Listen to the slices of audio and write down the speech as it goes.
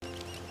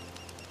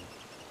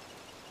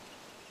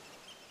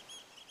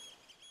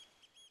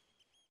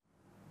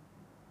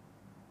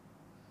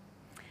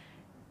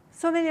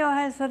Så vill jag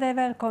hälsa dig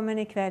välkommen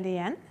ikväll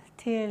igen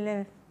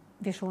till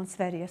Vision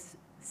Sveriges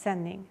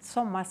sändning,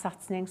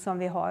 sommarsatsning som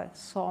vi har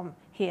som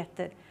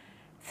heter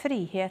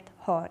Frihet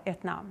har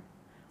ett namn.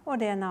 Och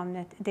det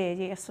namnet, det är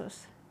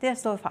Jesus. Det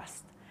står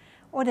fast.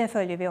 Och det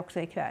följer vi också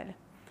ikväll.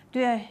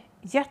 Du är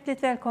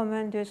hjärtligt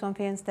välkommen, du som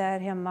finns där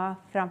hemma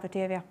framför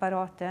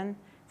tv-apparaten,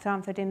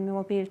 framför din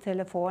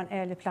mobiltelefon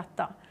eller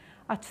platta,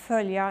 att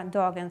följa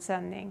dagens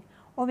sändning.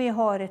 Och vi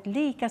har ett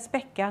lika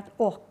späckat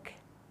och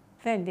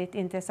väldigt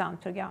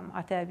intressant program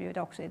att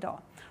erbjuda också idag.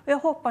 Och jag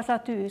hoppas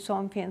att du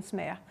som finns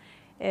med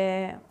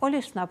och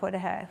lyssnar på det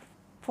här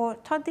får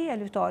ta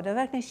del av det och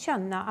verkligen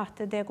känna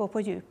att det går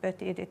på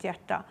djupet i ditt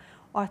hjärta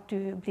och att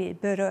du blir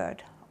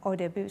berörd av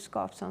det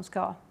budskap som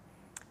ska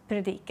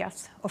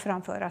predikas och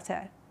framföras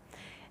här.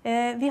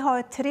 Vi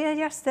har 3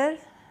 gäster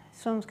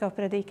som ska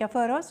predika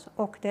för oss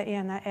och det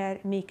ena är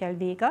Mikael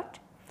Wigart.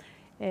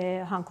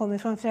 Han kommer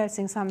från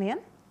Frälsningsarmén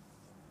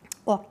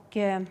och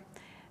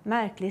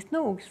märkligt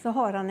nog så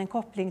har han en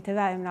koppling till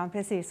Värmland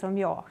precis som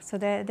jag, så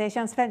det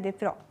känns väldigt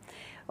bra.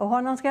 Och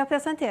honom ska jag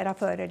presentera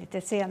för er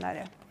lite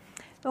senare.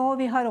 Och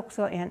vi har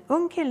också en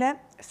ung kille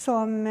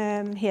som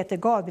heter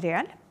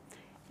Gabriel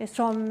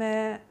som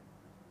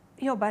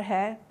jobbar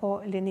här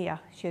på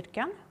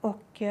Linnéakyrkan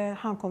och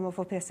han kommer att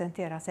få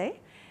presentera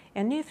sig.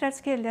 En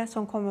nyfrälst kille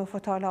som kommer att få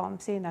tala om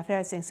sina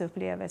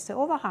frälsningsupplevelser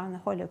och vad han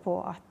håller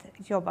på att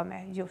jobba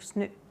med just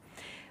nu.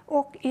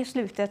 Och i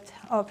slutet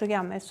av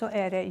programmet så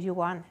är det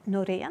Johan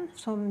Norén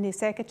som ni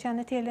säkert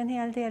känner till en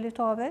hel del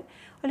utav er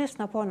och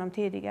lyssnat på honom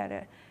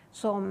tidigare,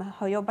 som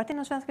har jobbat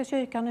inom Svenska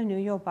kyrkan och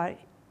nu jobbar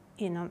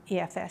inom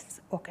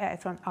EFS och är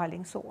från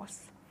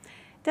Alingsås.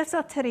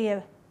 Dessa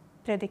 3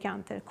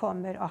 predikanter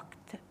kommer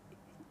att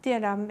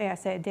dela med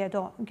sig det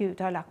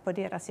Gud har lagt på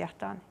deras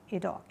hjärtan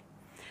idag.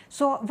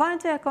 Så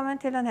varmt välkommen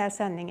till den här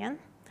sändningen.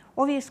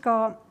 Och vi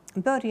ska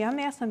börja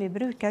med, som vi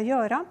brukar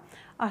göra,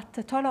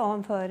 att tala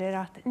om för er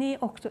att ni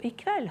också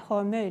ikväll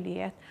har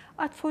möjlighet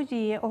att få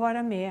ge och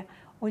vara med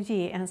och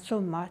ge en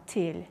summa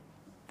till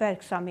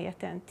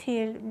verksamheten,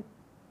 till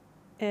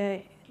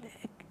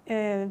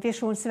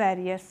Vision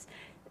Sveriges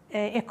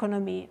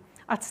ekonomi,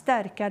 att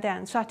stärka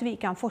den så att vi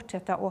kan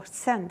fortsätta att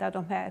sända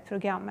de här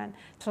programmen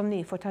som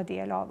ni får ta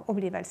del av och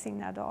bli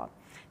välsignade av.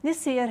 Ni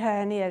ser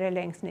här nere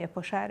längst ner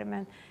på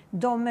skärmen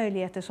de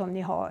möjligheter som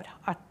ni har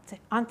att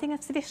antingen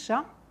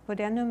swisha på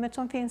det numret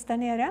som finns där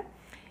nere,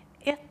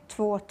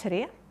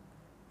 123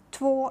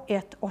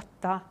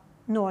 218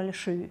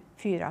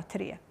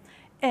 0743,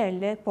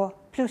 eller på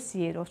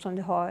plusgiro som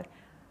du har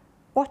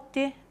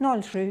 80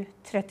 07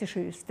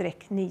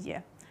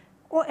 37-9.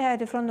 Och är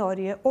du från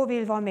Norge och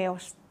vill vara med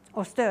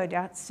och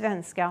stödja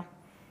svenska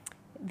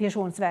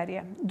Vision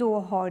Sverige, då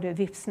har du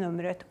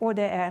VIPS-numret och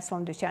det är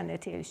som du känner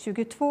till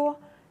 22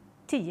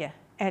 10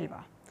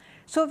 11.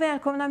 Så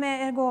välkomna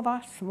med er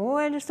gåva, små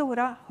eller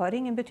stora, har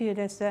ingen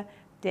betydelse.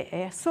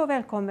 Det är så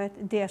välkommet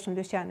det som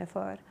du känner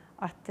för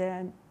att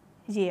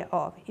ge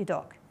av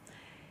idag.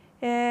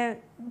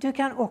 Du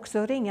kan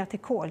också ringa till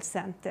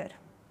callcenter,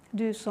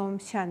 du som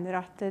känner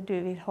att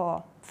du vill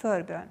ha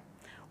förbön.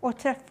 Och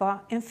träffa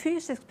en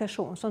fysisk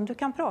person som du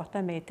kan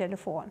prata med i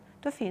telefon.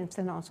 Då finns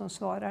det någon som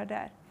svarar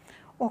där.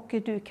 Och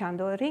du kan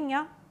då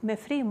ringa med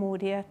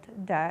frimodighet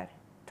där,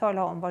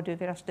 tala om vad du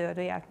vill ha stöd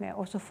och hjälp med.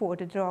 Och så får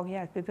du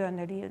draghjälp i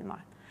bönelivet.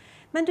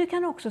 Men du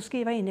kan också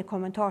skriva in i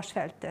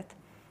kommentarsfältet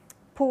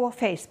på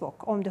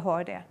Facebook om du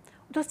har det.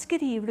 Och då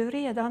skriver du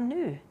redan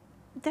nu.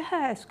 Det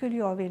här skulle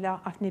jag vilja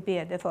att ni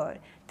ber för.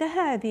 Det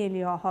här vill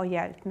jag ha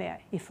hjälp med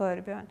i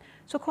förbön.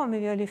 Så kommer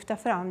vi att lyfta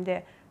fram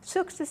det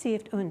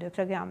successivt under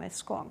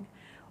programmets gång.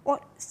 Och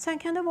sen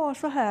kan det vara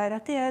så här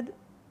att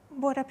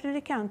våra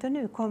predikanter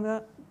nu kommer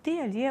att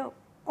delge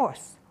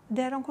oss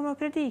det de kommer att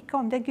predika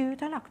om, det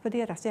Gud har lagt på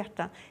deras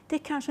hjärtan. Det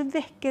kanske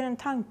väcker en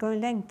tanke och en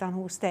längtan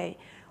hos dig.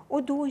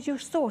 Och då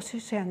just då så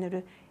känner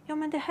du, ja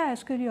men det här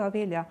skulle jag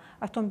vilja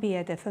att de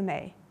ber det för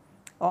mig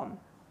om.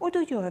 Och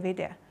då gör vi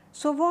det.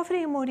 Så var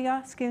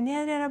frimodiga, skriv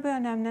ner era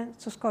bönämnen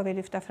så ska vi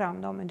lyfta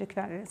fram dem under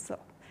kvällen.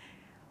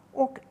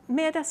 Och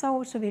med dessa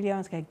ord så vill jag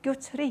önska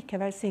Guds rika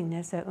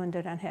välsignelse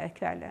under den här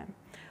kvällen.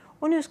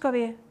 Och nu ska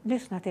vi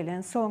lyssna till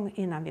en sång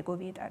innan vi går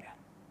vidare.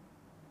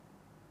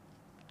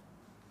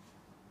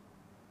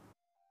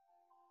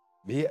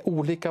 Vi är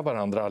olika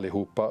varandra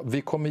allihopa.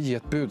 Vi kommer ge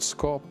ett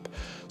budskap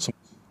som...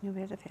 Nu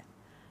blir det fel.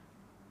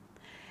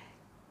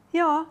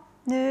 Ja,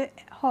 nu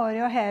har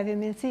jag här vid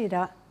min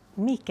sida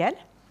Mikael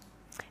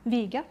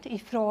Wigart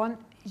ifrån,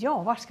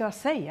 vad ska jag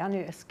säga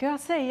nu? Ska jag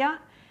säga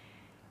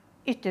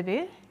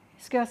Ytterby?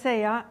 Ska jag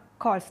säga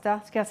Karlstad?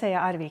 Ska jag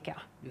säga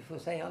Arvika? Du får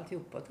säga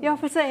alltihopa. Jag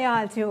får säga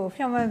alltihop,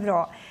 ja men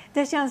bra.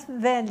 Det känns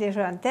väldigt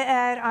skönt. Det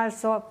är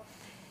alltså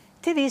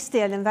till viss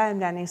del en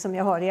värmlänning som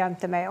jag har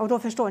jämte mig. Och då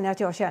förstår ni att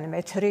jag känner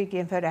mig trygg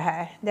inför det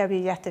här. Det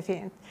blir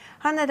jättefint.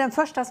 Han är den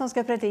första som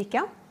ska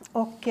predika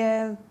och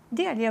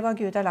delge vad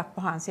Gud har lagt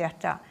på hans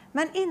hjärta.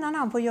 Men innan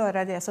han får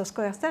göra det så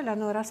ska jag ställa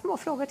några små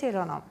frågor till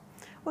honom.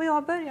 Och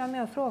jag börjar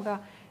med att fråga,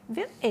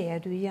 vem är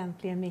du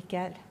egentligen,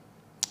 Mikael?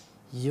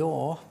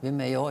 Ja,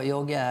 vem är jag?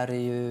 Jag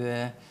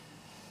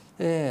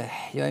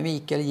är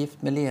Mikael,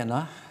 gift med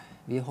Lena.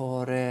 Vi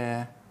har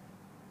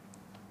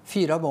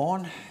 4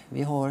 barn.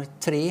 Vi har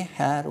 3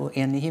 här och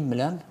 1 i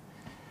himlen.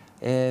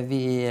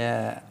 Vi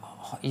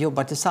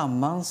jobbar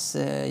tillsammans,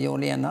 jag och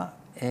Lena.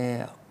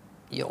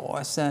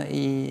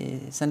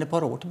 Sen ett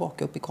par år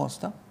tillbaka upp i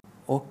Karlstad.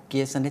 Och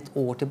sen ett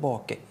år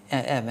tillbaka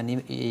även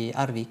i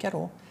Arvika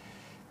då.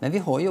 Men vi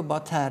har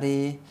jobbat här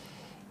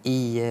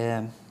i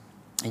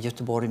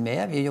Göteborg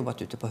med. Vi har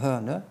jobbat ute på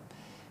Hönö.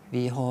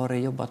 Vi har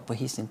jobbat på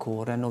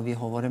Hisingkåren och vi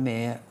har varit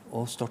med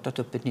och startat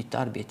upp ett nytt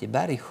arbete i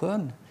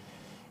Bergsjön.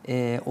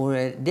 Och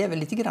det är väl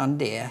lite grann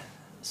det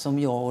som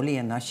jag och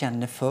Lena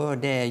känner för.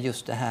 Det är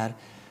just det här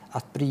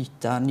att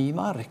bryta ny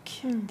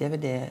mark. Det är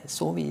väl det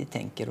så vi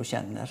tänker och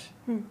känner.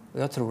 Och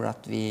jag tror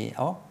att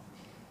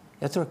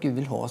jag tror att Gud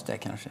vill ha oss där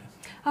kanske.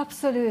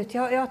 Absolut,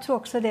 jag tror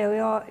också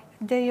det. Och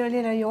det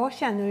lilla jag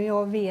känner och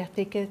jag vet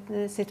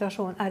vilken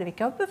situation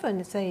Arvika har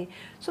befunnit sig i,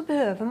 så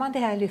behöver man det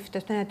här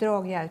lyftet, den här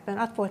draghjälpen,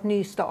 att få ett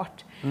ny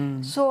start.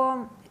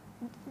 Så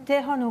det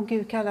har nog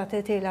Gud kallat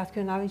det till, att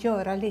kunna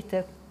göra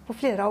lite på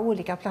flera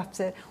olika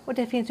platser. Och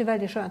det finns ju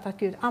väldigt skönt att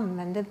Gud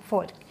använder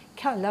folk,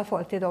 kallar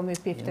folk till de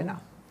uppgifterna.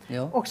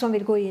 Ja. Och som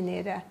vill gå in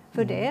i det.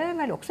 För det är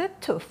väl också ett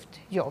tufft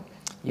jobb.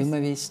 Jo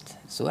men visst,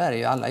 så är det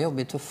ju. Alla jobb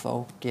är tuffa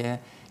och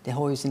det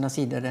har ju sina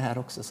sidor det här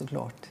också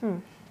såklart.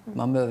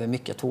 Man behöver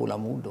mycket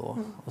tålamod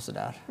och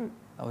sådär.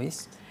 Ja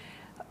visst.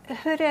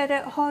 Hur är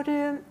det, har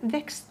du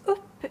växt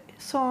upp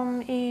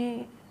som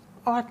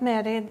att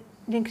med dig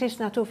din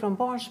kristna tro från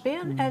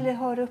barnsben eller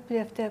har du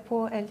upplevt det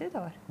på äldre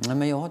dagar? Nej,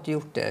 men jag har inte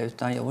gjort det,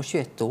 utan jag var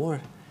 21 år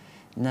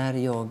när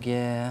jag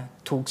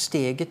tog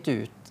steget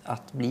ut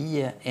att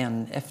bli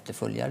en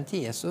efterföljare till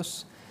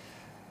Jesus.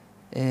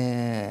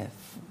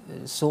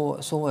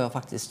 Så var jag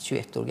faktiskt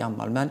 21 år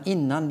gammal. Men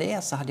innan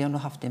det så hade jag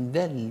nog haft en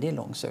väldigt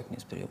lång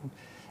sökningsperiod.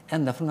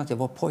 Ända från att jag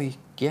var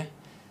pojke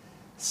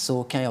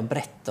så kan jag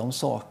berätta om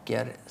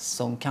saker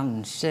som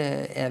kanske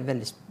är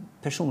väldigt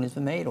personligt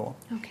för mig då.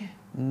 Okay.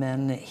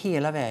 Men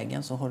hela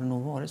vägen så har det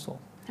nog varit så.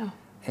 Ja.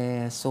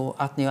 Så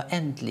att när jag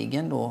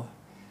äntligen då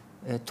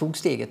tog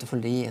steget och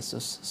följde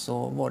Jesus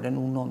så var det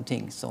nog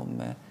någonting som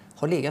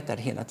har legat där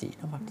hela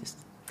tiden faktiskt.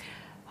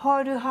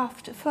 Har du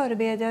haft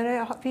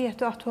förebedjare? Vet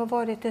du att du har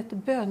varit ett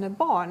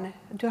bönebarn?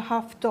 Du har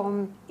haft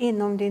dem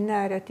inom din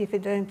närhet, i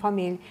din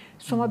familj,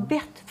 som har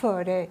bett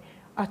för dig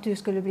att du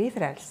skulle bli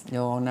frälst?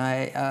 Ja,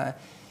 nej.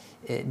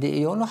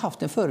 Jag har nog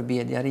haft en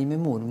förebedjare i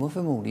min mormor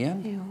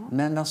förmodligen. Ja.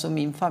 Men alltså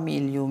min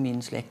familj och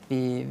min släkt,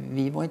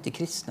 vi var inte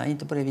kristna,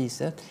 inte på det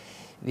viset.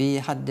 Vi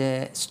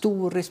hade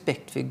stor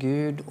respekt för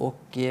Gud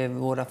och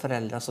våra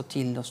föräldrar sa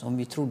till oss om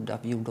vi trodde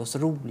att vi gjorde oss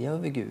roliga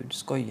över Gud.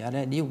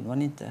 Skojade, det gjorde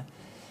man inte.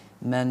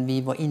 Men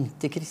vi var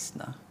inte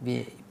kristna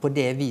på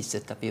det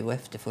viset att vi var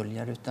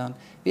efterföljare, utan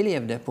vi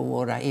levde på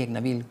våra egna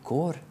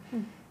villkor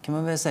kan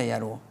man väl säga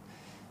då.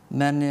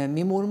 Men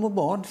min mormor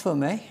bad för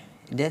mig,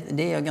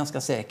 det är jag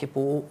ganska säker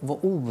på, och var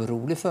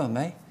orolig för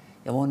mig.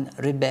 Jag var en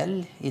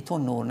rebell i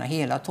tonåren,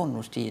 hela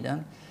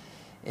tonårstiden.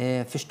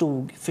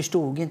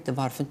 Förstod inte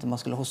varför inte man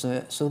skulle ha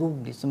så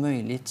roligt som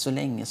möjligt, så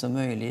länge som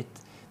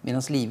möjligt,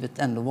 medan livet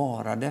ändå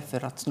varade,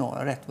 för att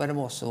snarare rätt vad det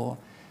var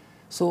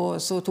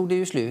så tog det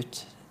ju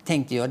slut.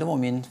 Tänkte jag, det var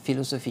min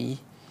filosofi.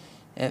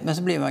 Men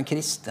så blev jag en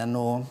kristen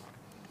och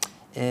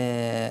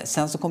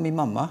sen så kom min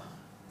mamma.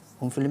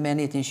 Hon följde med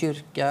ner till en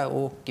kyrka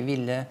och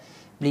ville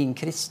bli en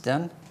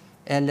kristen.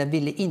 Eller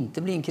ville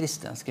inte bli en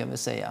kristen ska jag väl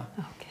säga.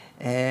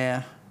 Okay.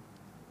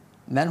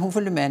 Men hon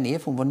följde med ner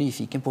för hon var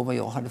nyfiken på vad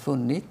jag hade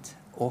funnit.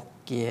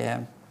 Och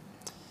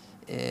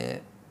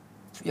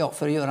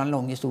för att göra en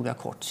lång historia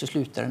kort så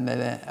slutade det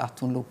med att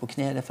hon låg på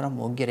knä där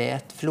framme och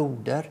grät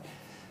floder.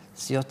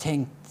 Så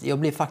jag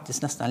blev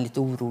faktiskt nästan lite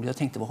orolig. Jag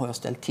tänkte, vad har jag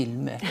ställt till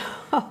med?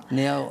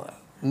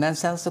 Men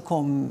sen så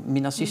kom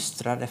mina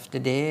systrar efter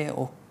det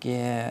och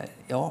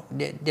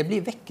det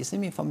blev väckelse i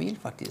min familj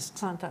faktiskt.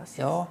 Fantastiskt.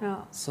 Ja.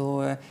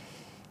 Så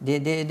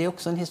det är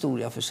också en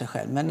historia för sig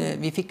själv. Men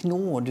vi fick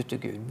nåd utav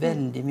Gud,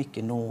 väldigt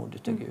mycket nåd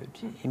utav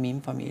Gud i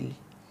min familj.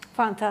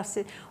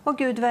 Fantastiskt. Och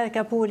Gud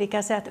verkar på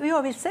olika sätt. Och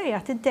jag vill säga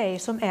till dig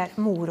som är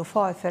mor- och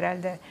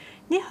farförälder,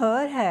 ni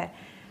hör här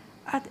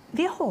att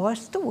vi har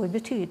stor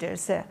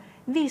betydelse.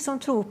 Vi som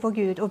tror på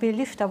Gud och vill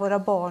lyfta våra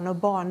barn och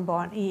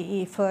barnbarn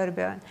i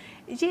förbön.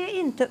 Ge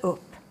inte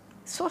upp.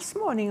 Så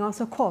småningom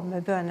så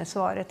kommer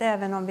bönesvaret,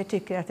 även om vi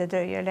tycker att det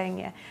dröjer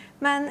länge.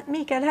 Men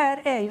Mikael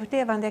här är ju ett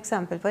levande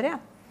exempel på det.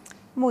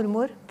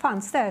 Mormor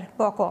fanns där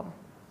bakom,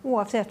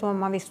 oavsett om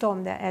man visste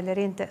om det eller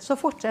inte. Så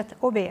fortsätt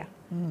att be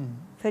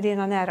för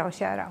dina nära och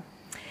kära.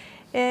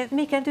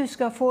 Mikael, du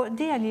ska få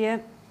delge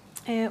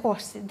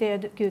oss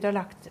det Gud har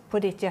lagt på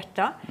ditt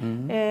hjärta.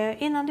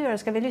 Innan du gör det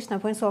ska vi lyssna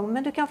på en sång,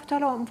 men du kan få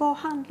tala om, vad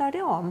handlar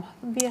det om?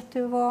 Vet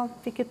du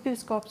vilket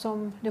budskap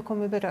som du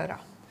kommer beröra?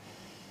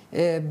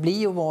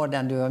 Bli och vara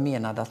den du är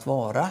menad att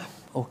vara.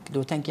 Och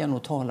då tänker jag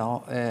nog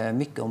tala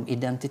mycket om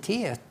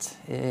identitet.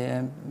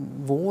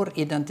 Vår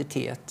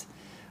identitet.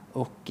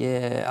 Och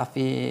att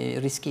vi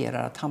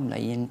riskerar att hamna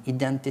i en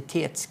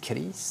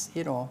identitetskris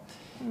idag.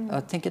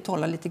 Jag tänker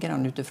tala lite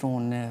grann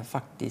utifrån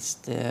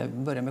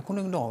börja med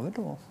konung David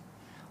då,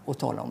 och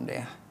tala om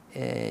det.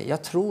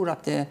 Jag tror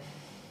att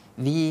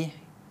Vi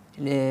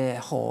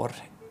har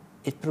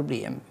ett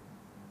problem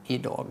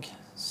idag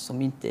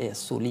som inte är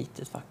så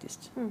litet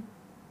faktiskt.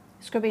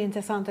 Det ska bli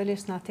intressant att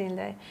lyssna till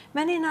dig.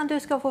 Men innan du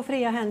ska få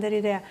fria händer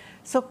i det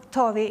så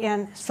tar vi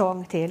en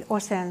sång till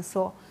och sen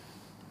så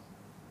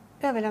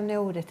överlämnar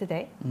jag ordet till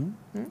dig.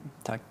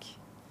 Tack.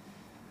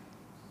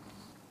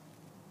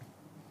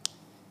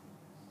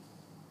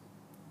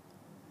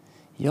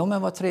 Ja,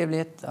 men vad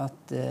trevligt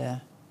att,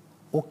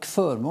 och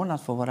förmån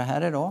att få vara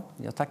här idag.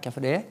 Jag tackar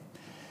för det.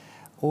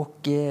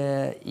 Och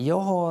jag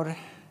har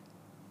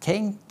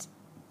tänkt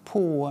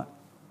på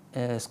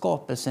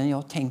skapelsen, jag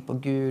har tänkt på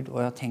Gud och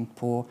jag har tänkt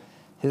på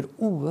hur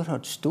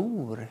oerhört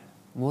stor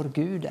vår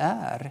Gud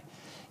är.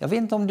 Jag vet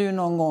inte om du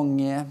någon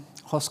gång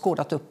har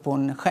skådat upp på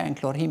en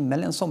stjärnklar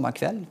himmel en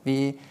sommarkväll.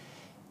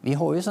 Vi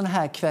har ju såna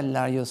här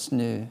kvällar just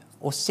nu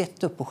och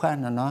sett upp på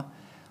stjärnorna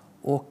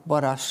och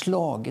bara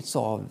slagits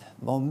av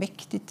vad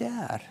mäktigt det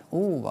är.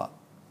 Vad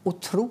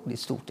otroligt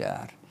stort det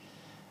är.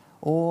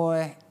 Och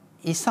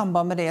i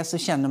samband med det så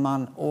känner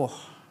man,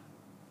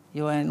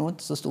 jag är nog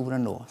inte så stor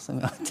ändå som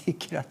jag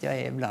tycker att jag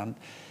är ibland.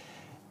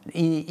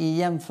 I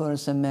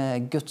jämförelse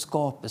med Guds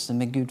skapelse,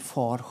 med Gud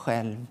far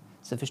själv,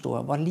 så förstår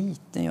jag vad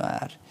liten jag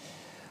är.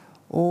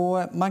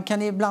 Och man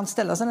kan ibland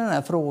ställa sig den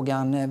här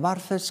frågan,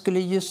 varför skulle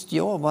just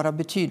jag vara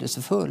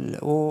betydelsefull?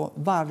 Och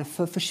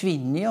varför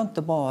försvinner jag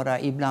inte bara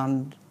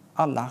ibland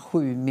alla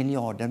 7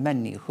 miljarder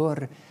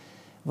människor?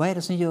 Vad är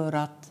det som gör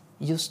att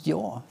just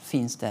jag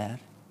finns där?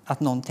 Att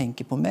någon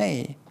tänker på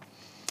mig?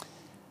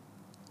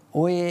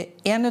 Och i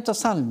en av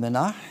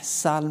psalmerna,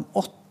 psalm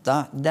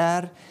 8,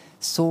 där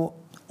så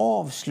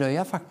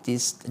avslöjar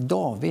faktiskt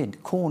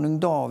konung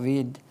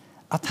David,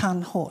 att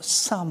han har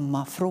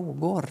samma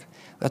frågor.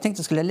 Jag tänkte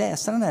jag skulle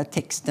läsa den här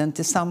texten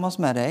tillsammans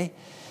med dig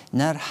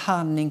när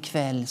han en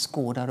kväll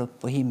skådar upp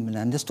på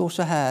himlen. Det står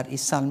så här i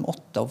psalm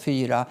 8 och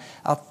 4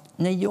 att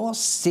när jag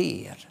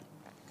ser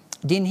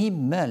din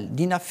himmel,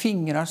 dina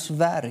fingrars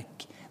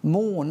verk,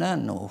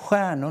 månen och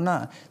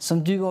stjärnorna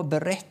som du har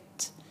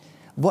berett,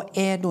 vad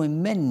är då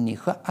en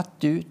människa att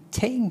du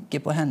tänker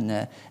på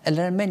henne,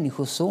 eller en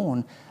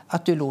människoson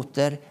att du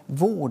låter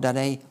vårda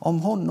dig om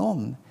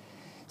honom?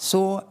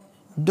 Så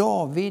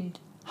David,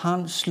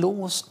 han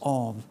slås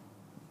av,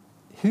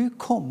 hur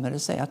kommer det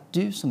sig att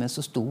du som är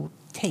så stor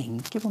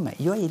tänker på mig?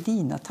 Jag är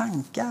dina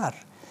tankar.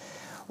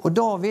 Och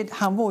David,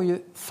 han var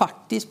ju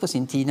faktiskt på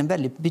sin tid en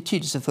väldigt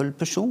betydelsefull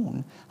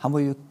person. Han var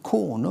ju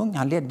konung,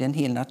 han ledde en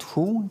hel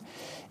nation.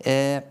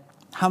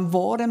 Han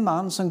var en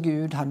man som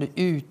Gud hade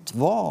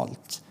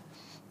utvalt,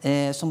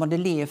 som hade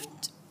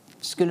levt,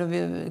 skulle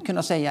vi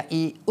kunna säga,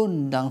 i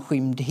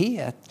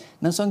undanskymdhet.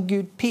 Men som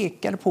Gud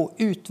pekade på,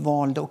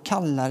 utvalde och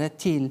kallade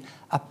till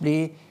att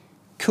bli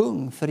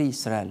kung för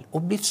Israel.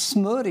 Och bli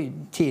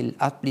smörjd till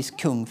att bli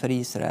kung för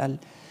Israel.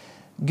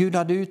 Gud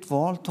hade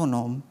utvalt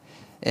honom.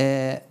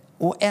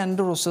 Och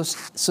ändå så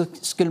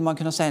skulle man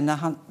kunna säga, när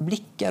han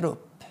blickar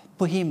upp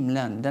på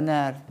himlen den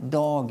här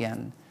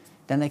dagen,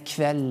 den här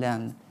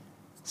kvällen,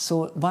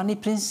 så vad han i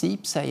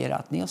princip säger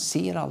att när jag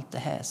ser allt det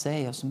här så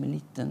är jag som en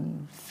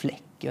liten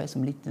fläck, jag är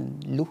som en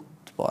liten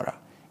lort bara.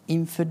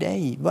 Inför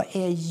dig, vad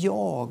är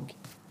jag?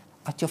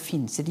 Att jag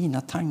finns i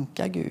dina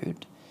tankar,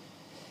 Gud.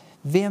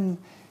 Vem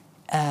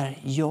är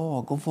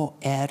jag och vad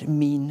är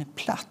min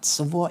plats?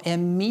 Och vad är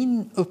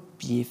min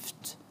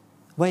uppgift?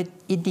 Vad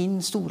är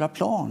din stora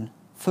plan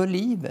för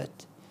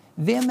livet?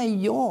 Vem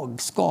är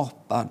jag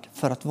skapad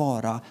för att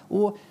vara?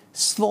 Och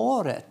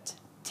svaret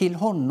till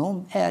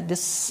honom är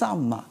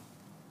detsamma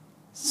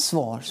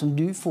svar som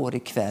du får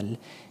ikväll.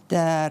 Det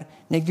är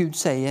när Gud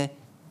säger,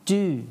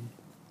 du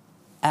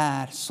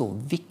är så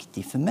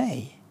viktig för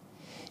mig.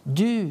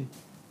 Du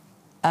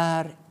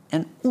är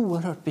en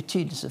oerhört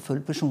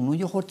betydelsefull person och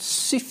jag har ett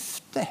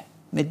syfte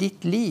med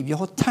ditt liv. Jag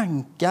har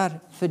tankar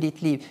för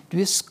ditt liv.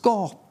 Du är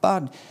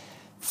skapad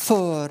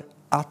för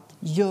att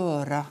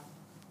göra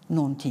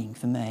någonting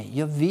för mig.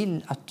 Jag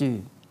vill att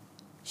du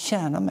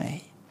tjänar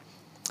mig.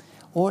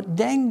 Och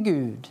den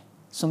Gud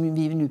som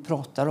vi nu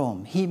pratar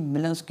om,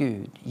 himmelens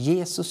Gud,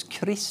 Jesus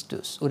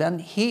Kristus och den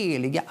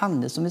heliga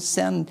ande som är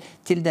sänd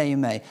till dig och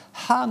mig,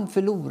 han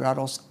förlorar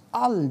oss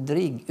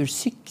aldrig ur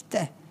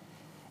sikte.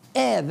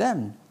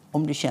 Även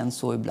om det känns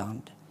så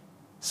ibland,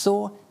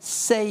 så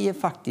säger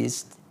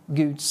faktiskt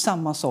Gud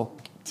samma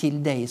sak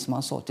till dig som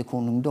han sa till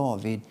konung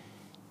David.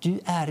 Du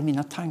är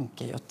mina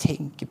tankar, jag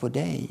tänker på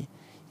dig.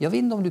 Jag vet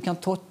inte om du kan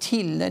ta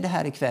till dig det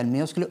här ikväll, men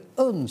jag skulle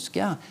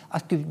önska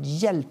att Gud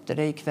hjälpte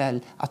dig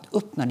ikväll att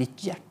öppna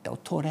ditt hjärta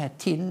och ta det här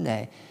till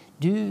dig.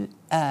 Du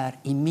är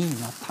i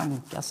mina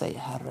tankar, säger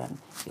Herren.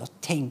 Jag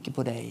tänker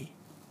på dig,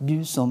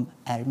 du som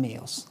är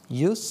med oss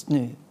just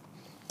nu.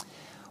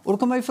 Och då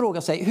kan man ju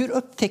fråga sig, hur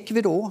upptäcker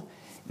vi då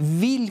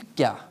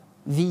vilka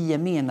vi är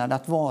menade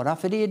att vara?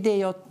 För det är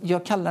det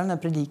jag kallar den här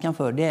predikan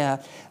för. Det är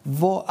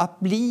att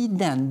bli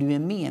den du är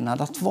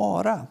menad att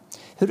vara.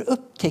 Hur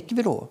upptäcker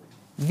vi då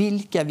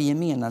vilka vi är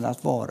menade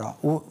att vara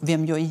och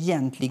vem jag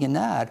egentligen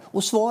är?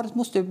 Och svaret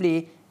måste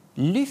bli,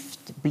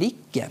 lyft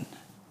blicken.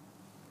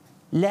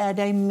 Lär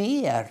dig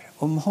mer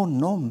om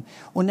honom.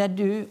 Och när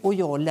du och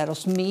jag lär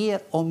oss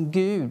mer om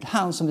Gud,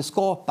 han som är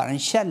skaparen,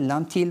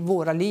 källan till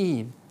våra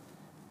liv,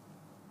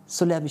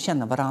 så lär vi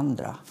känna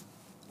varandra.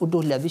 Och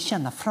då lär vi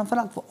känna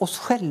framförallt oss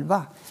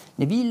själva.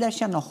 När vi lär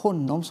känna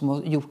honom som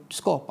har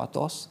skapat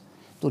oss,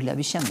 då lär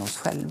vi känna oss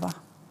själva.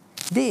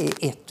 Det är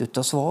ett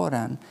av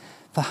svaren.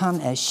 För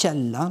han är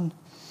källan.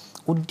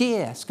 Och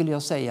det skulle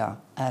jag säga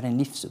är en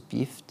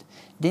livsuppgift.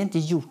 Det är inte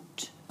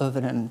gjort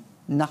över en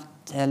natt.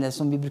 Eller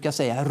som vi brukar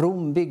säga,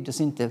 Rom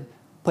byggdes inte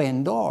på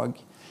en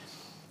dag.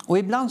 Och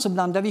ibland så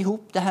blandar vi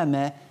ihop det här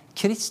med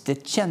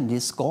kristet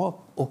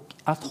kändisskap och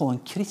att ha en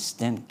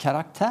kristen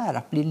karaktär,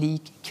 att bli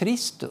lik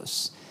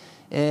Kristus.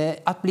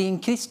 Att bli en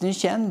kristen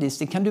kändis,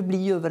 det kan du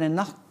bli över en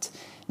natt.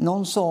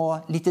 Någon sa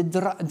lite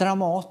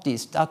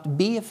dramatiskt att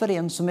be för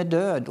en som är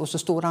död, och så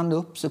står han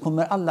upp, så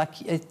kommer alla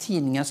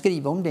tidningar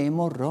skriva om det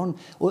imorgon.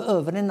 Och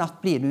över en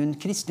natt blir du en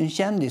kristen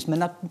kändis.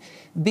 Men att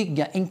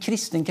bygga en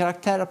kristen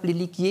karaktär, att bli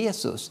lik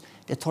Jesus,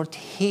 det tar ett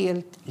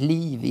helt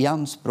liv i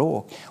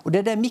anspråk. Och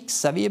det där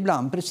mixar vi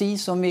ibland,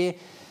 precis som vi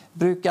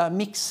brukar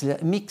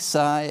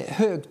mixa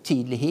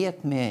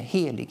högtidlighet med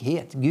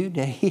helighet. Gud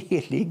är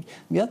helig,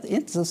 men jag är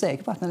inte så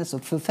säker på att han är så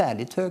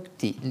förfärligt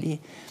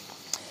högtidlig.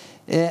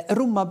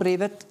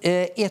 Romarbrevet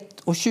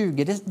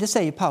 1:20, det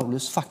säger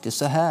Paulus faktiskt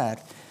så här.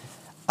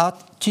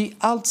 Att ty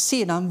allt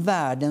sedan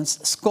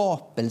världens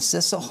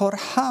skapelse så har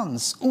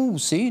hans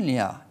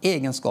osynliga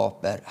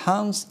egenskaper,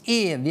 hans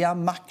eviga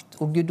makt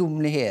och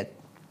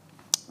gudomlighet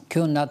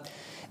kunnat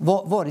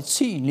varit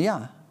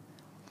synliga.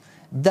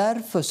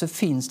 Därför så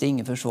finns det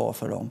ingen försvar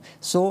för dem.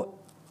 Så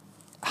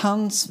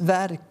hans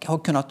verk har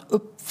kunnat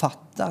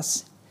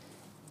uppfattas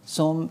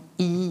som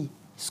i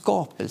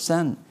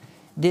skapelsen.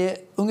 Det är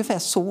ungefär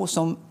så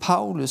som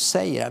Paulus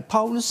säger.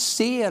 Paulus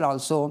ser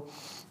alltså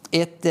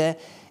ett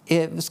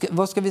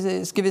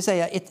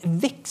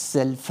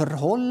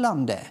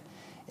växelförhållande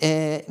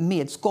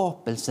med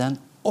skapelsen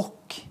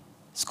och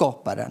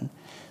skaparen.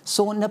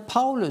 Så när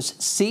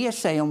Paulus ser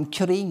sig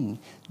omkring,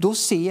 då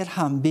ser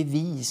han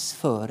bevis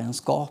för en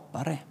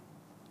skapare.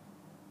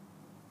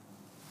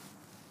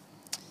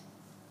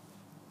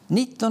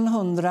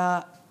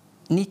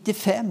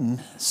 1995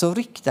 så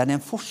riktade en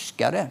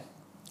forskare,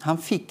 han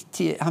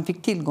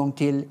fick tillgång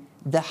till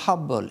The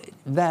Hubble,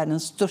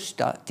 världens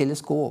största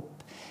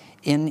teleskop,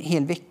 en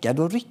hel vecka.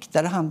 Då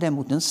riktade han den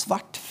mot en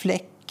svart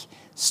fläck,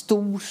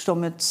 stor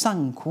som ett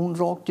sandkorn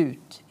rakt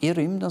ut i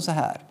rymden så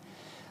här.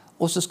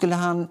 Och så skulle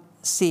han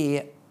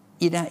se,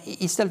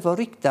 istället för att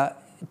rikta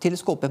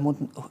teleskopet mot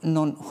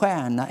någon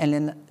stjärna eller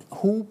en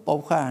hop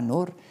av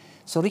stjärnor,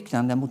 så riktade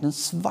han den mot en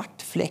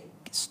svart fläck,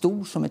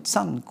 stor som ett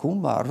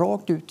sandkorn, bara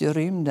rakt ut i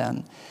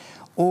rymden.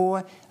 Och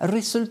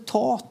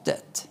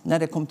resultatet när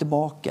det kom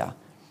tillbaka,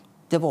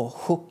 det var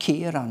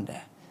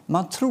chockerande.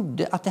 Man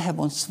trodde att det här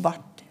var en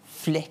svart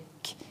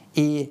fläck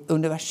i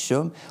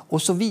universum,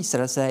 och så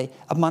visade det sig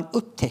att man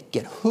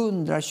upptäcker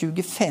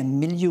 125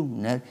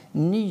 miljoner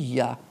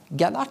nya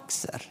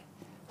galaxer.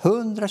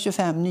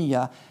 125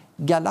 nya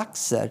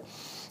galaxer.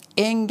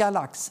 En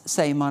galax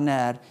säger man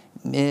är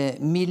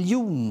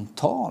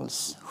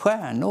miljontals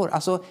stjärnor.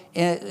 Alltså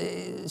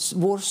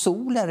vår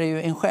sol är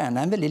ju en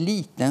stjärna, en väldigt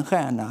liten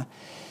stjärna.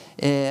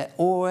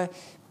 Och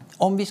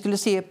om vi skulle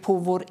se på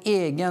vår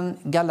egen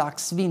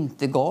galax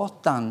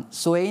Vintergatan,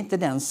 så är inte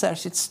den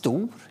särskilt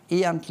stor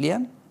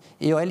egentligen.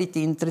 Jag är lite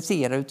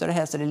intresserad av det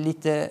här, så det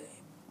är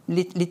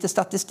lite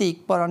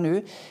statistik bara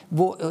nu.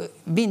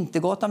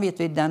 Vintergatan, vet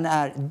vi, den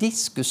är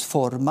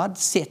diskusformad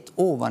sett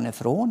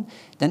ovanifrån.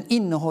 Den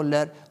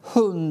innehåller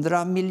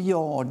 100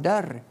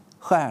 miljarder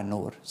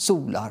stjärnor,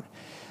 solar.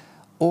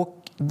 Och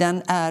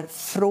den är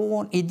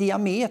i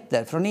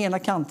diameter, från ena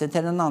kanten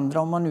till den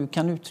andra, om man nu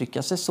kan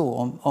uttrycka sig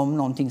så, om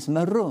någonting som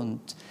är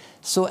runt,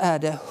 så är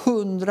det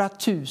 100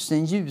 000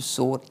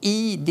 ljusår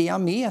i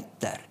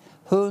diameter.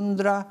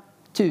 100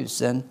 000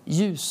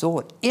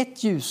 ljusår.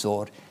 Ett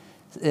ljusår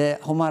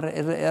har man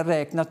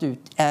räknat ut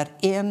är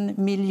 1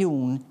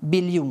 miljon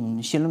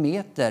biljon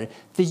kilometer.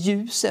 För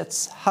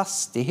ljusets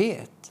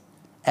hastighet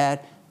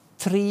är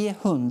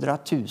 300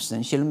 000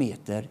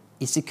 kilometer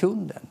i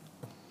sekunden.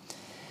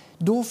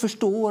 Då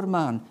förstår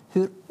man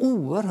hur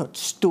oerhört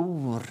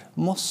stor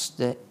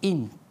måste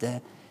inte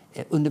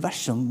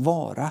universum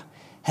vara.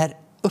 Här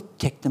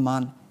upptäckte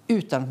man,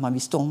 utan att man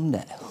visste om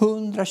det,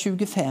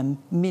 125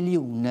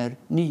 miljoner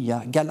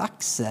nya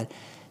galaxer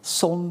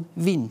som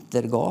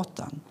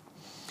Vintergatan.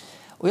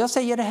 Och jag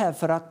säger det här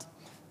för att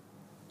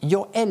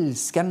jag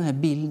älskar den här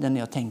bilden när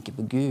jag tänker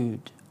på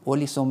Gud. Och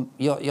liksom,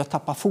 jag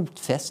tappar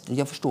fotfästet.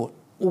 Jag förstår,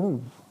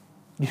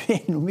 du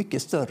är nog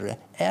mycket större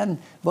än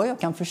vad jag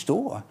kan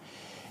förstå.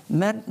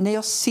 Men när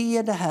jag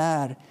ser det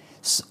här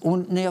och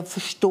när jag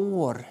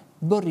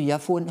börjar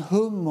få en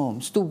hum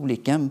om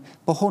storleken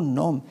på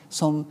honom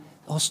som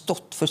har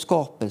stått för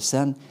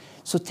skapelsen,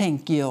 så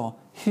tänker jag,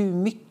 hur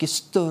mycket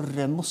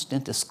större måste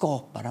inte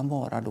skaparen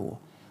vara då,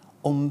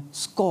 om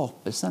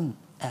skapelsen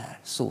är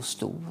så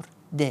stor,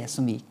 det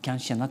som vi kan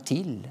känna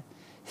till.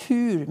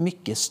 Hur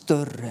mycket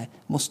större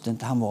måste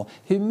inte han vara?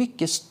 Hur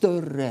mycket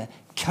större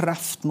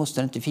kraft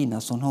måste det inte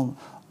finnas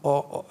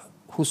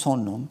hos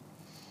honom.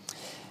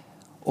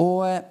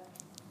 Och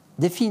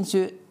det finns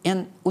ju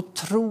en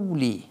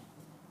otrolig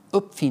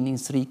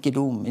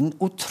uppfinningsrikedom, en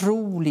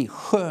otrolig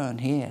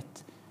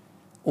skönhet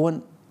och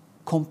en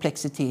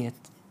komplexitet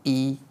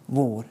i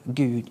vår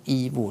Gud,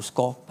 i vår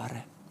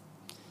skapare.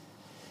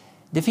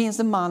 Det finns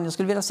en man, jag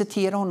skulle vilja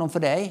citera honom för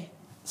dig,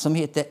 som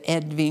heter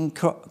Edwin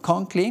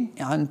Conklin,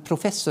 en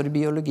professor i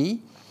biologi.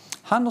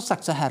 Han har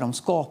sagt så här om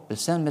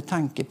skapelsen med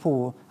tanke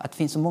på att det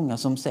finns så många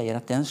som säger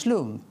att det är en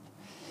slump.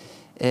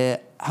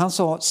 Han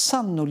sa,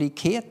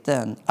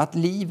 sannolikheten att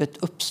livet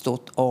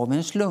uppstått av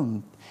en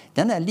slump,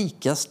 den är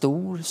lika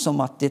stor som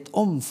att ett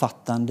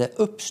omfattande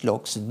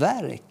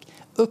uppslagsverk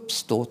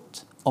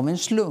uppstått av en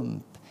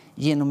slump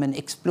genom en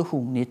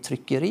explosion i ett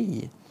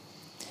tryckeri.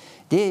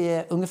 Det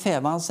är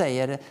ungefär vad han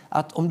säger,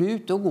 att om du är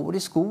ute och går i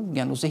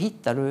skogen och så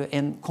hittar du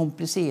en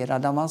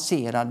komplicerad,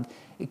 avancerad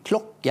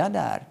klocka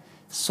där,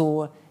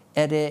 så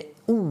är det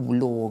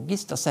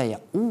ologiskt att säga,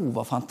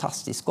 vad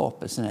fantastisk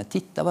skapelsen är.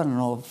 Titta vad den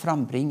har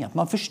frambringat.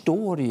 Man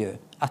förstår ju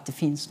att det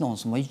finns någon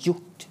som har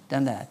gjort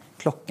den där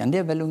klockan. Det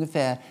är väl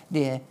ungefär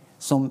det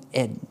som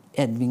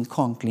Edwin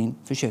Conklin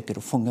försöker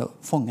att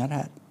fånga det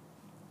här.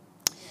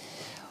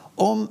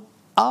 Om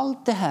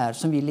allt det här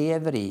som vi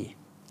lever i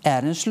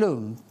är en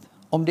slump,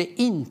 om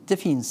det inte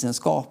finns en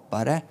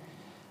skapare,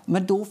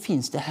 men då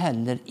finns det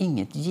heller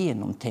inget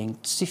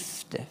genomtänkt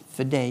syfte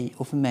för dig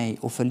och för mig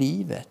och för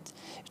livet.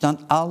 Utan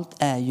allt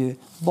är ju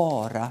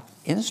bara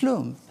en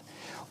slump.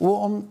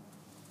 Och om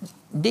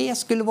det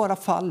skulle vara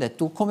fallet,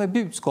 då kommer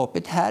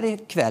budskapet här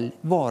ikväll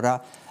vara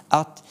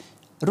att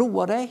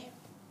roa dig,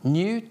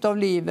 njut av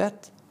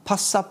livet,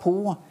 passa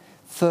på,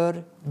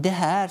 för det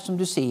här som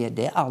du ser,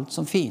 det är allt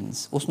som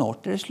finns och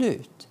snart är det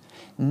slut.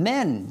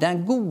 Men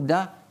den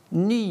goda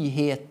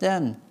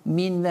nyheten,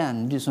 min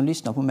vän, du som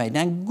lyssnar på mig,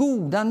 den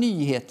goda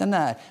nyheten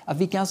är att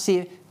vi kan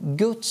se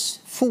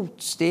Guds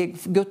fotsteg,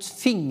 Guds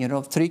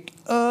fingeravtryck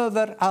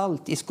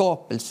överallt i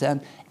skapelsen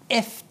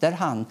efter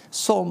han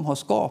som har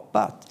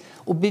skapat.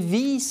 Och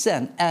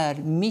bevisen är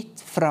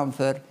mitt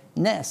framför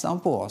näsan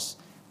på oss.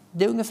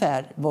 Det är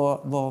ungefär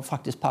vad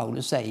faktiskt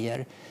Paulus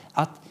säger,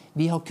 att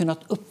vi har kunnat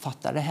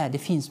uppfatta det här, det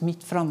finns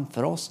mitt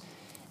framför oss.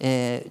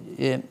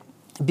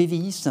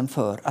 Bevisen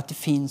för att det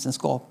finns en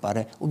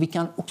skapare, och vi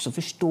kan också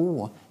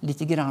förstå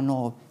lite grann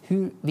av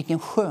vilken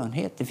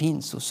skönhet det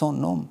finns hos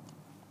honom.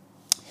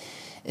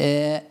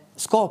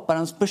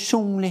 Skaparens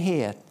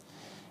personlighet,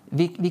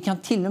 vi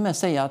kan till och med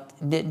säga att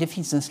det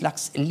finns en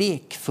slags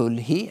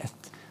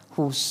lekfullhet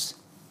hos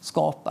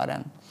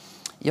skaparen.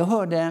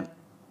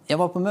 Jag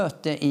var på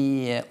möte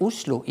i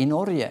Oslo i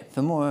Norge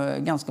för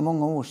ganska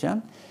många år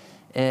sedan.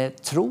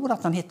 Tror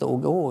att han hette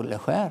Åge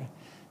Åleskär,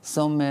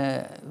 som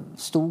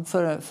stod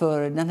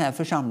för den här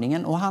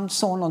församlingen. Och han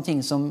sa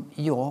någonting som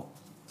jag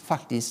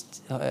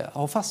faktiskt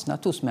har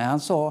fastnat hos mig.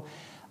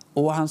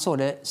 Han sa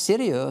det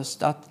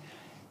seriöst, att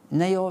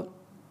när jag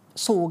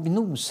såg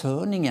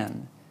noshörningen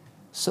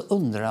så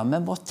undrade jag,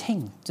 men vad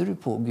tänkte du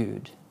på,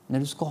 Gud, när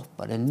du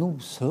skapade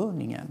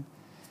noshörningen?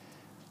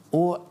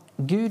 Och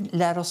Gud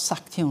lär ha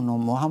sagt till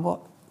honom, och han var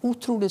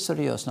otroligt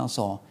seriös när han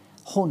sa,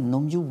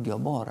 honom gjorde jag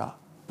bara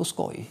på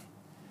skoj.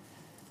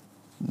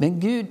 Men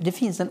Gud, det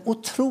finns en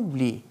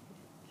otrolig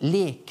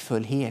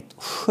lekfullhet,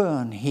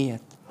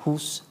 skönhet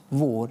hos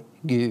vår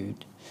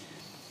Gud.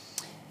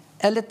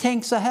 Eller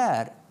tänk så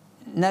här,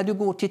 när du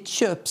går till ett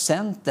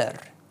köpcenter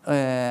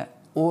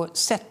och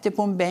sätter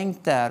på en bänk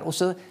där och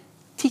så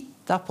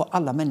titta på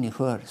alla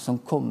människor som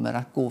kommer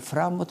att gå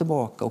fram och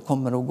tillbaka och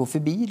kommer att gå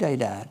förbi dig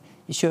där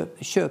i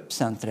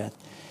köpcentret,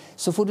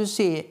 så får du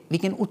se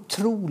vilken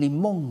otrolig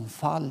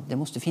mångfald det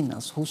måste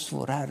finnas hos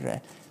vår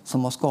Herre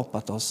som har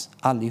skapat oss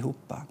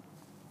allihopa.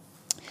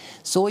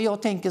 Så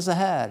jag tänker så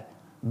här,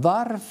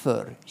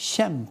 varför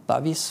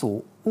kämpar vi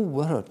så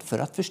oerhört för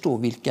att förstå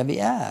vilka vi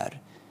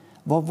är?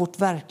 Vad vårt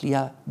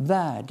verkliga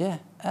värde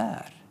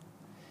är,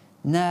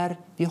 när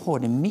vi har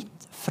det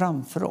mitt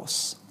framför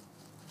oss.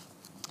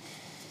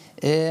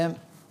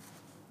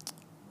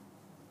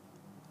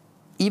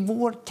 I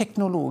vår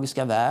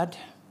teknologiska värld,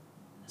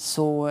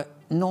 så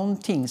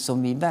någonting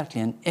som vi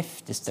verkligen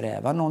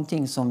eftersträvar,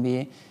 någonting som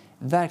vi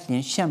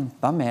verkligen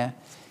kämpar med,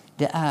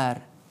 det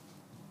är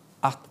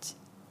att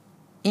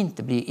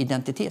inte bli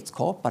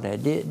identitetskapare.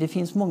 Det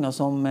finns många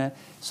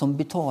som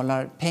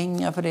betalar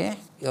pengar för det.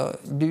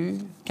 Du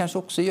kanske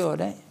också gör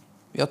det.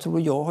 Jag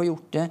tror jag har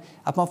gjort det.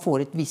 Att man får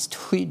ett visst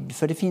skydd.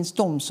 För det finns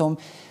de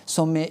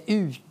som är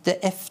ute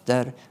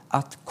efter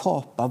att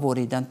kapa vår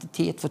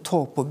identitet. För att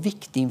ta på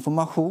viktig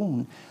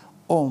information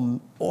om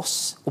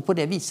oss. Och på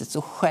det viset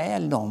så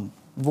stjäl de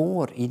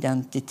vår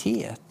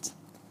identitet.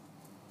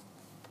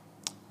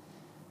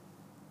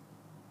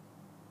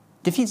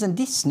 Det finns en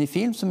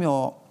Disney-film som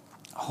jag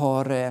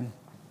har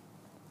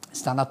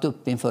stannat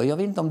upp inför. Jag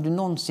vet inte om du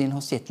någonsin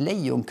har sett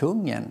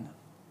Lejonkungen.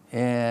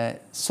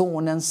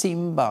 Sonen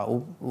Simba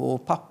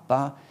och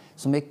pappa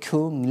som är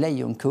kung,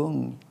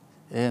 lejonkung,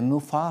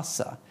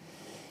 Mufasa.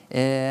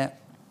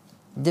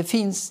 Det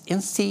finns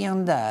en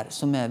scen där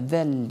som är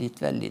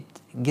väldigt,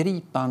 väldigt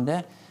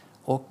gripande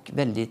och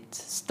väldigt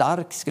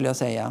stark, skulle jag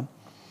säga.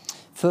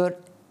 För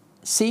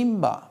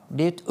Simba,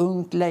 det är ett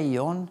ungt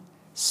lejon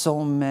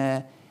som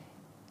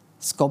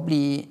ska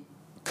bli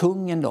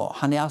kungen då.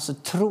 Han är alltså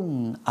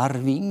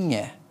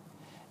tronarvinge.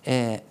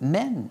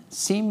 Men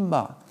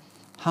Simba,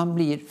 han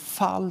blir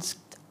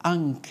falskt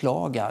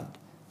anklagad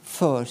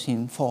för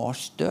sin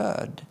fars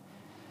död.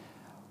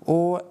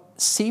 Och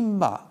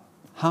Simba,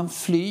 han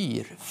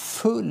flyr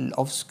full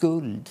av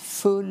skuld,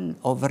 full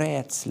av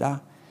rädsla.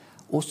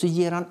 Och så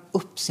ger han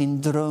upp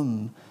sin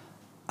dröm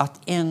att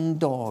en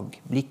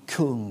dag bli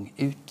kung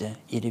ute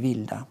i det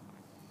vilda.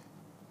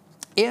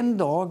 En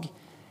dag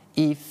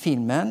i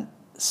filmen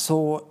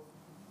så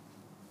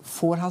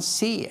får han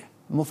se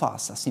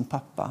Mufasa, sin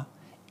pappa,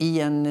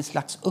 i en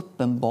slags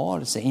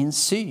uppenbarelse, i en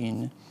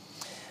syn.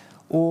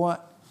 Och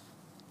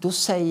då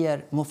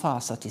säger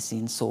Mufasa till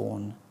sin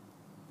son: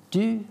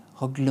 du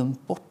har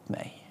glömt bort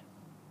mig.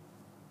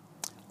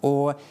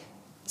 Och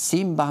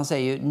Simba, han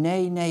säger: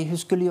 nej, hur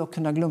skulle jag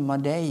kunna glömma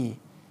dig?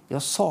 Jag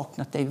har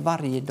saknat dig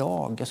varje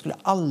dag. Jag skulle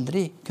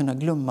aldrig kunna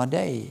glömma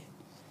dig.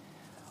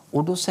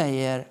 Och då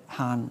säger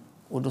han,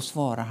 och då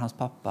svarar hans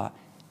pappa: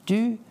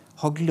 du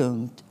har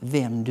glömt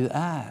vem du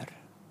är.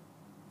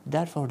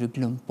 Därför har du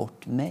glömt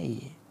bort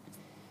mig.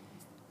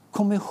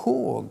 Kom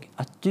ihåg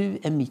att du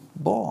är mitt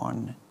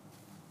barn.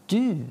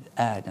 Du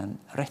är den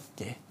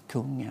rätte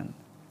kungen.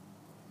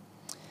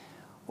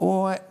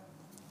 Och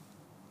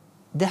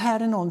det här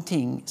är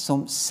någonting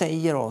som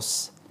säger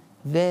oss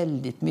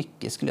väldigt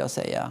mycket, skulle jag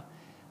säga,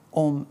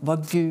 om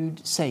vad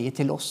Gud säger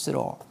till oss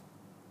idag.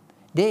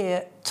 Det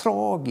är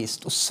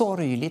tragiskt och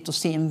sorgligt att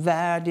se en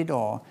värld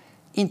idag,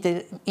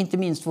 inte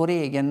minst vår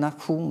egen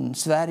nation,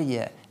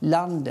 Sverige,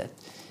 landet,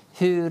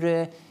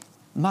 hur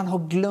man har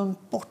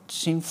glömt bort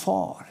sin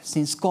far,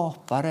 sin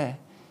skapare.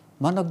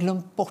 Man har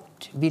glömt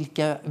bort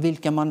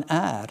vilka man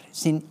är,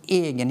 sin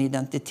egen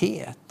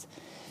identitet.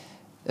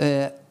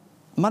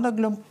 Man har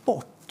glömt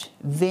bort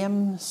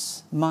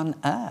vems man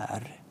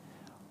är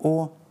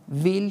och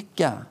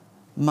vilka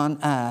man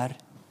är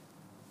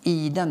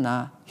i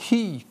denna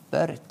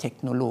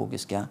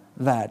hyperteknologiska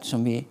värld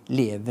som vi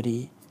lever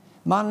i.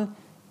 Man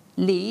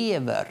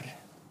lever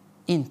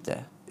inte,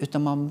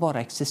 utan man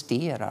bara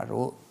existerar,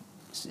 och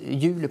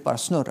hjulet bara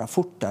snurrar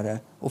fortare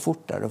och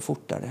fortare och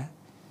fortare.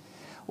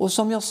 Och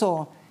som jag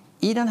sa,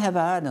 i den här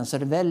världen så är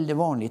det väldigt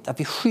vanligt att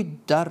vi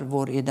skyddar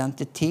vår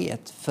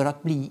identitet för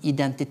att bli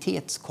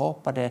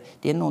identitetsskapade.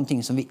 Det är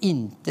någonting som vi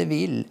inte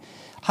vill.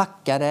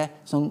 Hackare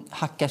som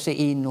hackar sig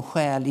in och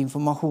stjäl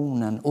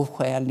informationen och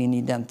stjäl din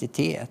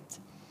identitet.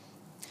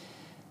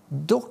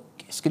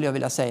 Dock skulle jag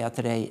vilja säga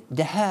till dig,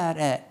 det här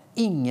är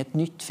inget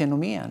nytt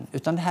fenomen,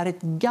 utan det här är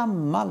ett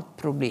gammalt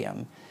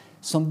problem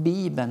som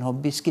Bibeln har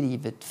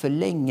beskrivit för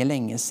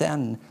länge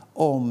sedan,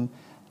 om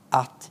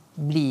att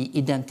bli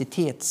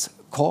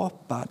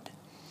identitetskapad.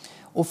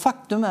 Och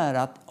faktum är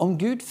att om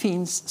Gud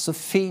finns, så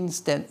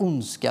finns det en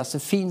ondska, så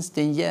finns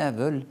det en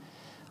djävul.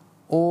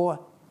 Och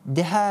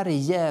det här är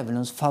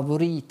djävulens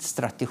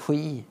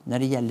favoritstrategi när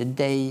det gäller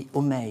dig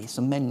och mig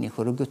som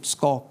människor och Guds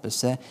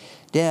skapelse.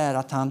 Det är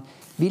att han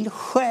vill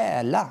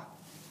stjäla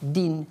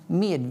din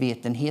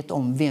medvetenhet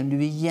om vem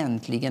du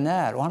egentligen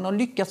är. Och han har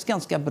lyckats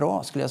ganska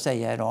bra, skulle jag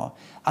säga idag,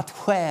 att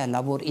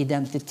stjäla vår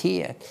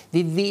identitet.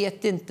 Vi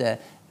vet inte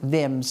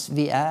vems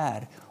vi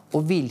är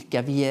och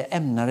vilka vi är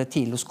ämnade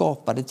till och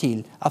skapade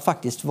till att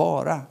faktiskt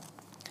vara.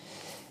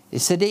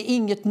 Så det är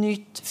inget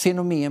nytt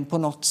fenomen på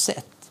något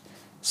sätt.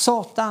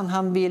 Satan,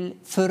 han vill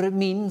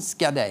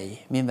förminska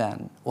dig, min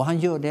vän. Och han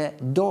gör det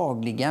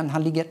dagligen.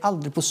 Han ligger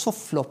aldrig på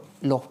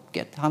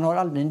sofflocket. Han har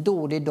aldrig en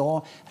dålig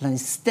dag. Han är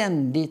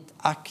ständigt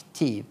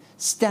aktiv,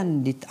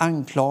 ständigt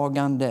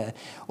anklagande.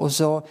 Och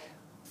så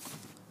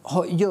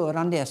gör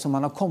han det som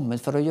han har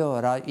kommit för att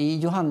göra. I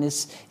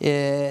Johannes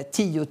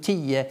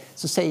 10:10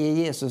 så säger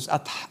Jesus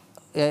att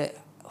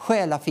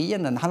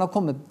stjälafienden, han har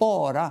kommit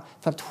bara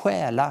för att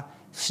stjäla,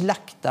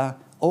 slakta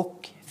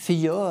och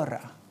förgöra.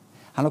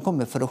 Han har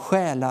kommit för att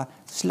stjäla,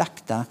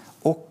 slakta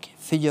och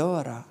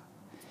förgöra.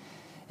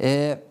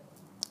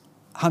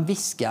 Han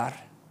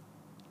viskar: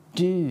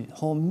 du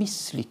har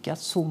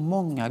misslyckats så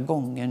många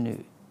gånger nu,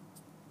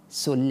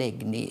 så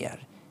lägg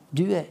ner.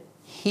 Du är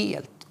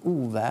helt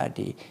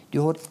ovärdig. Du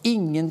har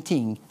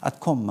ingenting att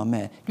komma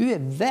med. Du är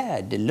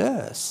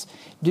värdelös.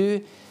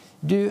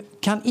 Du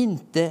kan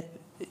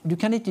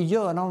inte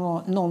göra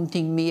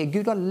någonting mer.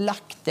 Gud har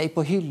lagt dig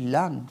på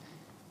hyllan.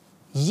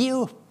 Ge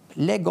upp,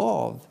 lägg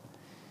av.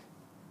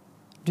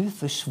 Du är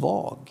för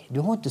svag. Du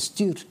har inte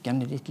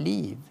styrkan i ditt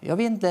liv. Jag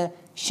vet inte,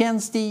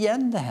 känns det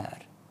igen det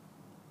här?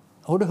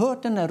 Har du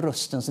hört den här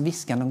rösten som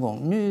viskar någon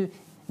gång?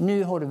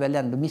 Nu har du väl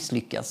ändå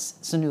misslyckats,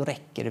 så nu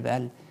räcker det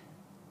väl.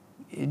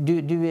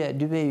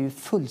 Du är ju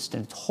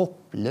fullständigt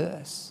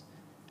hopplös.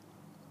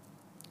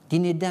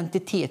 Din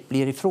identitet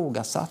blir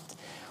ifrågasatt.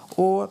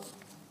 Och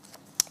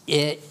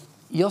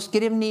jag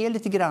skrev ner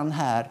lite grann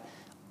här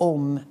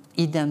om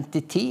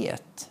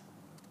identitet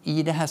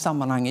i det här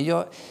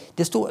sammanhanget.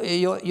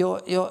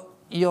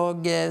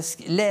 Jag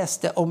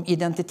läste om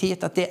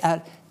identitet, att det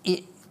är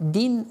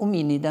din och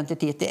min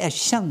identitet, det är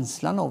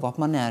känslan av att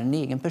man är en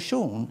egen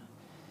person.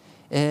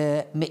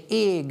 Med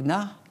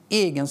egna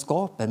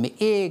egenskaper, med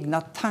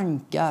egna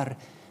tankar,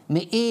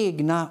 med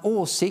egna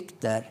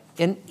åsikter,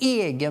 en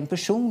egen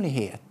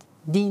personlighet,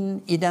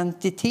 din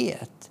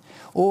identitet.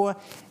 Och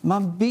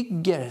man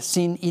bygger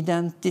sin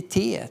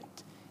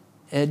identitet,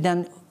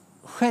 den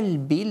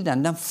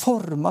självbilden, den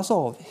formas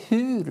av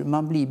hur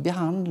man blir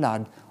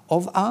behandlad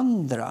av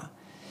andra.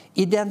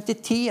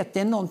 Identitet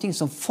är någonting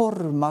som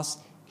formas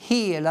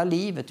hela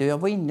livet. Och jag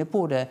var inne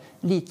på det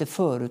lite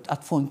förut,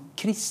 att få en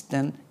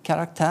kristen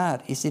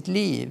karaktär i sitt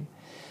liv.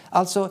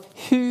 Alltså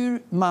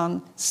hur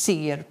man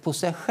ser på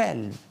sig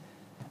själv.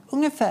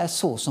 Ungefär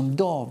så som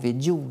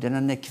David gjorde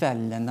den där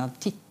kvällen när han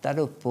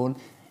tittade upp på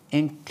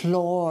en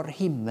klar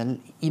himmel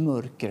i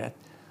mörkret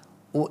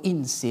och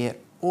inser,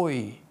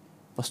 oj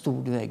vad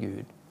stor du är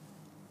Gud.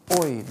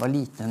 Oj vad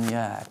liten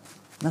jag är.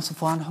 Men så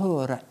får han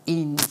höra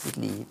in i sitt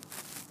liv,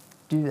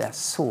 du är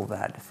så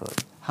värdefull.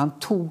 Han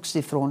tog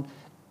sig från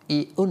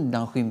i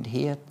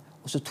undanskymdhet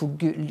och så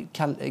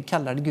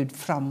kallade Gud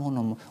fram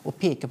honom och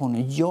pekade på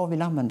honom. Jag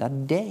vill använda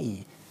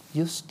dig,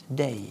 just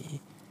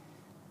dig.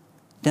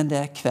 Den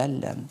där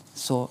kvällen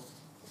så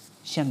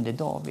kände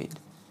David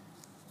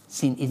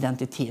sin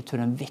identitet, hur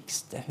den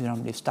växte, hur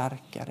han blev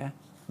starkare.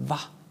 Va?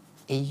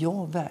 Är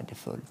jag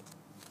värdefull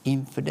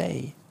inför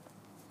dig?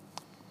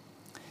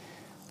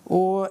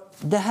 Och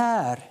det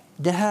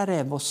här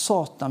är vad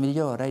Satan vill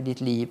göra i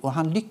ditt liv. Och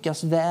han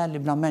lyckas väl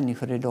bland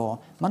människor idag.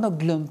 Man har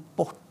glömt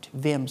bort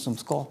vem som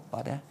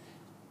skapade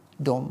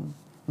dem.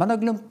 Man har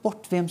glömt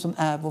bort vem som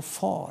är vår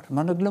far.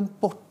 Man har glömt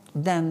bort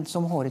den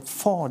som har ett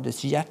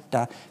faders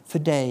hjärta för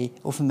dig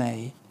och för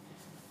mig.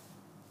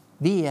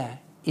 Vi är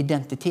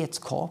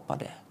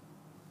identitetskapade.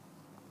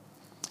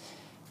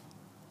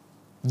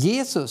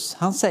 Jesus,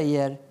 han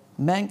säger,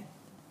 men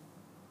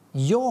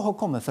jag har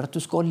kommit för att du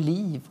ska ha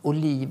liv och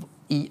liv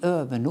i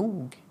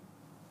övernog.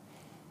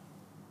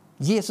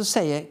 Jesus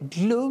säger,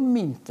 glöm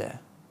inte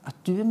att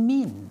du är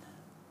min.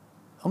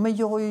 Ja, men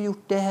jag har ju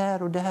gjort det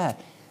här och det här.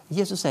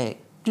 Jesus säger,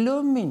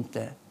 glöm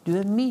inte, du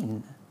är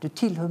min. Du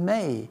tillhör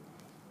mig.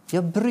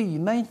 Jag bryr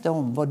mig inte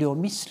om vad du har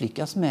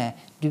misslyckats med.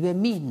 Du är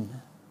min.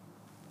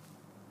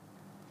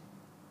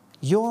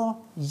 Jag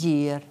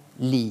ger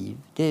liv.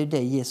 Det är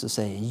det Jesus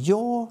säger.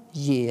 Jag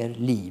ger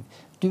liv.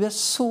 Du är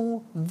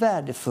så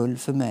värdefull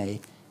för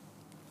mig.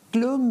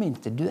 Glöm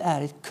inte, du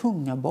är ett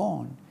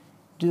kungabarn.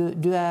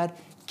 Du är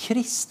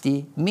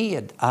Kristi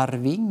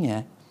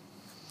medarvinge.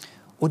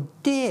 Och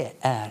det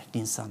är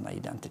din sanna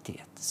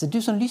identitet. Så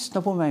du som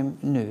lyssnar på mig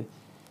nu,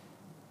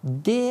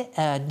 det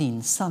är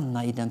din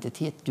sanna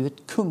identitet. Du är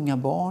ett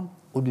kungabarn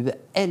och du är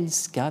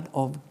älskad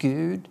av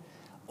Gud.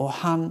 Och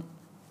han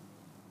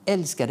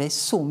älskar dig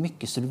så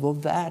mycket så du var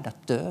värd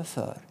att dö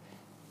för.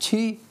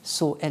 Ty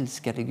så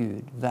älskade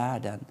Gud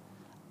världen,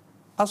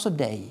 alltså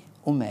dig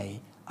och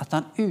mig, att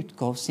han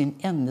utgav sin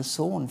enda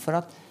son för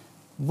att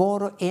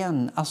var och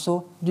en,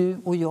 alltså du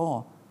och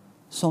jag,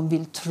 som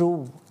vill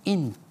tro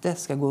inte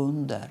ska gå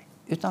under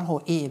utan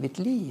ha evigt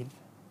liv.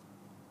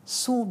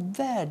 Så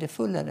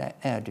värdefull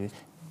är du.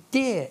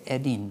 Det är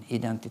din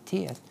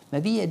identitet.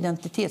 Men vi är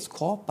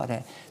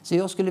identitetsskapare. Så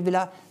jag skulle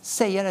vilja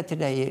säga det till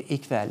dig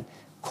ikväll.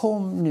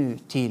 Kom nu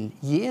till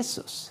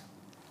Jesus.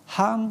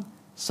 Han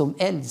som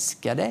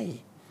älskar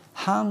dig.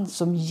 Han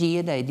som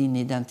ger dig din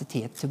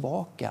identitet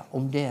tillbaka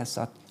om det är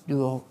så att du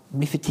har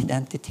blivit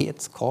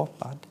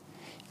identitetsskapad.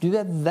 Du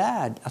är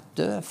värd att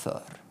dö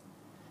för.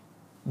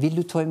 Vill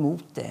du ta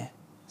emot det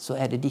så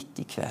är det ditt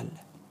ikväll.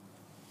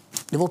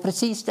 Det var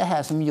precis det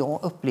här som jag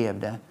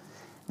upplevde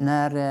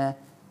när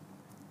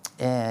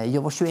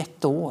jag var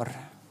 21 år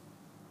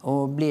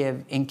och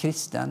blev en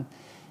kristen.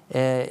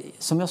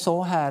 Som jag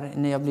sa här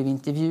när jag blev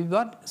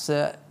intervjuad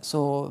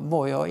så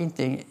var jag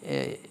inte...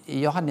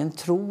 jag hade en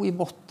tro i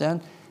botten,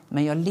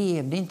 men jag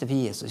levde inte för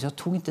Jesus. Jag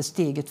tog inte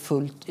steget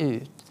fullt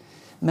ut.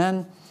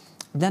 Men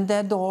den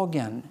där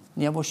dagen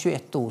när jag var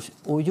 21 år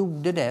och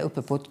gjorde det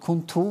uppe på ett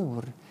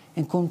kontor,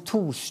 en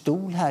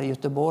kontorstol här i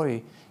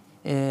Göteborg,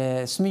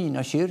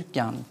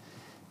 Smyrnakyrkan.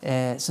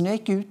 Så när jag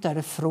gick ut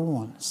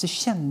därifrån så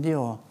kände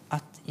jag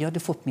att jag hade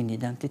fått min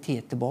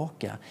identitet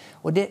tillbaka.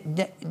 Och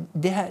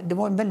det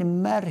var en väldigt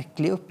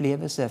märklig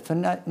upplevelse. För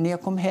när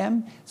jag kom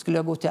hem skulle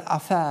jag gå till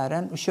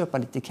affären och köpa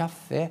lite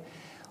kaffe.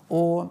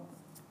 Och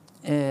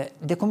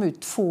det kom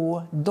ut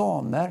 2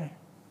 damer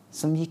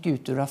som gick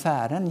ut ur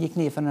affären, gick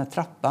ner för den här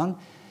trappan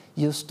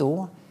just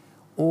då.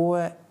 Och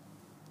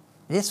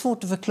det är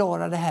svårt att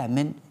förklara det här,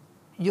 men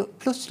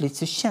plötsligt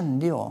så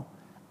kände jag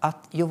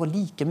att jag var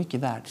lika mycket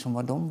värd som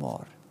vad de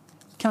var.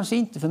 Kanske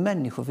inte för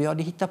människor, för jag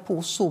hade hittat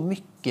på så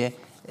mycket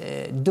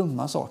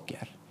dumma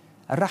saker.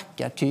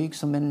 Rackartyg,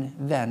 som en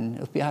vän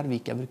uppe i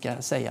Arvika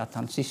brukar säga att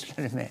han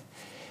sysslade med.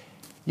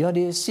 Jag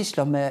hade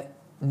sysslat med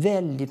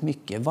väldigt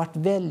mycket, varit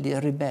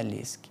väldigt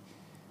rebellisk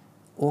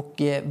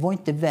och var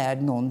inte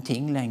värd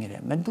någonting längre.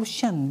 Men då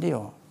kände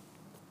jag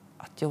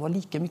att jag var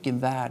lika mycket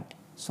värd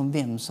som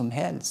vem som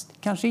helst.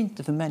 Kanske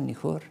inte för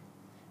människor,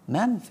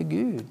 men för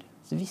Gud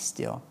så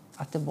visste jag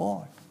att det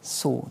var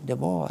så det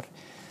var.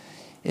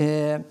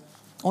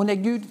 Och när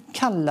Gud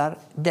kallar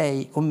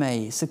dig och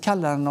mig så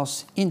kallar han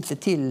oss inte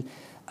till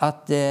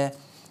att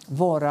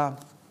vara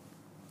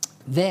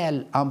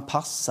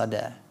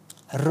välanpassade,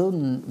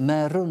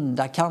 med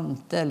runda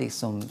kanter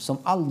liksom, som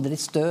aldrig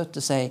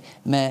stöter sig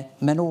med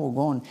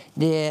någon.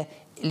 Det är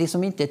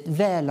liksom inte ett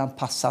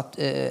välanpassat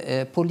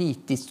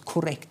politiskt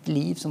korrekt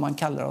liv som han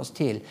kallar oss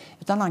till,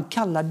 utan han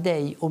kallar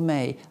dig och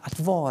mig att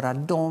vara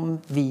de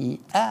vi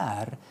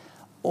är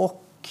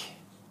och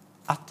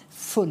att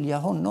följa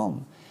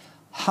honom.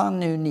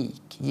 Han är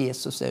unik,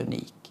 Jesus är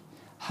unik.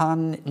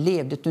 Han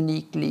levde ett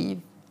unikt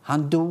liv.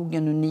 Han dog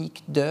en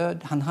unik död.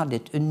 Han hade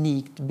ett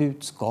unikt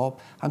budskap.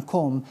 Han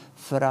kom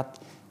för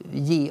att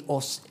ge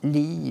oss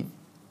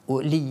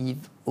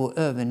liv och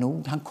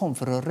övernog. Han kom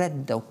för att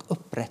rädda och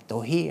upprätta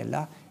och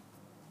hela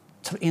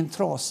en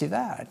trasig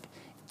värld.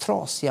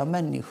 Trasiga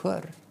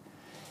människor.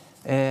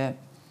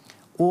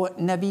 Och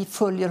när vi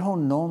följer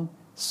honom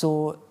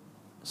så,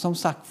 som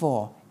sagt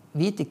var,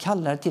 vi är inte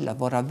kallade till att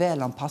vara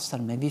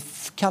välanpassade, men vi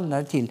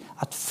kallar till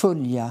att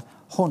följa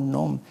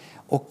honom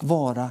och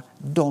vara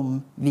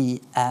de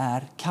vi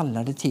är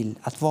kallade till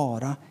att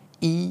vara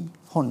i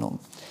honom.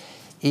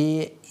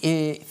 I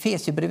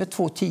Efesierbrevet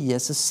 2:10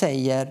 så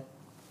säger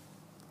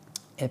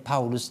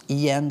Paulus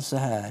igen så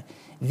här: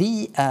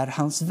 vi är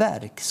hans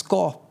verk,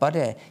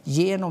 skapade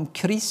genom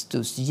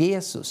Kristus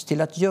Jesus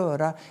till att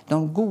göra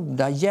de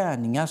goda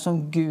gärningar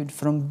som Gud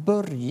från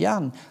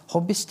början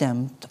har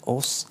bestämt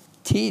oss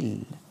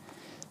till.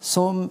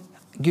 Som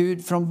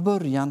Gud från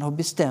början har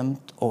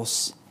bestämt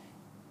oss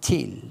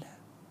till.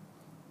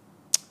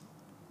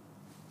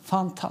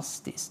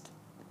 Fantastiskt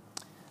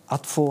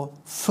att få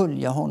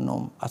följa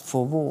honom, att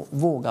få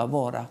våga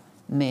vara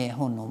med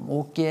honom.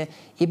 Och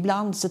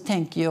ibland så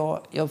tänker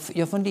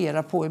jag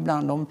funderar på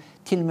ibland om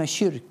till och med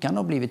kyrkan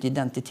har blivit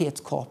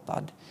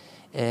identitetskapad.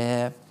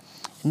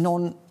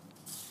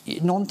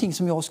 Någonting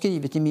som jag har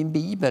skrivit i min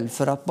bibel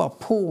för att bara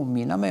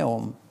påminna mig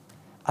om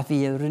att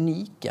vi är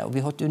unika och vi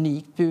har ett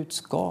unikt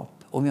budskap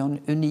och vi har en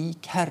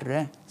unik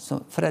Herre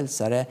som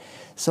frälsare,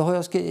 så har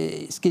jag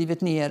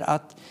skrivit ner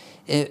att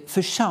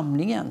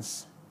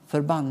församlingens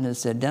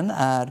förbannelse, den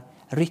är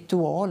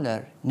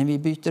ritualer. När vi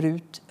byter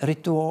ut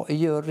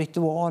gör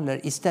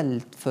ritualer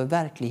istället för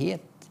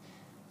verklighet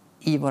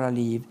i våra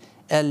liv,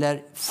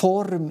 eller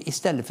form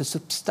istället för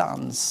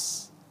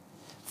substans,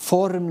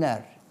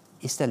 formler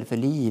istället för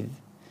liv.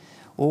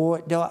 Och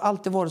det har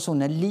alltid varit så,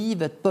 när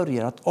livet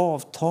börjar att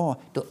avta,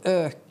 då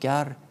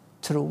ökar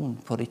tron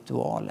på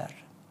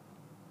ritualer.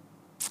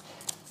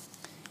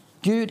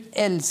 Gud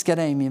älskar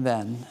dig, min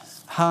vän.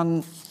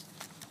 Han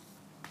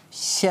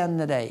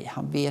känner dig,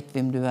 han vet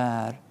vem du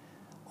är.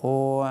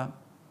 Och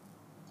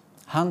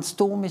han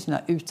står med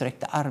sina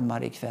utsträckta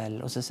armar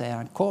ikväll och så säger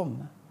han: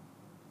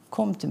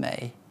 kom till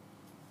mig.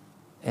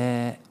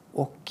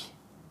 Och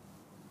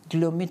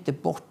glöm inte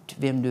bort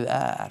vem du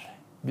är.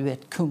 Du är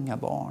ett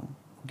kungabarn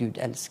och Gud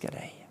älskar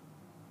dig.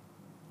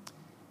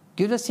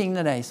 Gud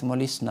välsigne dig som har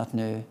lyssnat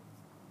nu,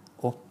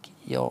 och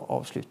jag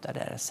avslutar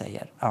där och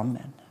säger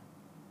amen.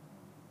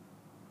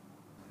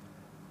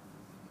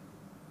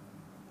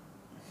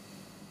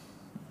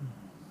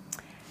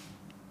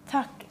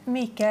 Tack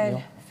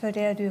Mikael för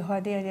det du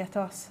har delgett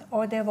oss.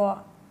 Och det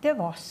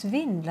var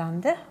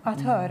svindlande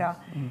att höra.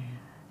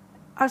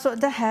 Alltså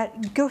det här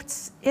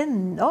Guds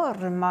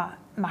enorma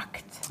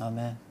makt.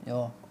 Amen.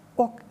 Ja.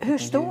 Och hur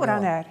stor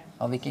han är.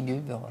 Ja, vilken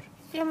Gud vi har.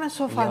 Ja, men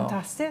så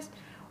fantastiskt.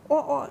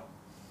 Och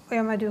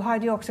ja, men du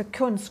hade ju också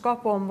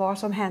kunskap om vad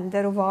som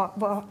händer och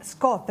vad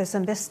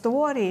skapelsen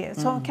består i.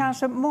 Som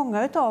kanske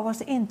många av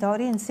oss inte har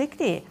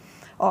insikt i.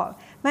 Ja,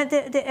 men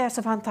det är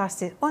så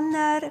fantastiskt. Och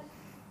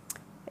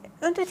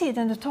under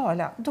tiden du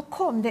talade, då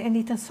kom det en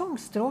liten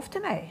sångstrof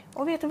till mig.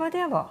 Och vet du vad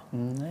det var?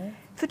 Nej.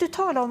 För du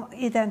talar om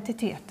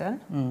identiteten.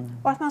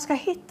 Och att man ska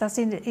hitta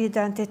sin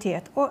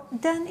identitet. Och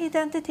den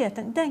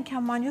identiteten, den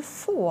kan man ju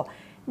få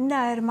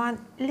när man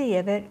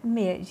lever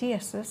med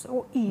Jesus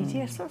och i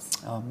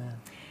Jesus. Amen.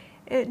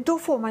 Då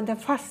får man den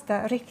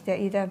fasta, riktiga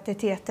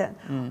identiteten.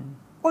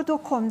 Och då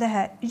kom det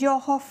här: jag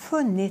har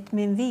funnit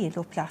min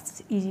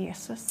viloplats i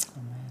Jesus.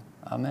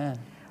 Amen.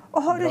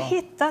 Och har du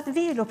hittat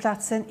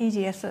viloplatsen i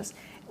Jesus,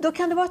 då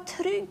kan du vara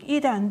trygg i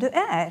den du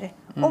är.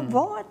 Och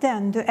vara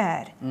den du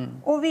är.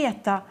 Och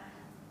veta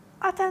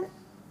att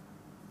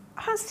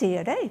han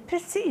ser dig.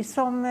 Precis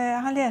som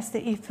han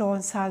läste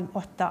ifrån psalm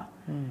 8.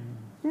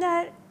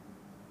 När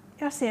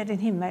jag ser din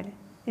himmel,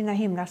 dina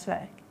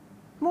himlasverk,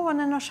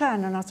 månen och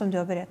stjärnorna som du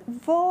har berättat.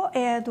 Vad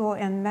är då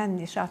en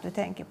människa att du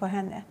tänker på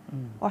henne?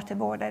 Och att det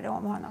vårdar dig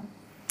om honom.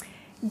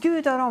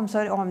 Gud har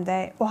omsorg om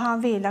dig och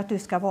han vill att du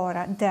ska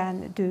vara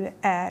den du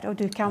är. Och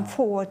du kan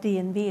få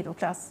din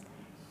viloplats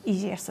i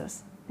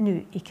Jesus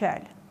nu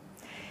ikväll.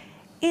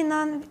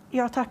 Innan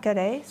jag tackar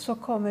dig så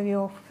kommer vi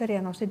att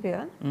förena oss i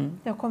bön.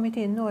 Det har kommit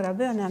in några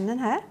bönämnen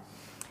här.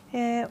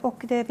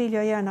 Och det vill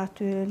jag gärna att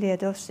du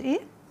leder oss i.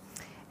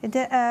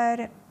 Det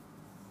är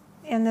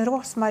en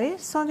Rosmarie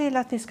som vill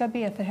att vi ska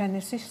be för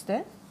hennes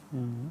syster.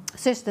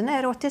 Systern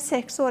är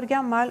 86 år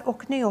gammal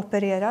och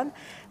nyopererad.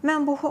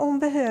 Men hon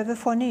behöver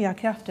få nya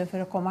krafter för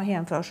att komma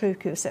hem från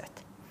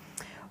sjukhuset.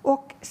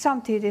 Och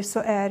samtidigt så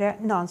är det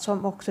någon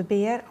som också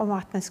ber om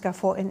att man ska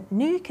få en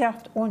ny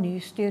kraft och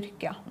ny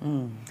styrka.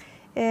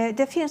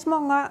 Det finns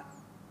många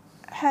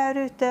här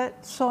ute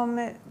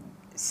som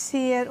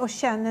ser och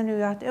känner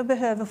nu att jag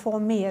behöver få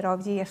mer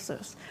av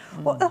Jesus.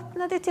 Och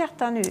öppna ditt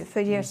hjärta nu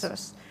för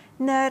Jesus.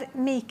 När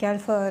Mikael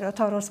för och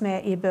tar oss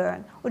med i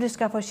bön och du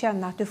ska få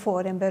känna att du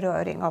får en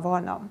beröring av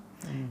honom.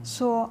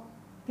 Så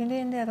vill ni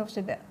inleda oss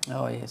i bön?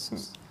 Ja,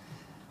 Jesus.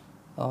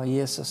 Ja,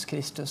 Jesus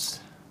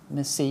Kristus,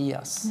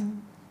 Messias.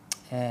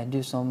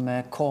 Du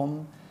som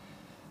kom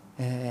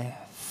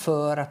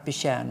för att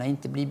betjäna,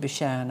 inte bli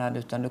betjänad,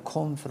 utan du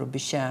kom för att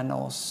betjäna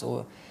oss.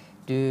 Och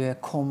du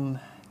kom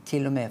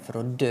till och med för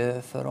att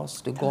dö för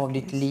oss. Du gav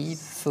ditt liv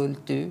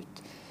fullt ut.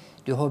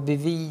 Du har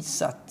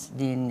bevisat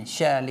din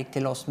kärlek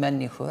till oss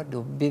människor. Du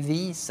har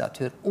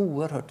bevisat hur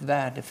oerhört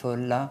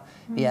värdefulla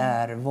vi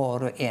är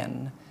var och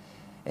en.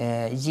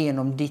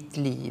 Genom ditt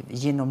liv,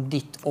 genom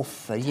ditt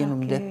offer,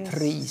 genom det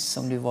pris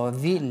som du var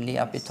villig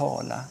att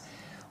betala.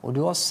 Och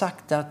du har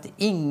sagt att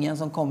ingen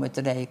som kommer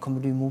till dig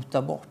kommer du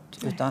mota bort.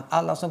 Utan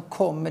alla som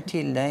kommer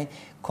till dig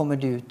kommer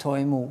du ta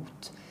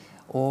emot.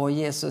 Och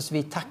Jesus,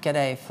 vi tackar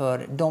dig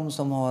för de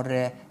som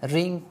har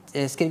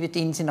skrivit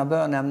in sina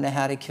bönämnen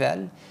här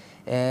ikväll.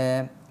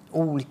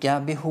 Olika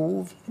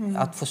behov,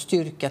 att få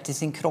styrka till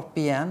sin kropp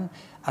igen,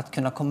 att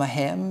kunna komma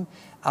hem,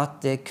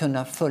 att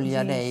kunna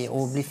följa dig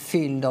och bli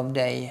fylld av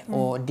dig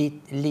och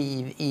ditt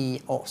liv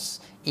i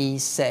oss, i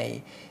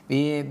sig.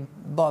 Vi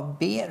bara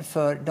ber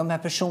för de här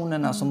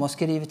personerna som har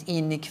skrivit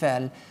in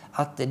ikväll,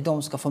 att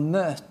de ska få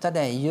möta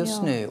dig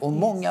just nu. Och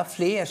många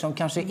fler som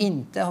kanske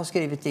inte har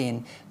skrivit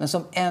in, men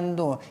som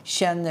ändå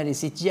känner i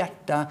sitt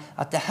hjärta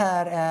att det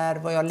här är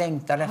vad jag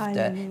längtar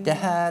efter. Det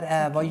här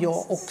är vad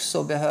jag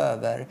också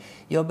behöver.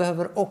 Jag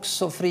behöver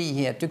också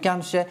frihet. Du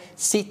kanske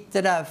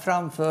sitter där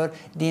framför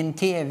din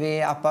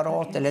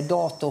tv-apparat eller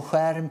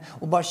datorskärm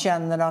och bara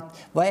känner att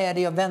vad är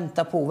det jag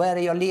väntar på? Vad är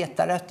det jag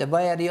letar efter?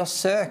 Vad är det jag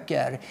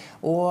söker?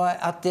 Och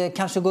att det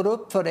kanske går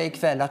upp för dig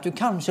ikväll att du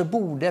kanske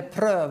borde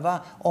pröva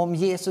om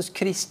Jesus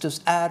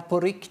Kristus är på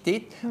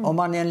riktigt, om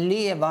han är en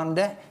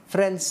levande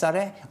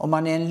frälsare, om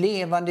han är en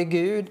levande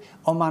Gud,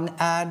 om han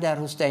är där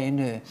hos dig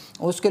nu.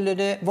 Och skulle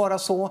det vara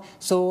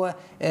så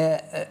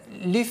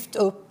lyft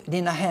upp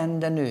dina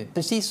händer nu,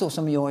 precis så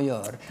som jag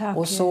gör. Tack,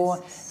 och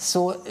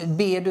så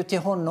ber du till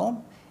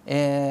honom.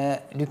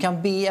 Du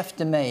kan be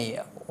efter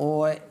mig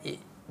och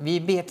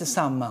vi ber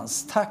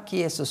tillsammans. Tack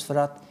Jesus för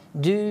att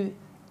du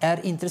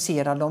är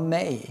intresserad av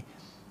mig.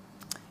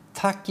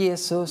 Tack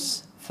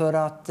Jesus för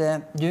att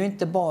du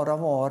inte bara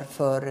var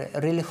för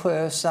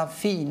religiösa,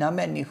 fina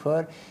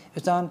människor,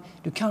 utan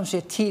du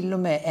kanske till och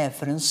med är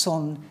för en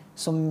sån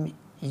som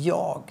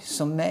jag,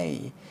 som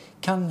mig.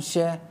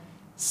 Kanske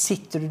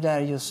sitter du där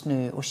just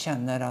nu och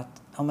känner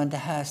att ja, men det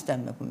här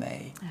stämmer på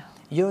mig. Ja.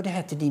 Gör det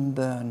här till din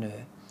bön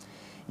nu.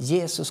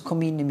 Jesus,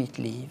 kom in i mitt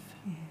liv.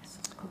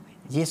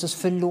 Jesus,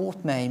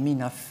 förlåt mig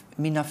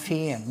mina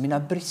fel, mina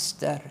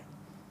brister,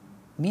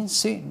 min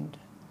synd.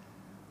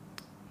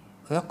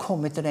 Och jag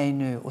kommer till dig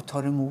nu och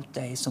tar emot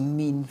dig som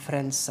min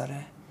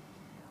frälsare.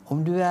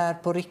 Om du är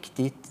på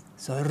riktigt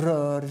så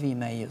rör vi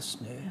mig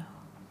just nu.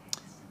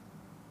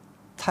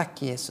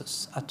 Tack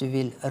Jesus att du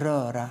vill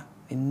röra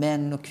vid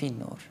män och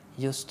kvinnor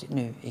just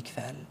nu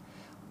ikväll.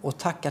 Och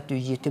tack att du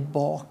ger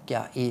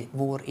tillbaka i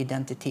vår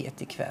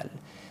identitet ikväll.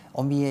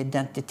 Om vi är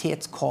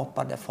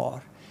identitetskapade,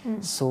 far,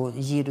 så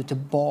ger du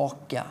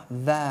tillbaka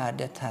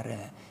värdet, Herre.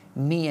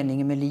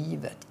 Meningen med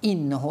livet,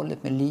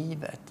 innehållet med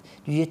livet.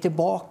 Du ger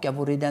tillbaka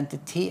vår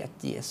identitet,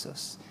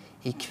 Jesus,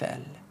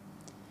 ikväll.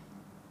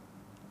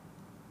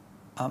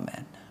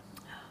 Amen.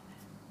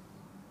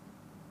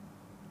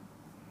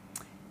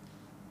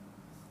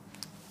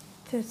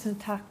 Tusen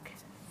tack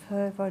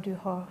för vad du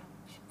har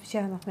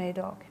tjänat mig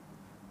idag.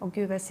 Och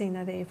Gud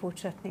välsigna dig i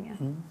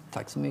fortsättningen.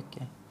 Tack så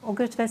mycket. Och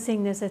Guds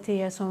välsignelse till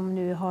er som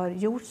nu har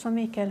gjort som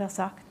Mikael har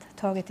sagt,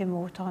 tagit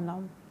emot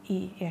honom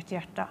i ert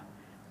hjärta.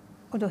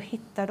 Och då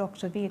hittar du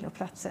också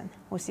viloplatsen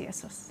hos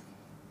Jesus.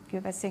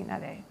 Gud välsigna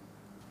dig.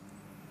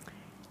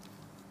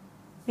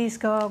 Vi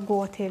ska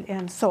gå till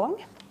en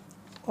sång.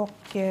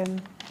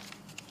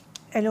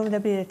 Eller om det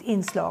blir ett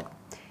inslag.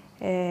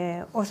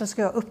 Och så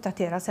ska jag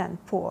uppdatera sen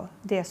på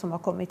det som har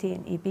kommit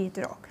in i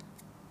bidrag.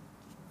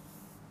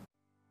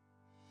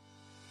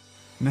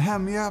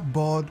 Nehemja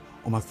bad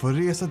om att få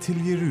resa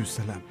till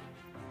Jerusalem.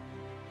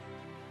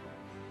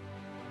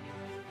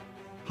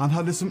 Han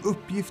hade som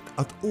uppgift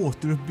att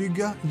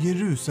återuppbygga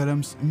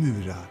Jerusalems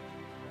murar.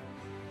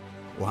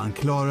 Och han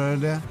klarade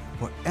det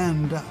på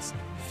endast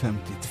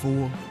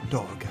 52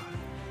 dagar.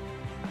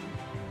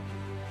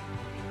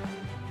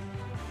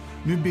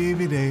 Nu ber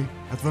vi dig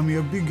att vara med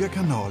och bygga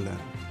kanalen.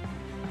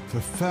 För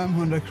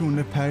 500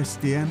 kronor per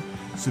sten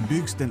så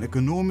byggs den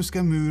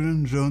ekonomiska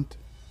muren runt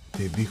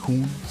till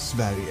Vision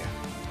Sverige.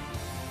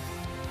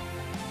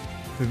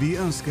 För vi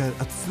önskar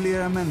att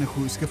flera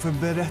människor ska få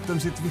berätta om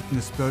sitt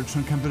vittnesbörd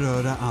som kan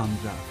beröra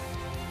andra.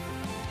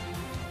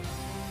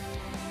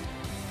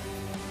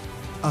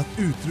 Att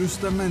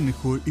utrusta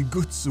människor i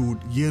Guds ord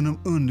genom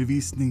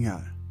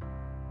undervisningar.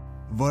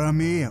 Vara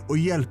med och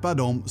hjälpa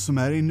dem som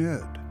är i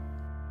nöd.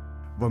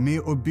 Var med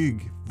och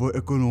bygg vår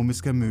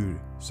ekonomiska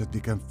mur så att vi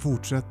kan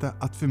fortsätta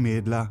att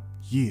förmedla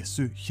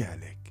Jesu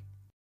kärlek.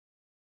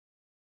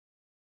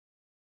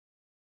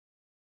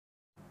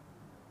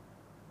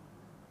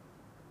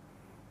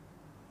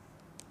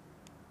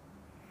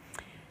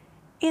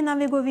 Innan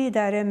vi går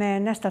vidare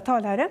med nästa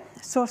talare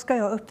så ska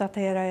jag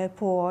uppdatera er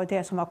på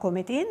det som har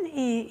kommit in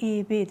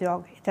i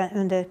bidrag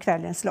under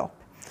kvällens lopp.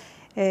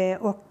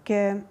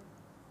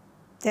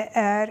 Det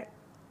är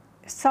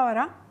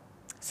Sara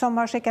som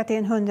har skickat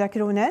in 200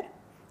 kronor,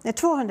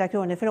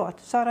 förlåt.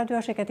 Sara, du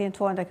har skickat in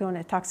 200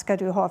 kronor. Tack ska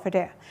du ha för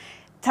det.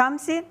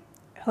 Tamsi,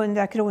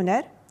 100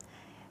 kronor.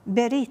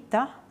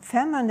 Berita,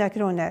 500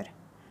 kronor.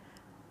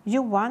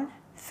 Johan,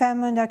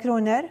 500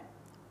 kronor.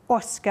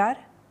 Oskar,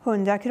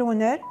 100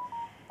 kronor.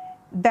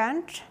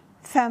 Bernt,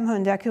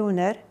 500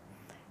 kronor.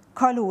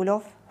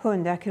 Karl-Olof,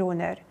 100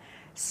 kronor.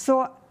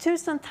 Så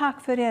tusen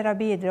tack för era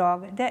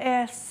bidrag. Det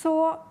är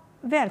så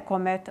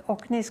välkommet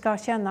och ni ska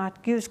känna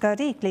att Gud ska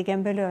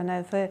rikligen belöna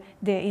er för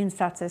de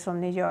insatser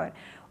som ni gör.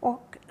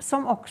 Och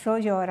som också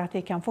gör att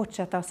vi kan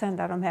fortsätta att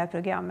sända de här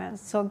programmen.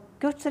 Så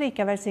Guds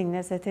rika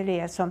välsignelse till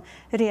er som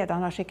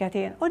redan har skickat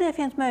in. Och det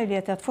finns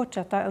möjlighet att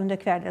fortsätta under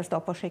kvällens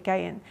lopp och skicka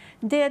in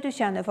det du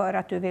känner för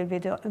att du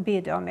vill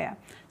bidra med.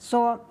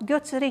 Så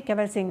Guds rika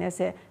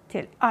välsignelse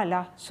till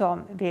alla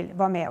som vill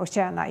vara med och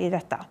tjäna i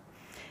detta.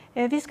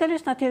 Vi ska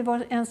lyssna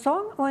till en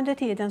sång och under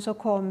tiden så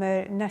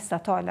kommer nästa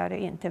talare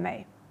in till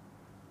mig.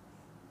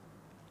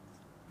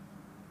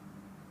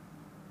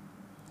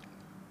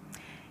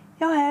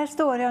 Ja, här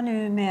står jag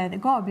nu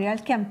med Gabriel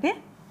Kempi.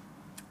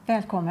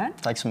 Välkommen.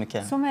 Tack så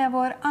mycket. Som är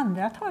vår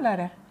andra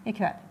talare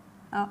ikväll.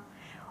 Ja.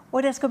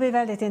 Och det ska bli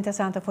väldigt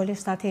intressant att få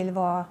lyssna till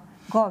vad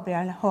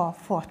Gabriel har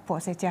fått på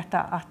sitt hjärta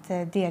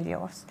att delge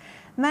oss.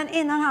 Men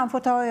innan han får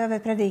ta över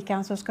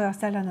predikan så ska jag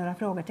ställa några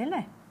frågor till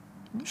dig.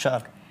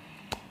 Kör.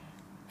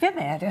 Vem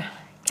är du?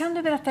 Kan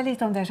du berätta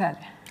lite om dig själv?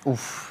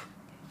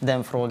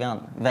 Den frågan.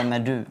 Vem är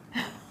du?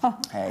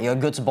 Jag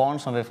är Guds barn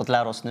som vi har fått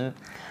lära oss nu.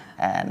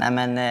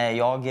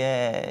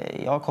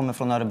 Jag kommer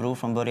från Örebro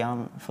från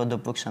början, född och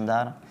uppvuxen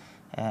där.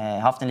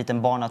 Haft en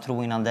liten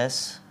barnatro innan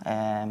dess.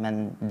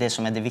 Men det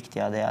som är det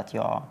viktiga är att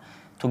jag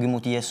tog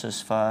emot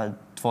Jesus för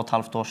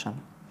 2,5 år sedan.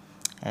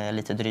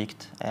 Lite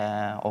drygt.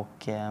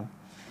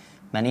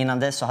 Men innan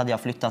dess så hade jag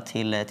flyttat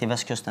till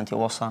västkusten, till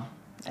Åsa.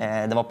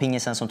 Det var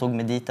pingisen som tog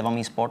mig dit, det var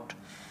min sport.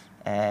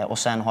 Och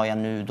sen har jag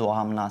nu då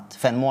hamnat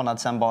för en månad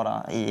sedan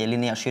bara i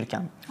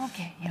Linnéakyrkan.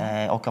 Okay,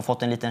 ja. Och har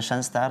fått en liten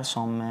tjänst där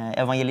som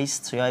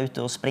evangelist, så jag är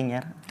ute och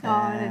springer.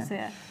 Ja, det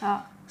ser. Ja.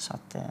 Så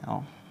att,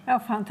 ja. Ja,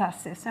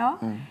 fantastiskt. Ja.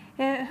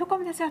 Hur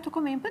kom det sig att du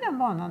kom in på den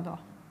banan då?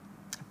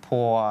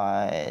 På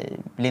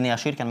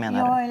Linnéakyrkan menar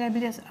du? Ja,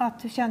 eller att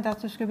du kände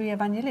att du skulle bli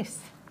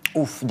evangelist?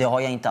 Det har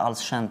jag inte alls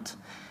känt.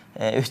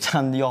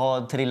 Utan jag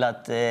har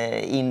trillat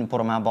in på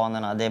de här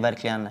banorna. Det är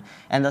verkligen,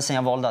 ända sedan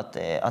jag valde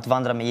att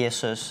vandra med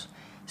Jesus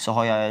så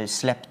har jag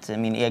släppt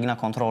min egna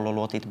kontroll och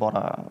låtit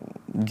bara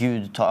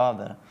Gud ta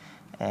över.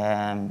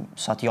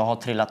 Så att jag har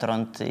trillat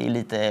runt i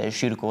lite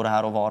kyrkor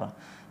här och var.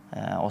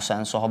 Och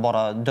sen så har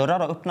bara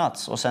dörrar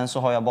öppnats och sen så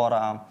har jag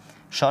bara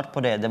kört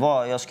på det.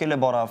 Jag skulle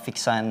bara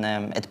fixa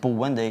ett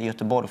boende i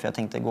Göteborg för jag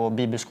tänkte gå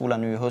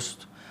bibelskolan nu i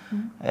höst.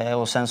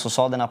 Och sen så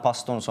sa den här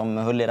pastorn som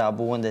höll i det här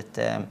boendet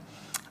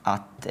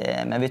att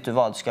men vet du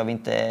vad, ska vi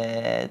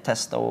inte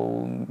testa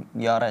och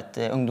göra ett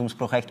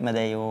ungdomsprojekt med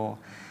dig och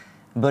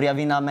börja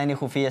vinna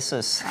människor för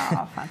Jesus.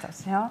 Ja,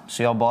 fantastiskt. Ja.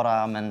 Så jag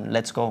bara, men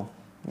let's go,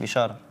 vi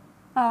kör.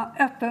 Ja,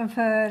 öppen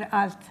för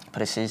allt.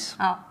 Precis.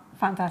 Ja,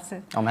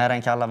 fantastiskt. Om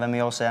Herren kallar, vem är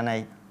jag och säger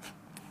nej?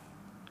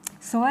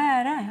 Så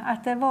är det,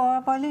 att det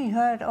var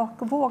lyhörd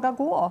och våga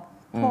gå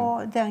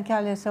på den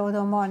kallelse och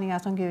de varningar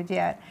som Gud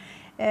ger.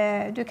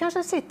 Du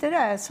kanske sitter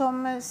där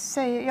som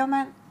säger, ja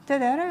men det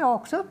där har jag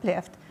också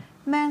upplevt.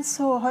 Men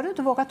så har du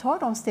inte vågat ta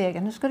de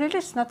stegen. Nu ska du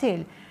lyssna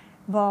till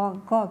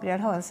vad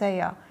Gabriel har att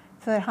säga.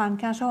 För han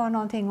kanske har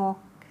någonting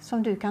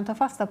som du kan ta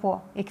fasta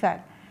på ikväll.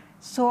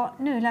 Så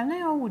nu lämnar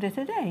jag ordet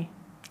till dig.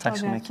 Tack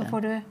så Gabriel, mycket. så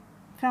får du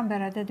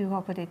frambära det du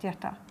har på ditt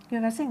hjärta.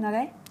 Gud välsigna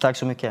dig. Tack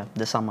så mycket.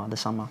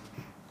 Detsamma.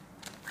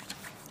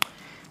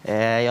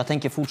 Jag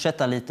tänker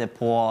fortsätta lite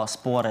på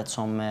spåret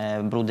som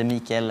broder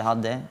Mikael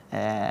hade.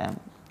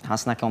 Han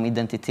snackade om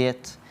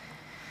identitet.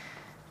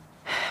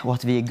 Och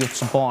att vi är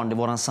Guds barn, det är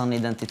vår sanna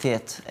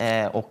identitet.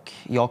 Och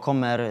jag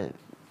kommer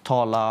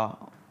tala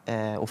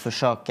och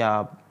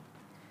försöka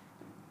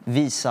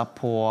visa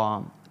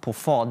på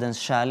faderns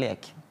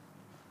kärlek.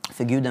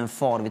 För Gud är en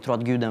far, vi tror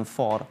att Gud är en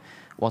far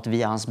och att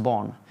vi är hans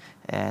barn.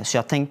 Så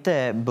jag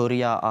tänkte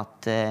börja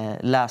att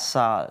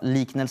läsa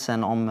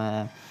liknelsen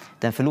om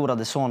den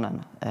förlorade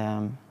sonen.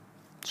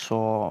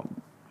 Så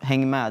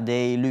häng med, det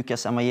är i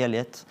Lukas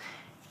evangeliet,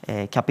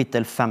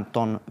 kapitel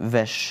 15,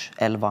 vers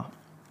 11.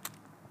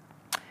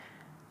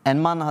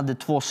 En man hade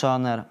 2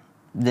 söner.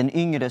 Den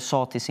yngre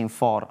sa till sin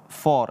far: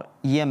 Far,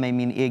 ge mig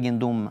min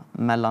egendom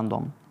mellan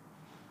dem.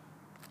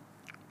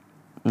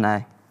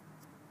 Nej.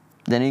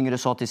 Den yngre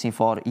sa till sin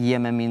far: ge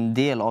mig min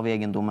del av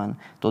egendomen.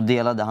 Då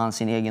delade han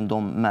sin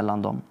egendom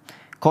mellan dem.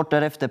 Kort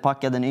därefter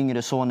packade den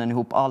yngre sonen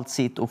ihop allt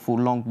sitt och for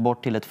långt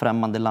bort till ett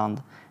främmande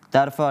land.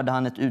 Där förde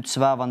han ett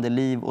utsvävande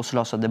liv och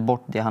slösade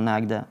bort det han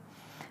ägde.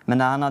 Men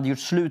när han hade gjort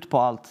slut på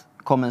allt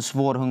kom en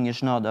svår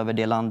hungersnöd över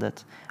det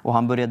landet och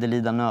han började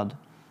lida nöd.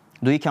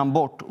 Då gick han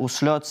bort och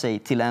slöt sig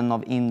till en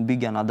av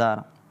inbyggarna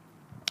där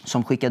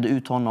som skickade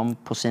ut honom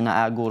på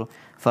sina ägor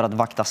för att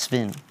vakta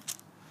svin.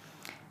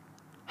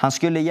 Han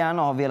skulle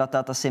gärna ha velat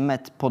äta sig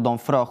mätt på de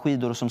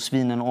fröskidor som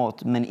svinen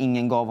åt, men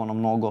ingen gav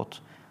honom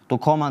något. Då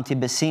kom han till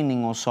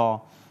besinning och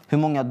sa: hur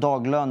många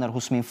daglöner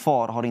hos min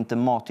far har inte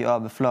mat i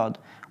överflöd,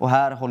 och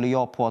här håller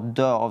jag på att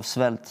dö av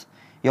svält.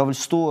 Jag vill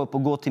stå upp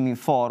och gå till min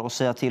far och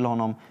säga till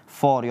honom: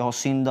 far, jag har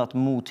syndat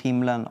mot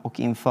himlen och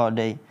inför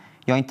dig.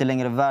 Jag är inte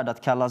längre värd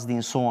att kallas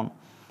din son.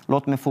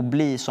 Låt mig få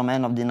bli som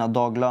en av dina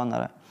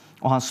daglönare.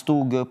 Och han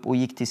stod upp och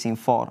gick till sin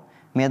far.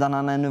 Medan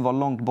han ännu var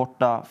långt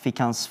borta fick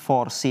hans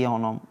far se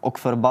honom och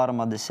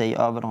förbarmade sig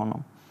över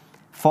honom.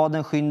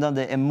 Fadern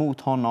skyndade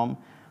emot honom,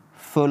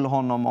 föll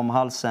honom om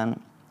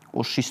halsen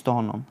och kysste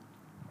honom.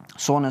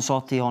 Sonen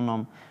sa till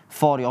honom: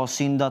 far, jag har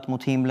syndat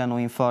mot himlen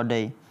och inför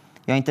dig.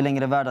 Jag är inte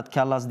längre värd att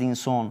kallas din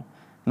son.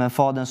 Men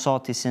fadern sa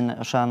till sin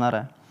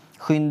tjänare: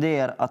 skynda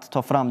er att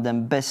ta fram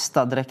den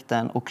bästa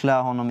dräkten och klä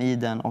honom i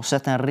den och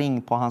sätt en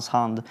ring på hans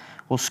hand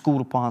och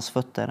skor på hans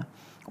fötter.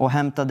 Och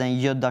hämta den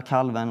gödda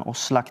kalven och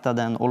slakta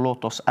den och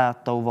låt oss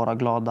äta och vara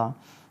glada.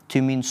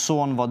 Ty min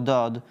son var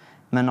död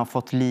men har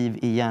fått liv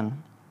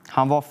igen.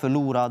 Han var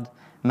förlorad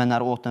men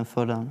är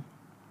återfunnen.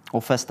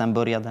 Och festen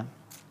började.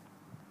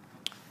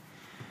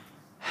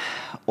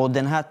 Och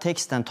den här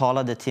texten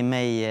talade till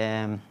mig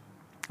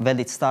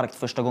väldigt starkt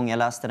första gången jag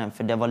läste den.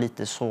 För det var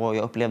lite så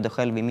jag upplevde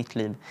själv i mitt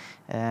liv.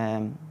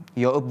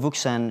 Jag är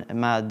uppvuxen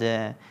med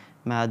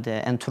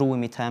en tro i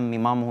mitt hem.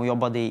 Min mamma, hon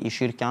jobbade i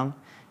kyrkan.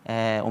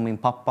 Och min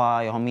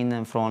pappa, jag har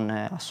minnen från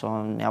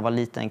när jag var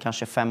liten,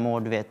 kanske 5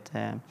 år. Du vet.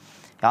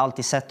 Jag har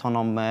alltid sett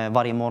honom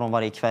varje morgon,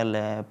 varje kväll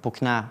på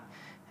knä.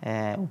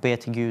 Och be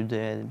till Gud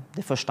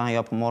det första han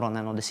gör på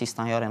morgonen och det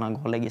sista han gör innan han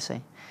går och lägger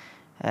sig.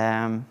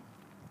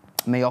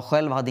 Men jag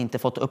själv hade inte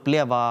fått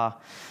uppleva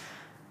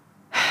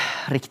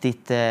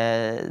riktigt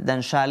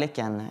den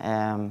kärleken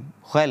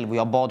själv. Och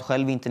jag bad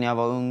själv inte när jag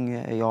var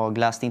ung. Jag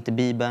läste inte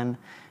Bibeln.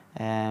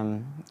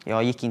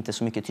 Jag gick inte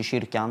så mycket till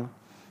kyrkan.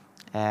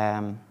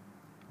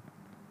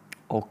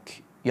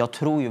 Och jag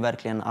tror ju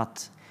verkligen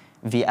att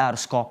vi är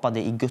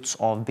skapade i Guds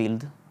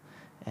avbild.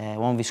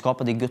 Och om vi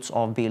skapade i Guds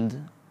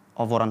avbild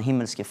av våran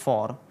himmelske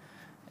far,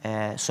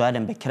 så är det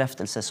en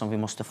bekräftelse som vi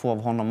måste få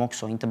av honom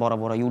också. Inte bara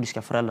våra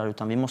jordiska föräldrar,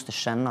 utan vi måste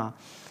känna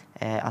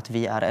att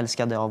vi är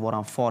älskade av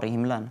våran far i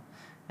himlen.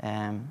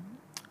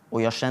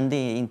 Och jag kände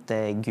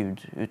inte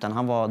Gud, utan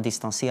han var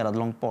distanserad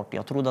långt bort.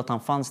 Jag trodde att han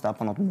fanns där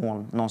på något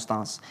moln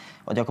någonstans.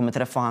 Och att jag kommer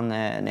träffa han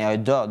när jag är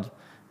död.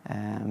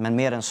 Men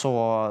mer än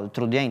så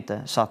trodde jag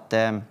inte. Så att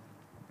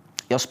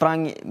jag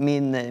sprang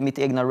mitt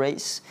egna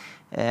race,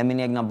 min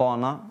egna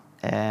bana.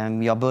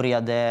 Jag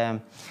började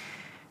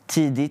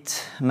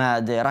tidigt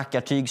med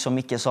rackartyg, som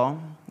Micke sa.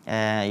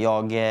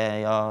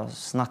 Jag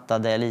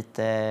snattade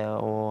lite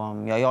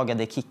och jag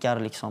jagade kickar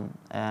liksom.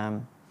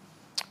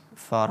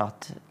 För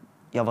att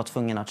jag var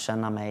tvungen att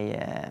känna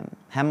mig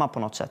hemma på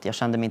något sätt. Jag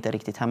kände mig inte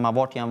riktigt hemma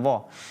vart jag än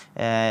var.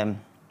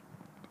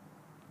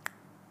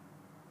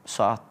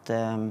 Så att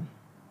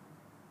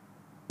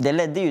det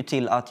ledde ju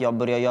till att jag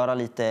började göra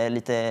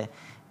lite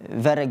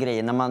värre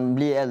grejer. När man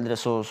blir äldre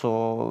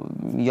så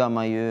gör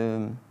man ju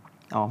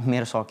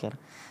mer saker.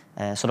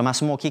 Så de här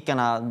små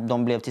kickarna,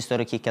 de blev till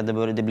större kickar.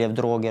 Det blev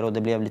droger och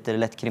det blev lite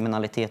lätt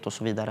kriminalitet och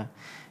så vidare.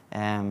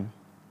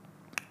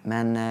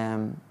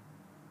 Men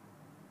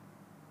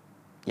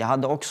jag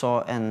hade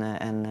också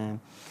en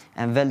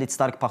väldigt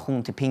stark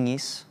passion till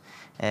pingis.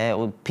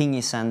 Och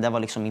pingisen, det var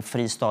liksom min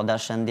fristad. Där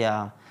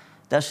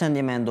kände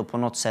jag mig ändå på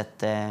något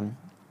sätt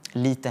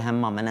lite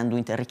hemma, men ändå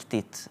inte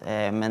riktigt.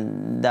 Men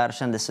där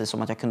kändes det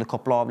som att jag kunde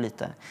koppla av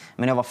lite.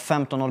 Men när jag var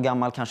 15 år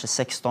gammal, kanske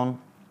 16,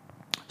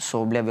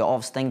 så blev jag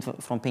avstängd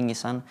från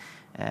pingisen.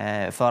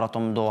 För att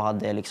de då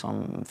hade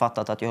liksom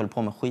fattat att jag höll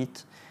på med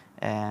skit.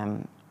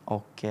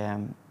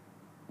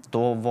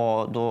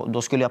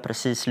 Då skulle jag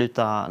precis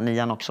sluta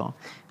 9:an också.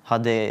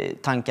 Hade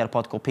tankar på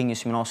att gå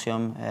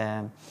pingisgymnasium,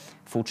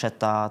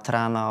 fortsätta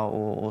träna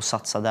och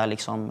satsa där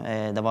liksom.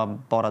 Det var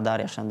bara där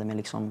jag kände mig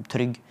liksom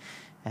trygg.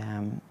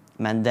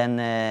 Men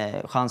den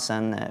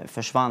chansen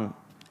försvann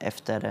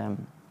efter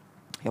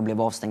jag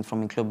blev avstängd från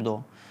min klubb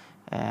då.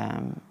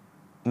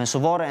 Men så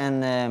var det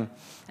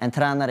en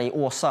tränare i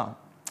Åsa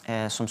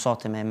som sa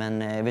till mig: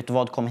 men vet du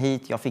vad, kom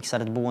hit, jag fixar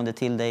ett boende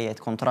till dig, ett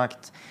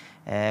kontrakt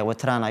och ett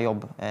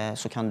tränarjobb,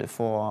 så kan du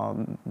få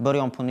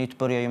börja om på nytt,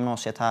 börja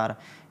gymnasiet här,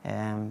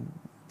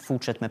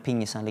 fortsätt med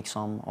pingisen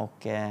liksom,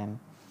 och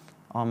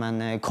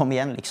kom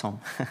igen liksom.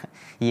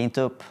 Ge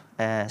inte upp.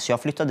 Så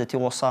jag flyttade till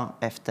Åsa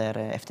efter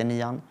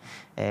 9:an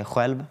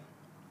själv.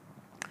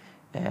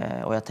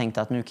 Och jag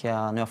tänkte att nu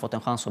har jag fått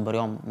en chans att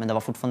börja om, men det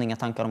var fortfarande inga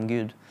tankar om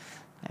Gud.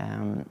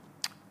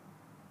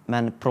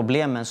 Men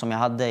problemen som jag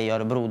hade i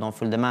Örebro, de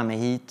följde med mig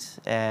hit.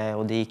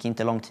 Och det gick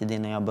inte lång tid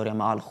innan jag började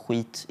med all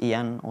skit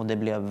igen. Och det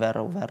blev värre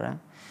och värre.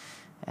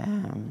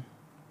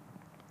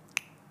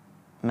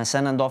 Men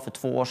sen en dag för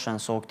 2 år sedan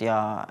så åkte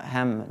jag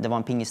hem. Det var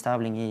en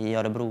pingistävling i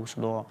Örebro.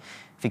 Så då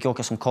fick jag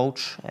åka som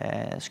coach.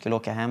 Skulle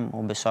åka hem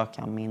och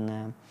besöka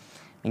min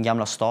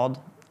gamla stad.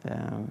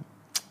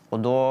 Och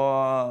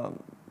då,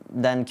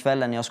 den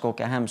kvällen jag ska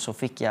åka hem, så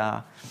fick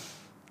jag...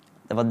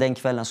 Det var den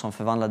kvällen som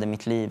förvandlade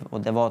mitt liv.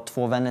 Och det var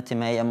 2 vänner till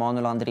mig,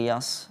 Emanuel och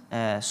Andreas,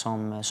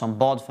 som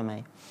bad för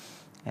mig.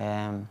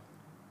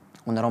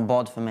 Och när de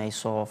bad för mig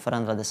så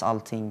förändrades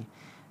allting.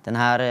 Den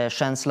här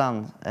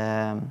känslan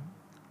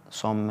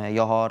som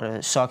jag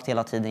har sökt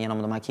hela tiden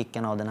genom de här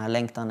kickarna och den här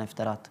längtan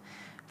efter att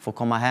få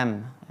komma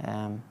hem,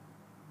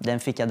 den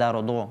fick jag där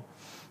och då.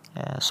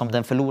 Som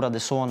den förlorade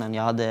sonen.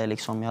 Jag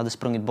hade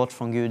sprungit bort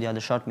från Gud, jag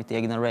hade kört mitt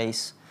egna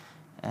race.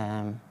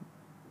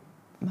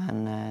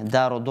 Men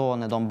där och då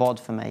när de bad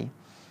för mig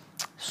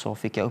så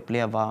fick jag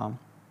uppleva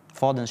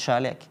Faderns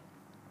kärlek.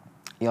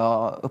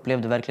 Jag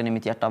upplevde verkligen i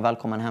mitt hjärta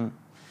välkommen hem.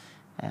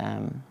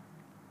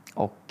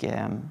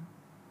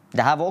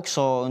 Det här var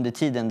också under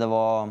tiden det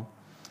var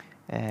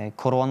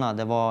corona.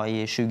 Det var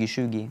i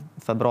 2020,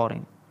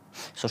 februari.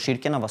 Så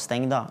kyrkorna var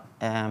stängda.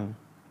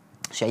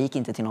 Så jag gick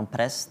inte till någon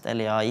präst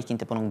eller jag gick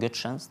inte på någon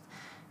gudstjänst.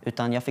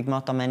 Utan jag fick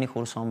möta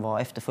människor som var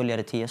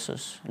efterföljare till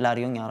Jesus,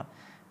 lärjungar.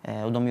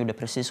 Och de gjorde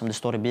precis som det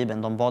står i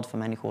Bibeln. De bad för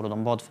människor och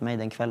de bad för mig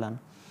den kvällen.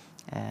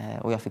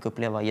 Och jag fick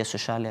uppleva Jesu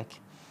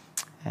kärlek.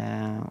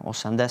 Och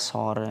sen dess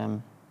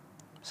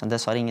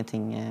har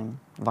ingenting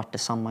varit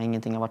detsamma.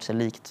 Ingenting har varit sig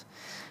likt.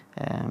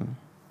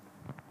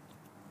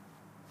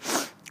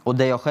 Och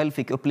det jag själv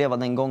fick uppleva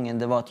den gången,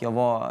 det var att jag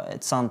var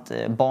ett sant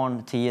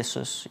barn till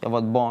Jesus. Jag var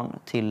ett barn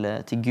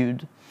till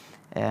Gud.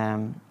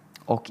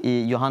 Och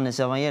i Johannes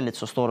evangeliet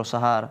så står det så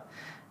här: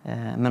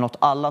 men åt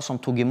alla som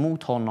tog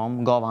emot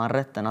honom gav han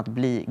rätten att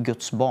bli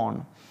Guds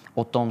barn,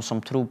 åt dem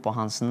som tror på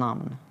hans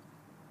namn.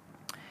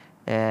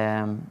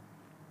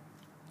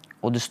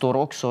 Och det står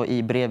också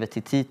i brevet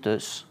till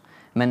Titus: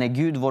 men när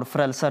Gud vår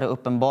frälsare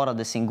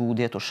uppenbarade sin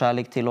godhet och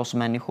kärlek till oss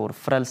människor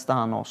frälste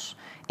han oss,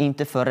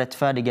 inte för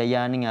rättfärdiga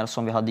gärningar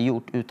som vi hade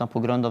gjort, utan på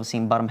grund av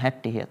sin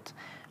barmhärtighet.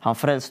 Han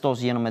frälste oss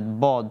genom ett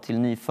bad till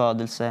ny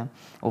födelse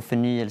och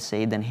förnyelse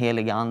i den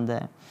heliga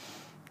ande.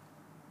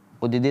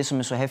 Och det är det som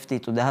är så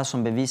häftigt och det här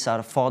som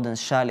bevisar Faderns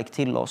kärlek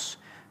till oss.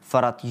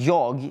 För att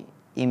jag,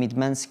 i mitt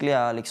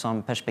mänskliga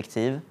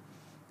perspektiv,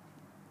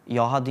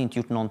 jag hade inte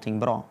gjort någonting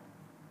bra.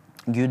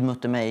 Gud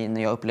mötte mig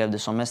när jag upplevde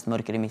som mest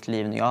mörker i mitt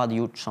liv. När jag hade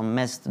gjort som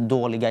mest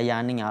dåliga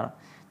gärningar.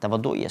 Det var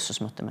då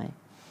Jesus mötte mig.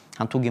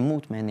 Han tog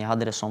emot mig när jag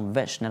hade det som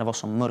värst, när det var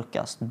som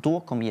mörkast. Då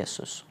kom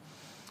Jesus.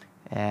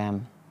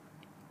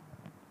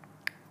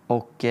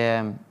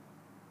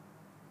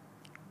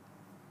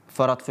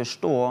 För att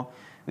förstå,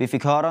 vi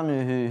fick höra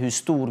nu hur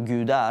stor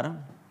Gud är.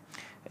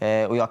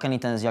 Och jag kan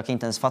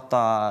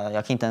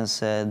inte ens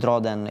dra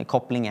den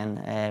kopplingen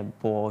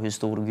på hur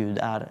stor Gud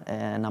är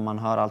när man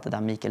hör allt det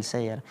där Mikael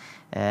säger.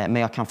 Men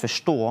jag kan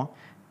förstå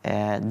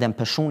den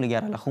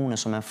personliga relationen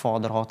som en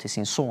fader har till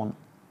sin son.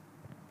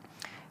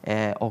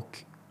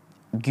 Och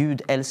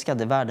Gud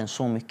älskade världen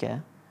så mycket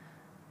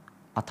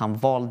att han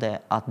valde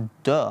att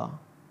dö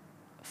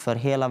för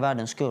hela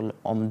världens skull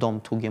om de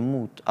tog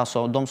emot,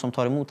 alltså de som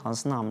tar emot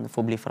hans namn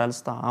får bli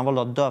frälsta. Han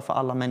valde att dö för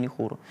alla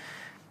människor.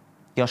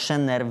 Jag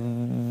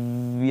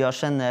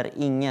känner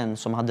ingen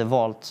som hade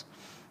valt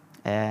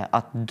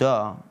att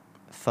dö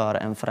för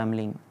en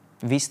främling.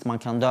 Visst, man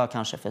kan dö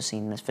kanske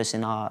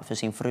för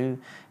sin fru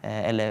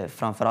eller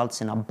framförallt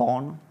sina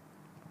barn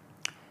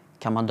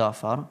kan man dö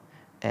för.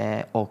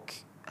 Och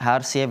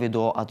här ser vi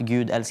då att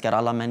Gud älskar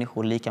alla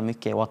människor lika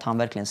mycket och att han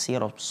verkligen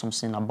ser oss som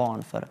sina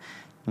barn. För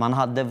man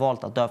hade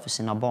valt att dö för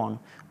sina barn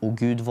och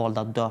Gud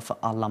valde att dö för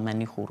alla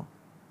människor.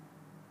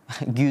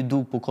 Gud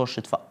dog på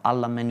korset för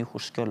alla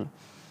människors skull.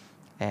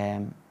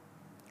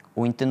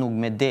 Och inte nog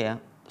med det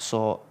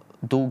så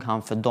dog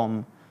han för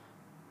dem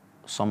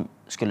som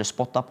skulle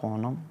spotta på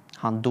honom.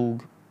 Han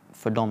dog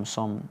för dem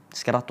som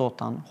skrattade åt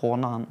han,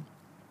 hånade han,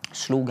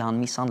 slog han,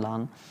 misshandlade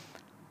han.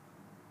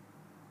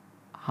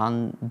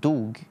 Han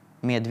dog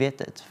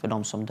medvetet för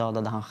dem som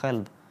dödade han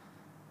själv.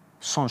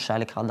 Sån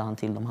kärlek hade han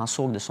till dem. Han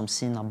såg det som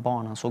sina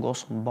barn. Han såg oss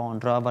som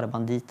barn, rövare,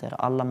 banditer,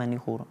 alla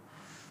människor.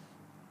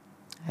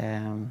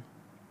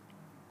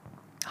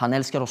 Han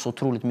älskar oss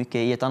otroligt mycket.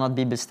 I ett annat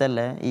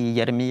bibelställe, i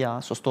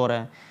Jeremia, så står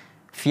det: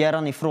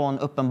 fjärran ifrån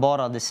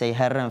uppenbarade sig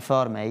Herren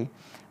för mig.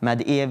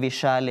 Med evig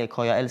kärlek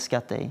har jag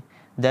älskat dig.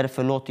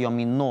 Därför låter jag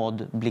min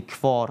nåd bli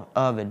kvar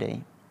över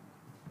dig.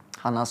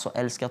 Han har alltså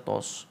älskat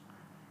oss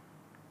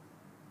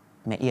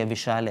med evig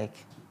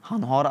kärlek.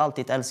 Han har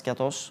alltid älskat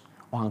oss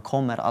och han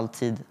kommer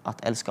alltid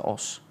att älska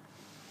oss.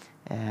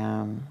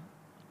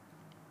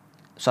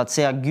 Så att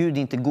säga Gud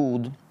inte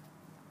god,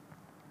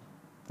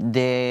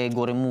 det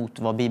går emot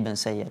vad Bibeln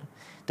säger.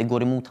 Det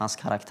går emot hans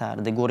karaktär.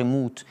 Det går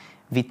emot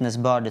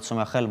vittnesbördet som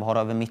jag själv har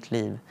över mitt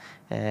liv.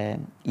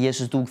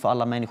 Jesus dog för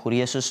alla människor.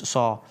 Jesus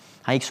sa,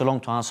 han gick så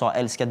långt och han sa: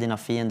 älska dina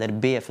fiender,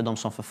 be för dem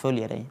som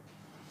förföljer dig.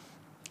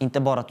 Inte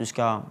bara att du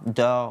ska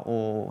dö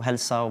och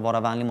hälsa och vara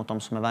vänlig mot dem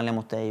som är vänliga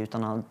mot dig,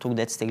 utan han tog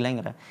det ett steg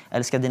längre.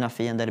 Älska dina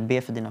fiender,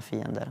 be för dina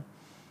fiender.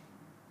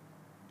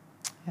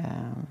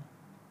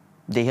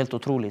 Det är helt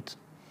otroligt.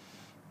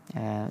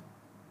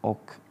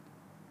 Och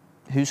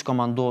hur ska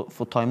man då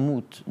få ta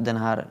emot den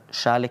här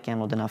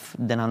kärleken och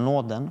den här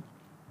nåden?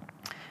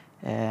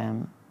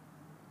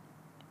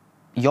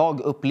 Jag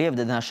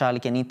upplevde den här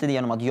kärleken inte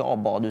genom att jag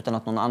bad utan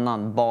att någon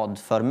annan bad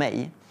för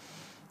mig.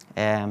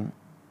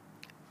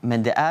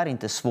 Men det är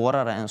inte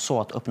svårare än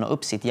så att öppna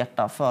upp sitt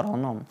hjärta för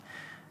honom.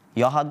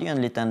 Jag hade ju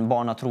en liten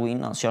barnatro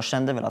innan, så jag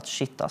kände väl att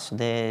shit alltså,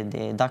 det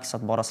är dags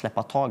att bara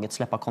släppa taget,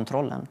 släppa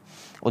kontrollen.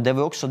 Och det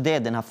var också det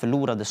den här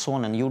förlorade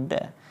sonen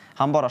gjorde.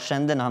 Han bara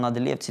kände när han hade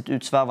levt sitt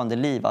utsvävande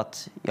liv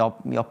att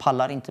jag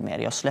pallar inte mer,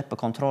 jag släpper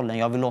kontrollen.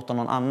 Jag vill låta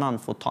någon annan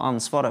få ta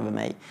ansvar över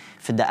mig.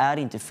 För det är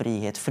inte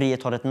frihet.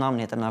 Frihet har ett namn,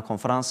 heter den här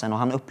konferensen. Och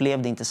han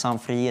upplevde inte sann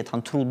frihet.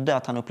 Han trodde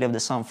att han upplevde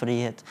sann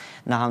frihet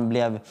när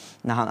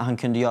han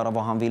kunde göra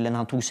vad han ville. När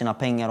han tog sina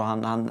pengar och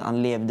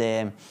han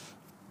levde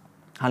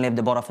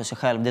bara för sig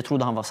själv. Det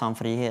trodde han var sann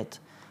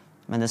frihet.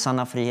 Men den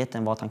sanna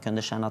friheten var att han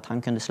kunde känna att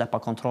han kunde släppa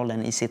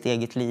kontrollen i sitt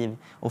eget liv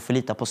och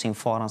förlita på sin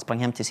far. Han sprang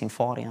hem till sin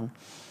far igen.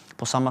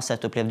 På samma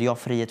sätt upplevde jag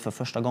frihet för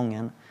första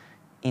gången.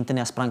 Inte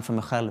när jag sprang för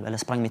mig själv eller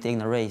sprang mitt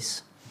egna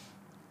race.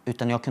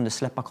 Utan jag kunde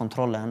släppa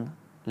kontrollen,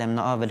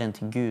 lämna över den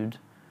till Gud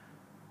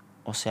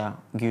och säga: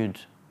 Gud,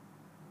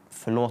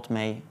 förlåt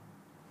mig,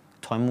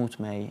 ta emot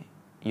mig.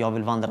 Jag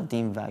vill vandra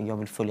din väg, jag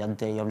vill följa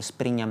dig, jag vill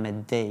springa med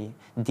dig.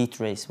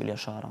 Ditt race vill jag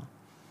köra.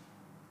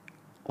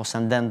 Och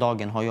sen den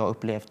dagen har jag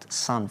upplevt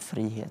sann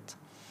frihet.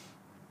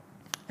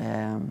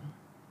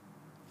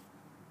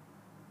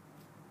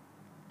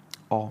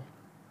 Ja.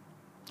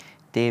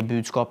 Det är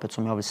budskapet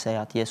som jag vill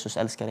säga, att Jesus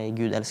älskar dig,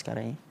 Gud älskar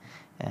dig.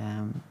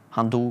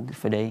 Han dog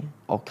för dig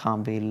och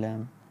han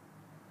vill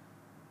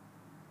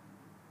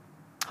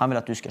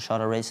att du ska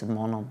köra racet med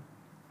honom.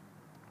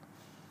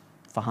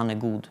 För han är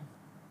god.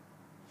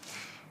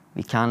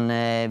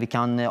 Vi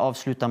kan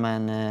avsluta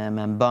med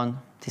en bön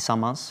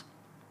tillsammans.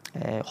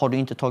 Har du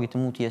inte tagit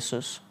emot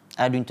Jesus?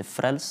 Är du inte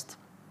frälst?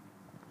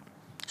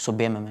 Så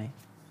be med mig.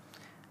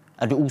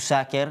 Är du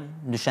osäker?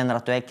 Du känner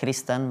att du är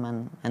kristen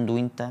men ändå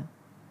inte?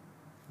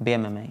 Be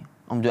med mig.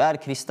 Om du är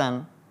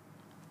kristen,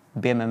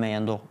 be med mig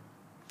ändå.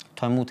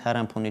 Ta emot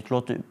Herren på nytt.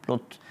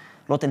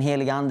 Låt den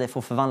heliga ande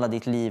få förvandla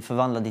ditt liv,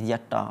 förvandla ditt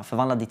hjärta,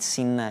 förvandla ditt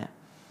sinne.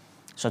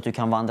 Så att du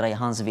kan vandra i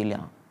hans vilja.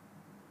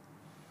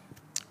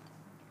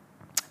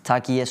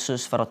 Tack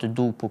Jesus för att du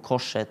dog på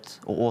korset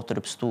och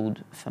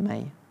återuppstod för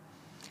mig.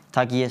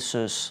 Tack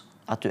Jesus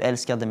att du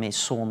älskade mig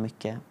så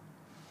mycket.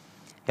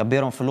 Jag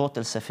ber om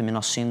förlåtelse för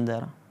mina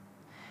synder.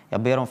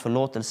 Jag ber om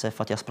förlåtelse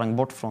för att jag sprang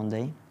bort från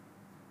dig.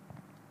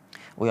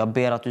 Och jag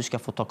ber att du ska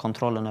få ta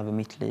kontrollen över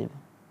mitt liv.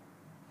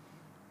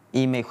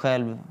 I mig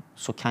själv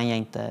så kan jag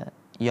inte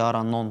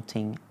göra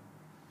någonting.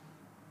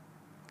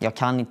 Jag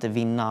kan inte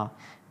vinna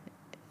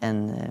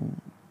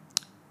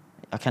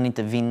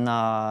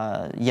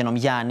genom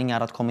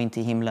gärningar att komma in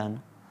till himlen.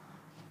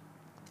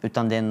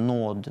 Utan det är en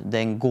nåd, det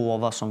är en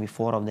gåva som vi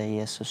får av dig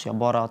Jesus. Jag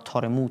bara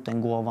tar emot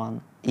den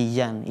gåvan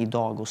igen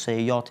idag och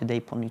säger ja till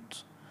dig på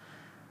nytt.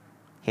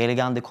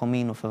 Heliga ande, kom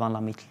in och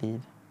förvandla mitt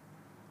liv.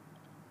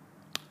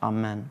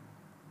 Amen.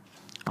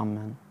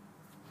 Amen.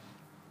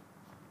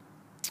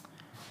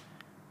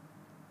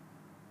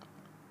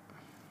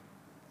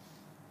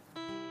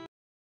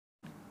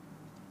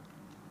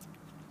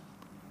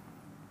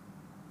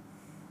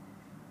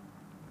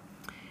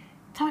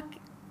 Tack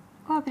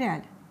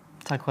Gabriel.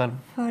 Tack själv.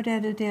 För det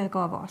du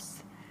delgav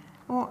oss.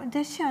 Och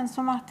det känns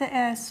som att det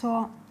är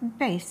så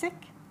basic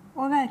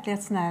och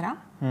verklighetsnära.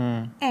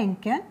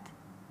 Enkelt.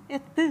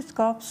 Ett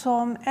budskap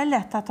som är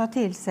lätt att ta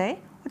till sig.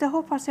 Och det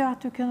hoppas jag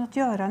att du kunnat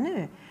göra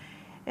nu.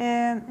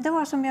 Det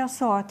var som jag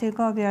sa till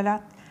Gabriel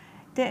att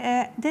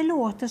det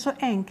låter så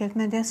enkelt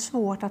men det är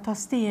svårt att ta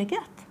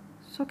steget.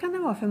 Så kan det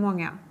vara för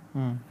många.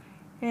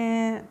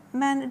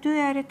 Men du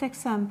är ett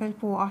exempel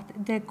på att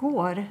det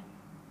går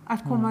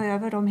att komma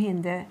över de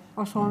hinder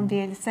och som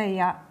vill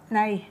säga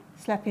nej,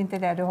 släpp inte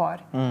det du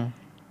har.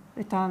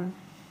 Utan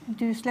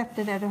du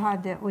släppte det du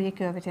hade och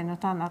gick över till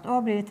något annat och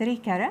har blivit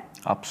rikare.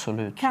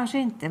 Absolut. Kanske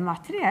inte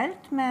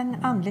materiellt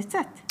men andligt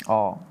sett.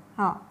 Ja.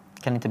 Ja.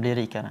 Kan inte bli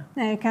rikare.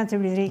 Nej, kan inte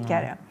bli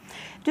rikare.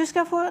 Du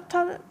ska få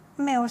ta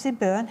med oss i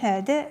bön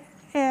här. Det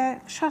är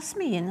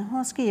Jasmine,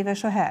 hon skriver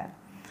så här.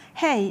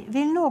 Hej,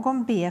 vill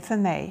någon be för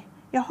mig?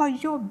 Jag har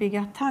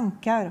jobbiga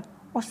tankar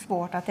och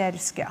svårt att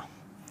älska.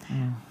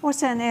 Och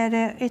sen är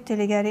det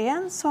ytterligare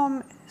en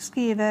som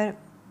skriver.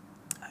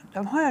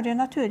 De hörde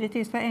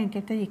naturligtvis vad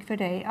enkelt det gick för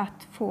dig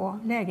att få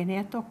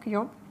lägenhet och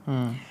jobb.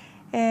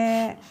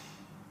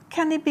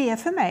 Kan ni be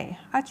för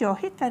mig att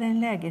jag hittar en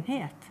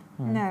lägenhet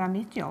nära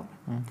mitt jobb?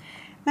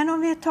 Men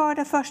om vi tar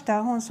det första,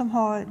 hon som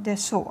har det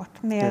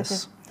svårt med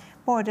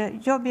både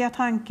jobbiga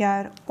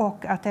tankar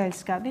och att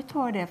älska. Vi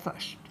tar det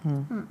först.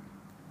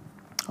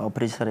 Ja,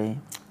 prisa dig.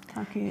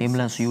 Tack, Jesus.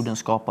 Himlens och jordens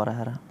skapare,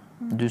 Herre.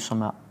 Du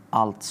som är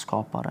allt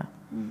skapare.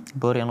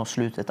 Början och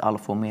slutet,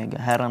 alfa och omega.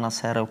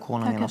 Herrarnas Herre och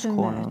konungarnas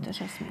konung.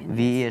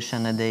 Vi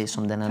erkänner dig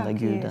som den enda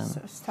guden.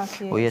 Jesus. Tack,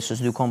 Jesus. Och Jesus,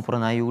 du kom på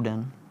den här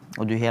jorden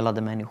och du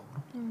helade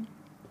människor.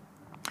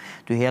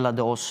 Du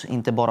helade oss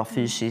inte bara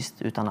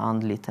fysiskt utan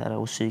andligt, Herre,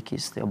 och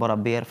psykiskt. Jag bara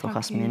ber för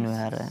Jasmine nu,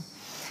 Herre.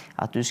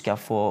 Att du ska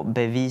få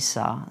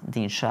bevisa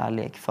din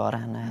kärlek för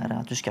henne, Herre.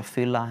 Att du ska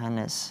fylla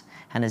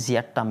hennes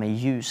hjärta med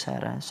ljus,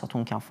 Herre. Så att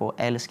hon kan få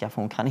älska,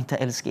 för hon kan inte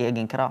älska i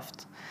egen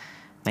kraft.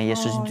 Men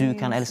Jesus, du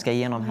kan älska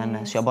genom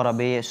henne. Så jag bara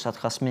ber Jesus att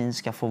Jasmine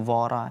ska få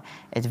vara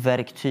ett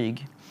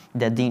verktyg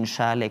där din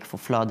kärlek får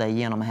flöda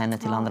igenom henne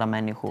till andra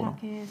människor.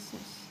 Tack,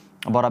 Jesus.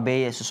 Jag bara ber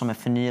Jesus om en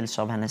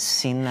förnyelse av hennes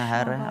sinne,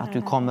 Herre. Att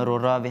du kommer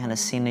och rör vid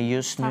hennes sinne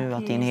just nu.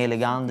 Att din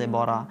heliga ande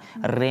bara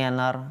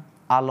renar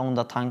alla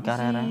onda tankar,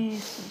 Herre.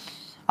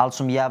 Allt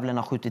som djävulen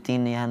har skjutit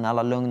in i henne,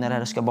 alla lögner,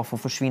 Herre, ska bara få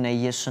försvinna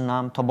i Jesu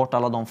namn. Ta bort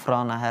alla de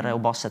fröna, Herre, och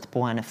bara sätt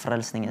på henne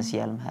frälsningens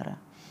hjälm, Herre.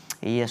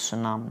 I Jesu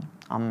namn.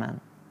 Amen.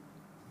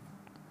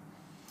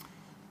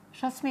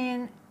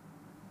 Jasmine,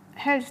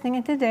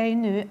 hälsningen till dig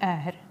nu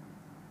är: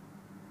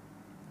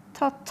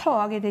 ta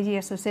tag i det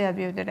Jesus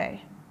erbjuder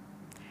dig.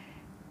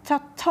 Ta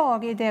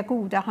tag i det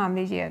goda han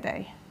vill ge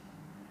dig.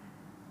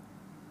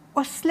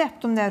 Och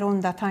släpp de där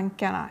onda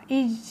tankarna.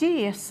 I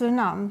Jesu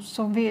namn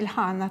så vill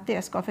han att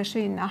det ska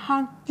försvinna.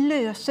 Han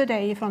löser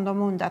dig från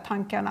de onda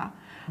tankarna.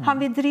 Han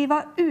vill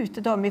driva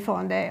ut dem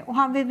ifrån dig. Och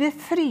han vill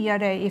befria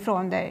dig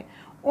ifrån dig.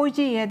 Och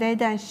ge dig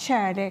den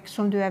kärlek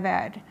som du är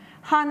värd.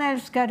 Han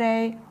älskar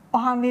dig och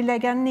han vill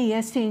lägga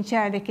ner sin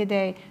kärlek i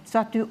dig så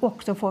att du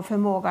också får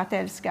förmåga att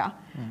älska.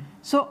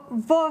 Så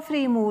var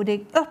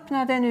frimodig,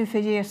 öppna dig nu för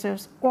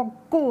Jesus och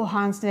gå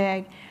hans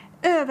väg.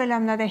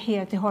 Överlämna dig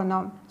helt till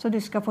honom så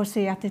du ska få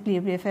se att ditt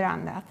liv blir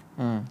förändrat.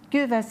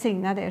 Gud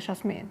välsigna dig,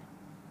 Jasmine.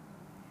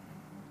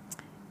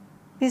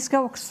 Vi ska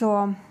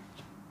också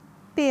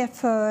be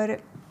för,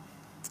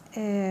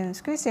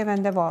 ska vi se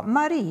vem det var,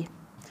 Marie,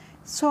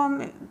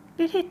 som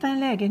vill hitta en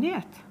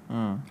lägenhet.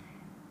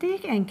 Det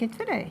gick enkelt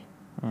för dig.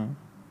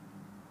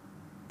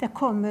 Det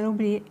kommer att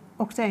bli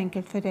också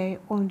enkelt för dig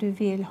om du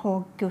vill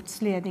ha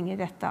Guds ledning i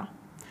detta.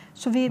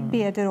 Så vi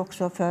beder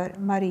också för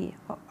Marie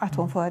att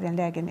hon får en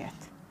lägenhet.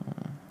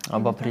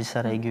 Jag bara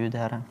prisar dig, Gud,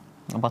 Herre.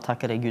 Jag bara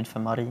tackar dig, Gud, för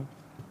Marie.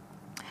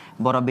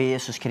 Bara be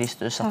Jesus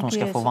Kristus att hon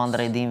ska få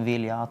vandra i din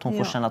vilja. Att hon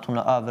får känna att hon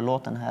är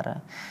överlåten,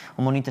 Herre.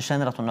 Om hon inte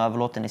känner att hon är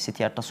överlåten i sitt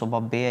hjärta, så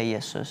bara be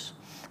Jesus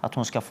att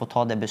hon ska få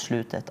ta det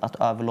beslutet att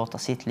överlåta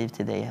sitt liv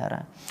till dig,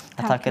 Herre.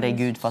 Jag tackar dig,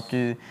 Gud, för att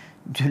du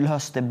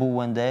löste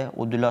boende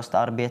och du löste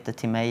arbete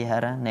till mig,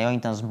 Herre, när jag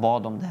inte ens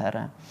bad om det,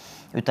 Herre.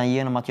 Utan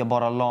genom att jag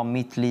bara la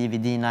mitt liv i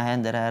dina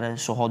händer, Herre,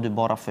 så har du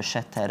bara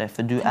försett, Herre.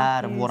 För du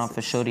är våran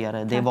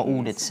försörjare. Det är vad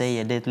ordet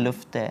säger. Det är ett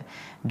löfte.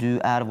 Du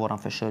är våran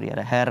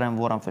försörjare. Herren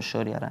våran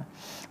försörjare.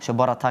 Så jag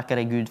bara tackar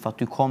dig, Gud, för att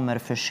du kommer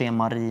förse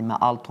Marie med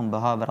allt hon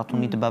behöver. Att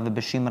hon inte behöver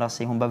bekymra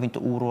sig. Hon behöver inte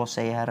oroa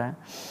sig, Herre.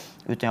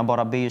 Utan jag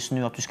bara ber just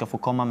nu att du ska få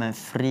komma med en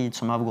frid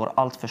som övergår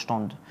allt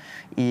förstånd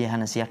i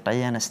hennes hjärta,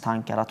 i hennes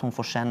tankar. Att hon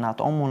får känna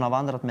att om hon har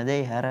vandrat med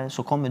dig, Herre,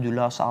 så kommer du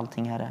lösa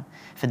allting, Herre.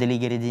 För det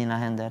ligger i dina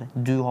händer.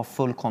 Du har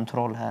full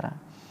kontroll, Herre.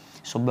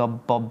 Så jag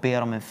bara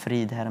ber om en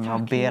frid, Herre. Men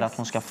jag ber att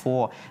hon ska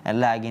få en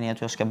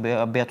lägenhet.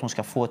 Jag ber att hon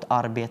ska få ett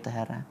arbete,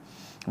 Herre.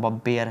 Jag bara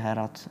ber,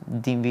 Herre, att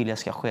din vilja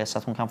ska ske så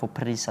att hon kan få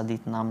prisa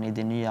ditt namn i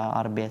det nya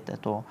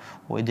arbetet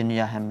och i det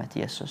nya hemmet,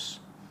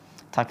 Jesus.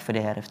 Tack för det,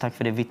 Herre. Tack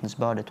för det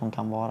vittnesbördet hon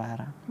kan vara,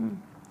 Herre.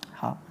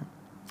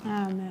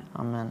 Amen.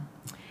 Amen.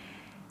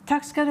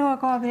 Tack ska du ha,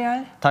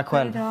 Gabriel. Tack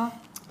själv.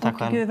 Tack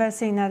själv. Gud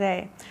välsigna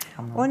dig.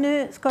 Amen. Och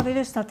nu ska vi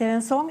lyssna till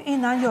en sång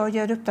innan jag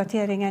gör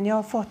uppdateringen. Jag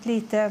har fått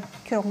lite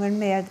krångel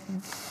med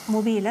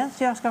mobilen,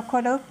 så jag ska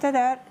kolla upp det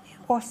där.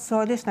 Och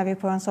så lyssnar vi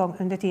på en sång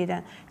under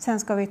tiden. Sen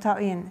ska vi ta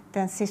in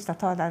den sista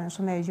talaren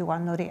som är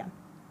Johan Norén.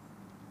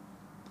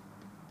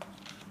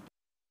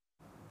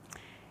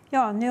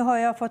 Ja, nu har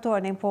jag fått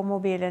ordning på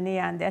mobilen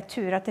igen. Det är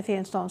tur att det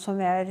finns de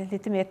som är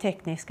lite mer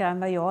tekniska än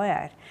vad jag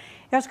är.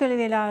 Jag skulle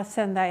vilja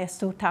sända ett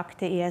stort tack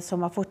till er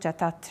som har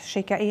fortsatt att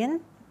skicka in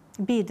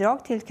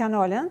bidrag till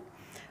kanalen.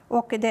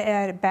 Och det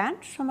är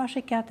Bernt som har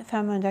skickat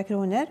 500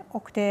 kronor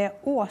och det är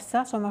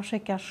Åsa som har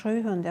skickat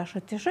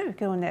 777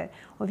 kronor.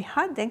 Och vi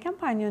hade en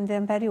kampanj under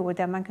en period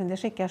där man kunde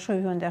skicka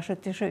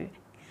 777.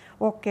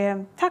 Och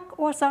tack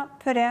Åsa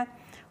för det.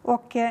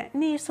 Och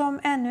ni som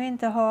ännu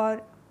inte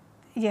har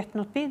gett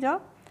något bidrag,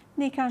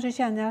 ni kanske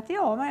känner att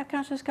men jag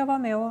kanske ska vara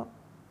med och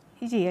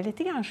ge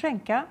lite grann,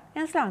 skänka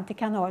en slant till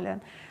kanalen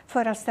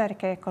för att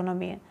stärka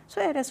ekonomin, så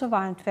är det så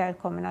varmt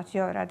välkommen att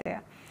göra det.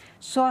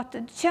 Så att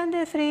känn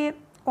dig fri,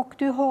 och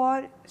du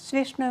har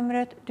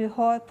Swish-numret, du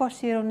har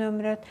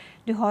postgironumret,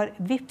 du har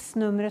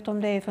Vips-numret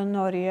om det är från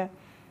Norge.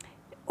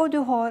 Och du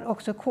har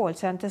också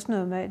callcenters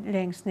nummer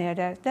längst ner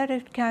där du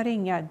kan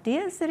ringa.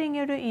 Dels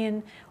ringer du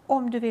in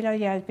om du vill ha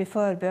hjälp i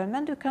förbön,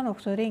 men du kan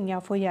också ringa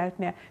och få hjälp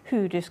med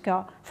hur du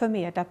ska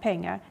förmedla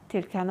pengar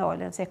till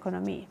kanalens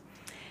ekonomi.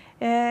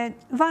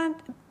 Varmt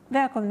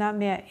välkomna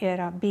med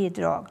era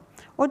bidrag.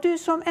 Och du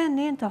som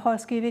ännu inte har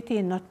skrivit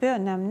in något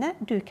bönämne,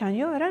 du kan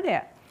göra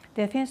det.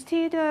 Det finns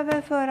tid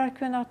över för att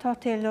kunna ta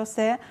till oss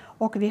det.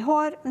 Och vi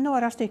har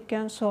några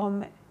stycken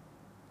som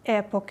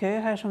är på kö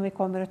här som vi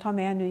kommer att ta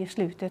med nu i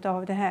slutet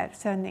av den här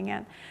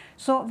sändningen.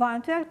 Så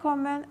varmt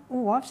välkommen,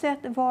 oavsett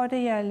vad det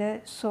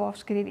gäller, så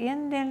skriv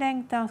in din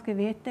längtan, skriv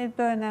in ditt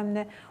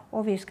bönämne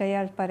och vi ska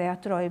hjälpa dig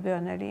att dra i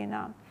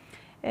bönerlinan.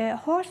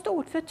 Ha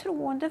stort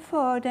förtroende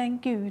för den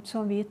Gud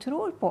som vi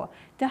tror på.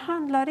 Det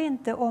handlar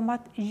inte om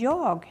att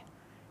jag,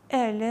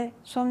 eller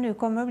som nu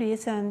kommer att bli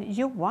sen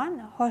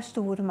Johan, har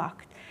stor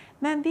makt.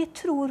 Men vi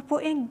tror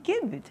på en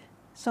Gud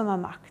som har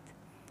makt.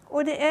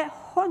 Och det är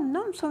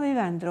honom som vi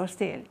vänder oss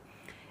till.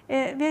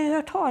 Vi har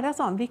hört talas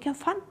om vilken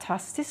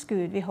fantastisk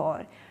Gud vi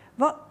har.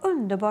 Vad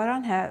underbar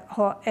han här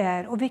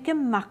är och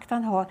vilken makt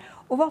han har.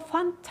 Och vad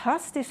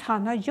fantastiskt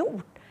han har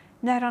gjort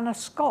när han har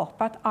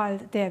skapat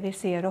allt det vi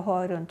ser och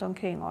hör runt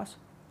omkring oss.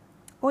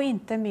 Och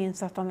inte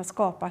minst att han har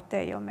skapat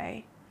dig och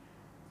mig.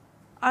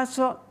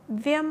 Alltså,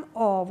 vem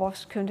av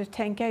oss kunde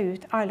tänka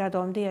ut alla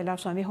de delar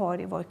som vi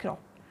har i vår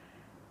kropp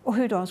och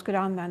hur de skulle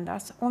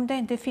användas om det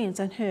inte finns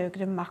en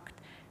högre makt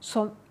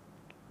som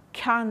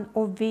kan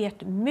och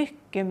vet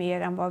mycket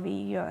mer än vad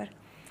vi gör.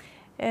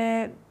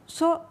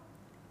 Så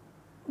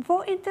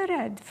var inte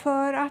rädd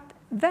för att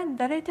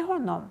vända dig till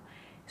honom.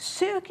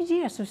 Sök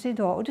Jesus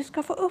idag och du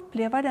ska få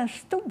uppleva den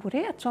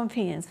storhet som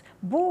finns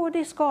både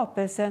i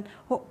skapelsen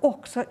och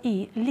också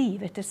i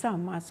livet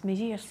tillsammans med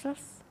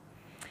Jesus.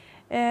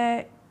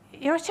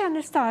 Jag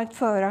känner starkt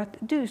för att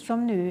du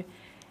som nu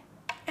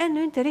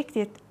ännu inte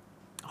riktigt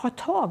har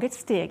tagit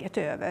steget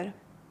över.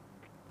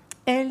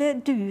 Eller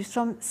du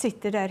som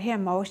sitter där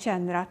hemma och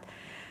känner att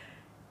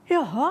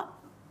jaha,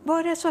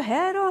 var det så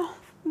här att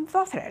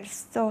vara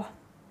frälst och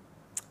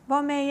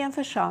vara med i en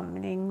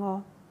församling och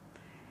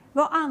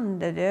vara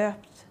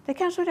andedöpt? Det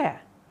kanske det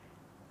är.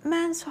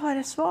 Men så har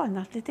det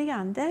svalnat lite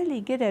grann. Där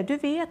ligger det. Du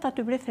vet att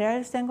du blev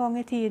frälst en gång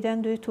i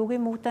tiden. Du tog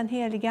emot den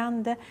helige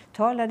ande,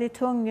 talade i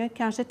tungor,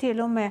 kanske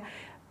till och med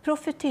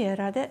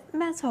profeterade.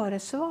 Men så har det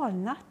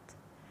svalnat.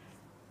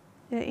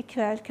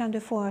 Ikväll kan du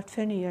få ett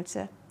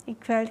förnyelse.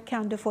 Ikväll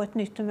kan du få ett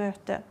nytt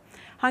möte.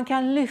 Han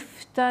kan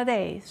lyfta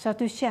dig så att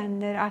du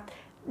känner att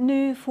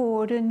nu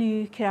får du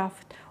ny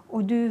kraft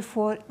och du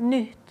får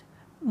nytt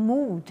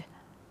mod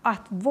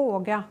att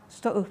våga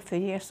stå upp för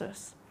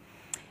Jesus.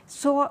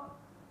 Så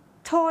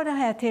ta det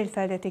här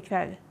tillfället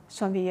ikväll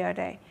som vi gör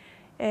dig.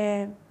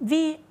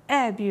 Vi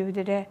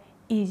erbjuder det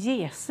i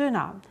Jesu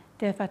namn.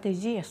 Därför att det är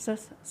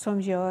Jesus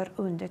som gör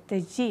undret. Det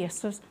är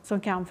Jesus som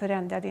kan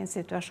förändra din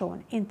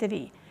situation, inte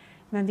vi.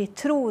 Men vi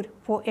tror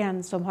på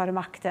en som har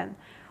makten.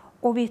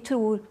 Och vi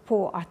tror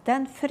på att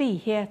den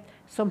frihet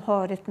som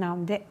har ett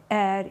namn, det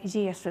är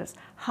Jesus.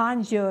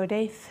 Han gör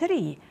dig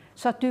fri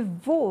så att du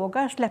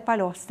vågar släppa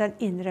loss den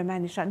inre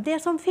människan. Det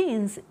som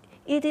finns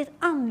i ditt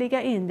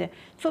andliga inre,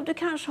 som du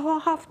kanske har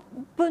haft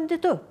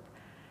bundit upp.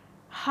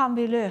 Han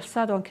vill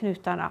lösa de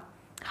knutarna.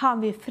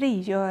 Han vill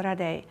frigöra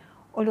dig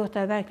och låta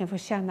dig verkligen få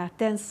känna att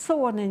den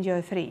sonen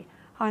gör fri.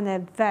 Han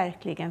är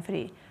verkligen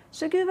fri.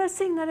 Så Gud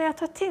välsignar dig att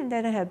ta till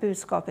dig det här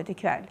budskapet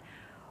ikväll.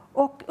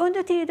 Och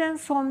under tiden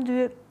som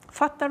du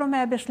fattar de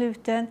här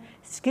besluten,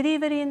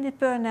 skriver in ditt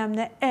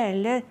bönämne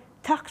eller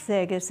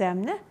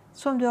tacksägelseämne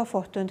som du har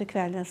fått under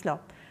kvällens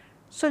lopp,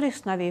 så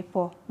lyssnar vi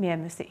på mer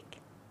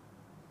musik.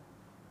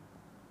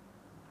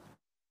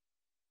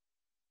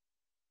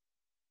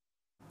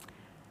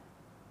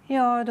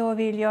 Ja, då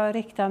vill jag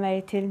rikta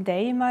mig till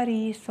dig,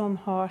 Marie, som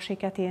har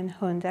skickat in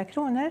 100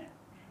 kronor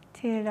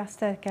till att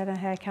stärka den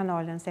här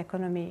kanalens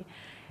ekonomi.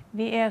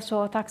 Vi är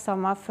så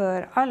tacksamma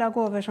för alla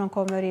gåvor som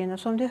kommer in. Och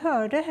som du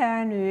hörde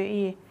här nu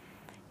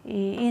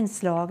i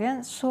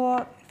inslagen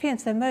så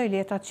finns det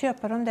möjlighet att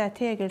köpa de där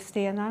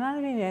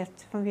tegelstenarna vi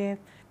vet, som vi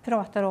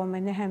pratar om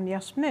i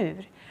Nehemjas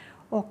mur.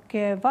 Och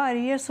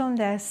varje sån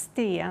där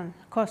sten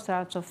kostar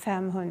alltså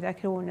 500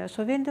 kronor.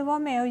 Så vill du vara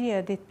med och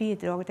ge ditt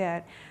bidrag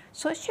där,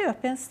 så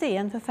köp en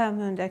sten för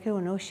 500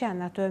 kronor och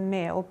känn att du är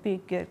med och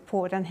bygger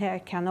på den här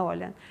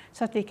kanalen.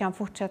 Så att vi kan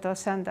fortsätta att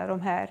sända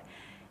de här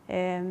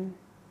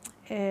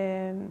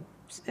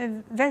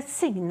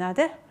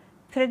välsignade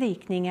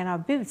predikningarna,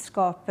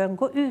 budskapen,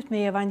 gå ut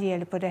med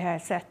evangeliet på det här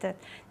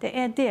sättet. Det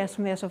är det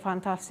som är så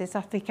fantastiskt,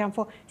 att vi kan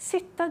få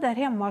sitta där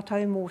hemma och ta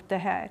emot det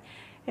här.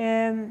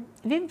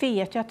 Vi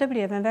vet ju att det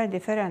blev en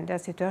väldigt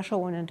förändrad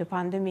situation under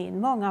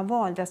pandemin. Många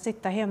valde att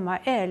sitta hemma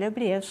eller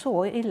blev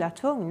så illa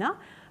tvungna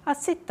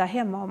att sitta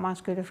hemma om man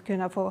skulle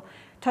kunna få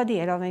ta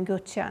del av en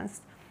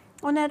gudstjänst.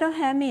 Och när de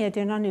här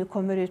medierna nu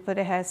kommer ut på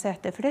det här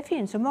sättet, för det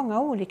finns så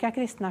många olika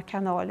kristna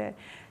kanaler,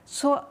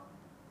 så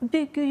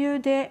bygger ju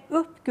det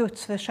upp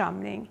Guds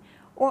församling.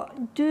 Och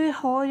du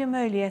har ju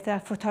möjlighet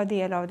att få ta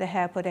del av det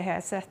här på det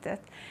här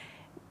sättet.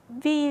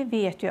 Vi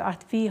vet ju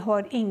att vi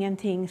har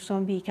ingenting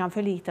som vi kan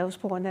förlita oss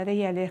på när det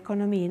gäller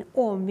ekonomin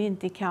om vi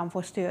inte kan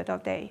få stöd av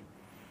dig.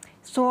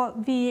 Så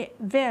vi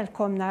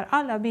välkomnar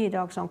alla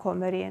bidrag som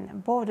kommer in,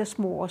 både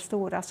små och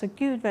stora. Så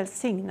Gud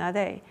välsigna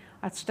dig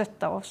att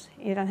stötta oss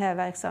i den här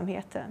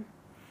verksamheten.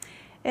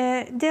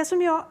 Det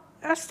som jag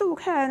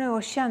stod här nu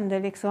och kände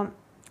liksom,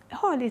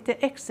 har lite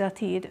extra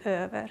tid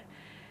över.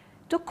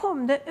 Då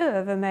kom det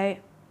över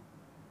mig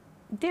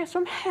det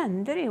som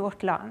händer i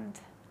vårt land.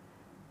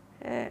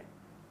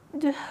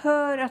 Du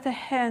hör att det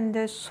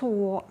händer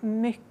så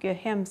mycket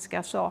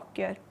hemska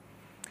saker.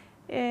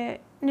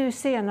 Nu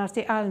senast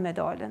i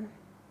Almedalen,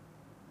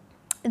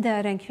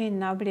 där en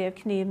kvinna blev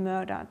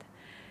knivmördad.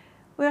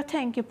 Och jag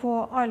tänker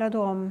på alla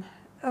de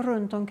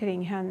runt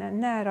omkring henne,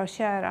 nära och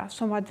kära,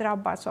 som har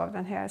drabbats av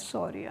den här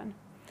sorgen.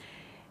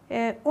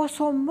 Och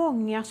så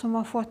många som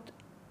har fått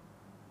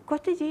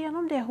gått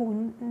igenom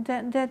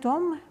det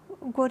de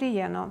går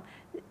igenom,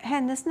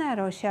 hennes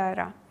nära och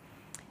kära.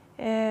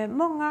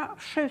 Många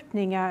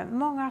skjutningar,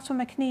 många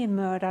som är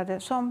knivmördade,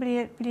 som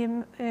blir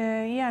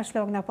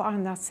ihjälslagna på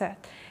annat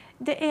sätt.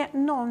 Det är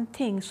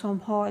någonting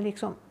som har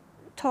liksom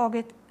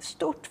tagit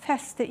stort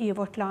fäste i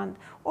vårt land,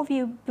 och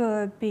vi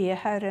bör be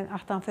Herren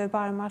att han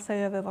förbarmar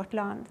sig över vårt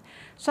land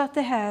så att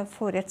det här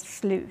får ett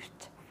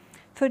slut.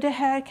 För det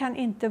här kan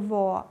inte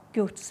vara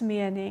Guds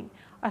mening,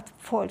 att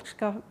folk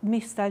ska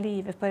mista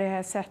livet på det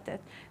här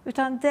sättet,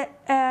 utan det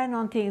är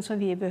någonting som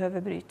vi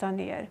behöver bryta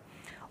ner.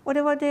 Och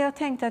det var det jag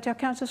tänkte, att jag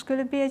kanske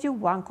skulle be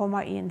Johan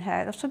komma in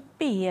här, och så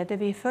beder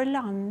vi för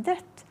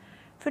landet.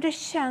 För det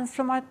känns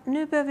som att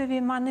nu behöver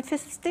vi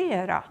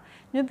manifestera.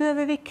 Nu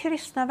behöver vi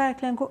kristna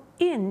verkligen gå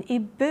in i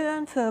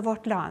bön för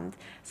vårt land,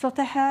 så att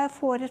det här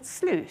får ett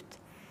slut.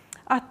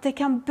 Att det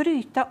kan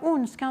bryta,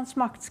 ondskans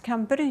makt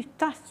kan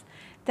brytas.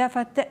 Därför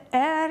att det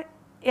är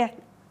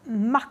ett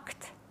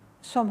makt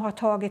som har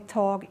tagit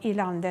tag i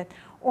landet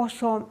och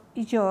som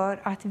gör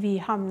att vi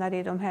hamnar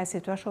i de här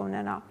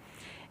situationerna.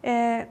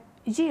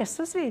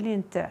 Jesus vill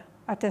inte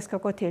att det ska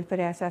gå till på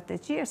det här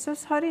sättet.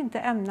 Jesus har inte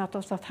ämnat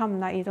oss att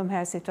hamna i de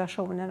här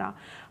situationerna.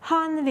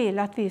 Han vill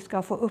att vi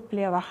ska få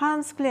uppleva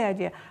hans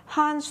glädje,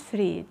 hans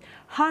frid,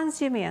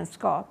 hans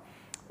gemenskap.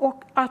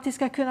 Och att vi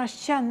ska kunna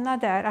känna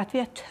där att vi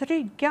är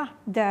trygga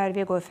där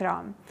vi går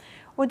fram.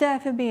 Och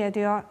därför ber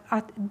jag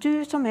att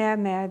du som är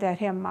med där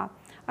hemma,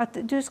 att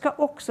du ska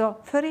också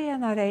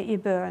förena dig i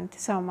bön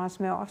tillsammans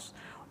med oss.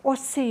 Och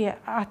se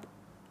att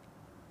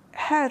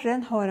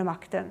Herren har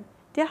makten.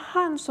 Det är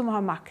han som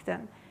har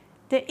makten.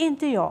 Det är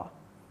inte jag.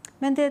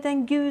 Men det är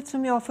den Gud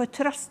som jag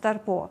förtröstar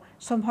på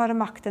som har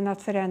makten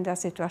att förändra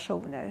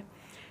situationer.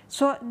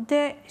 Så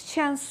det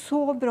känns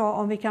så bra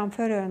om vi kan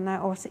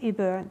förena oss i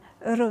bön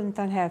runt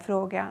den här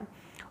frågan.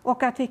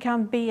 Och att vi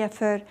kan be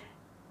för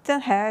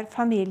den här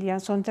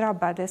familjen som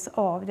drabbades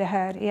av det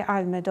här i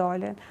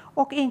Almedalen.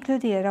 Och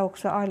inkludera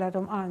också alla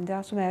de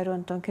andra som är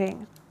runt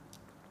omkring.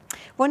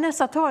 Vår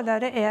nästa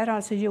talare är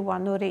alltså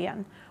Johan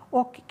Norén.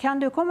 Och kan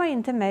du komma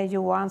in till mig,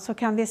 Johan, så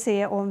kan vi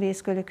se om vi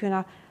skulle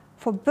kunna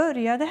få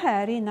börja det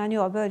här innan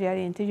jag börjar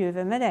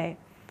intervjun med dig.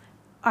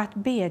 Att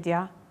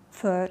bedja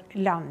för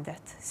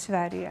landet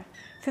Sverige.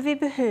 För vi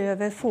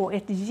behöver få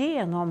ett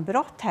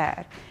genombrott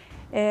här.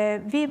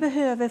 Vi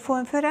behöver få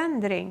en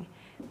förändring.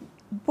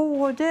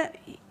 Både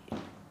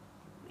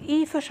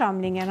i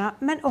församlingarna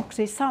men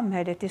också i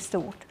samhället i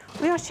stort.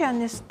 Och jag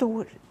känner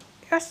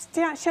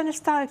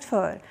starkt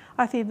för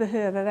att vi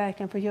behöver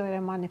verkligen få göra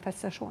en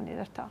manifestation i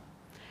detta.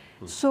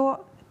 Så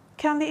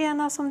kan vi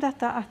enas om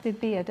detta, att vi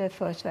beder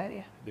för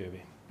Sverige? Det gör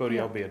vi.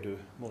 Börja och be du,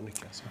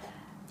 Monica.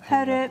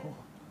 Herre,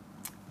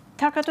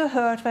 tack att du har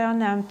hört vad jag har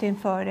nämnt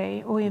inför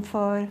dig och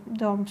inför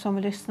de som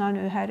lyssnar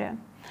nu, Herre.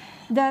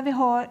 Där vi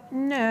har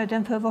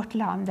nöden för vårt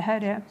land,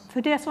 Herre,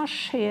 för det som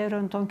sker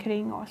runt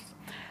omkring oss.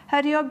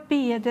 Herre, jag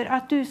beder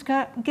att du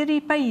ska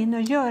gripa in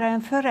och göra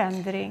en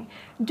förändring.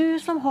 Du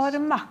som har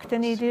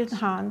makten i din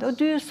hand och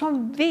du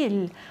som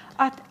vill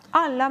att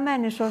alla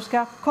människor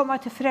ska komma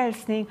till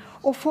frälsning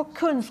och få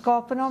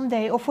kunskapen om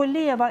dig och få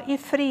leva i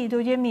frid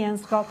och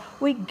gemenskap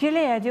och i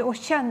glädje och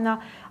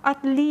känna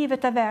att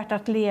livet är värt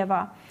att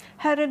leva.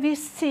 Herre, vi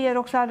ser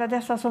också alla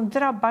dessa som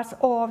drabbas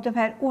av den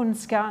här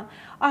ondskan.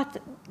 Att,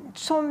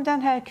 som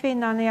den här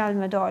kvinnan i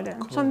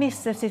Almedalen som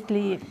miste sitt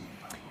liv.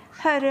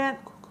 Herre,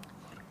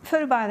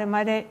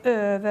 förbarma dig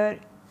över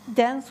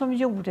den som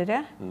gjorde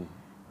det.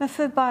 Men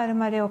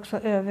förbarma dig också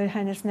över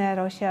hennes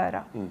nära och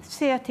kära.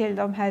 Se till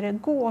dem, Herre.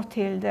 Gå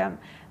till dem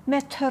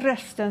med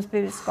tröstens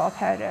budskap,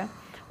 Herre.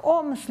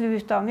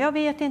 Omslut dem. Jag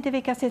vet inte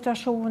vilka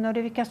situationer och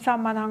i vilka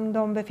sammanhang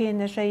de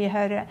befinner sig i,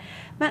 Herre.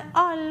 Men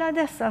alla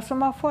dessa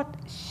som har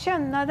fått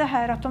känna det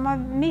här, att de har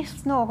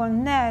mist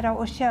någon nära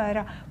och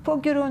kära på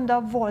grund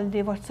av våld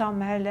i vårt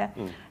samhälle.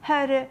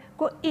 Herre,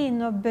 gå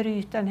in och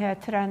bryt den här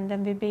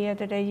trenden. Vi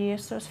ber dig,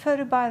 Jesus.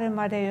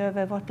 Förbarma dig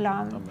över vårt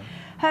land. Amen.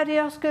 Herre,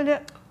 jag skulle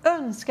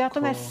önska att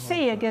de här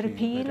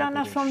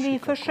segerpilarna som vi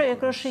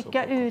försöker att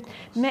skicka ut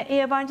med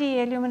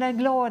evangelium och det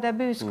glada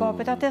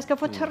budskapet, att det ska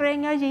få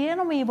tränga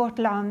igenom i vårt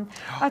land.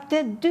 Att det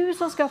är du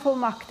som ska få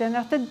makten,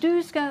 att det är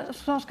du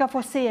som ska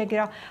få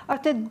segra,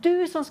 att det är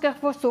du som ska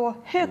få stå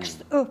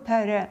högst upp,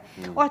 Herre.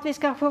 Och att vi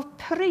ska få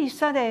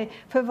prisa dig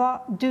för vad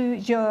du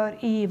gör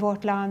i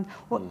vårt land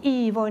och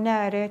i vår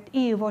närhet,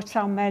 i vårt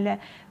samhälle.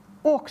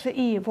 Också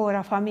i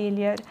våra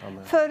familjer.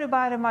 Amen.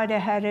 Förbarma dig,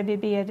 Herre, vi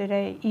ber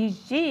dig i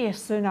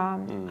Jesu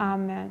namn.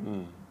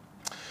 Amen.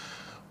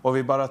 Och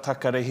vi bara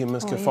tackar dig,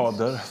 himmelske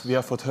Fader. Vi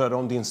har fått höra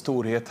om din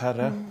storhet,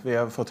 Herre. Vi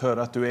har fått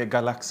höra att du är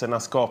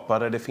galaxernas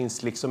skapare. Det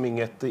finns liksom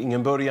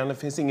ingen början, det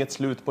finns inget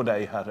slut på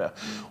dig, Herre.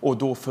 Och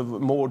då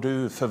må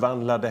du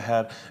förvandla det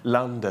här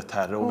landet,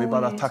 Herre. Och vi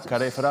bara tackar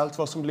dig för allt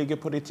vad som ligger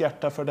på ditt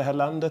hjärta för det här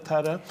landet,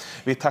 Herre.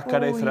 Vi tackar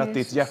dig för att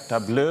ditt hjärta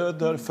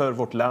blöder för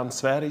vårt land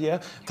Sverige.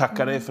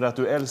 Tackar dig för att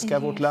du älskar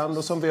vårt land.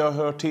 Och som vi har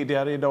hört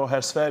tidigare idag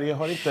här, Sverige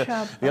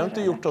vi har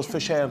inte gjort oss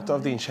förtjänta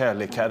av din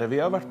kärlek, Herre. Vi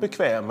har varit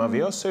bekväma,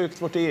 vi har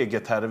sökt vårt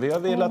eget, Herre. Vi har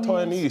velat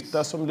ha en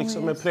yta som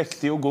liksom är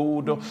präktig och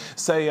god och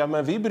säga,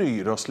 men vi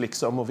bryr oss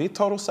liksom och vi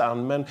tar oss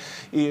an. Men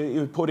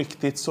på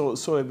riktigt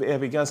så är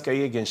vi ganska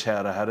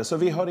egenkära, Herre. Så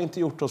vi har inte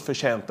gjort oss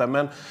förtjänta.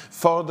 Men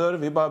Fader,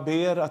 vi bara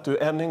ber att du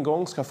än en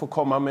gång ska få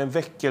komma med en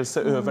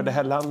väckelse över det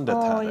här landet,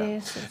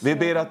 Herre. Vi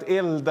ber att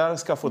eldar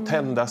ska få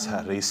tändas,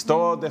 Herre, i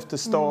stad efter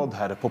stad,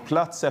 Herre, på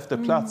plats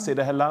efter plats i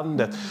det här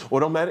landet. Och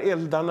de här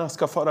eldarna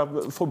ska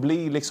få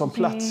bli liksom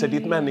platser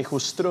dit människor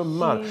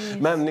strömmar.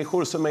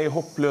 Människor som är i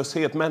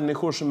hopplöshet,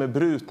 människor som är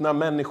brutna,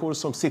 människor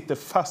som sitter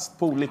fast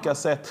på olika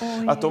sätt.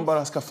 Att de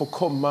bara ska få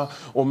komma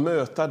och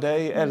möta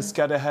dig,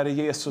 älskade Herre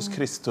Jesus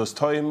Kristus.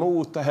 Ta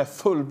emot det här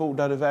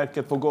fullbordade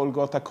verket på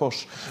Golgata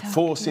kors.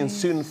 Få sin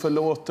synd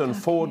förlåten,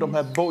 få de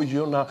här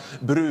bojorna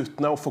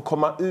brutna och få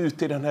komma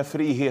ut i den här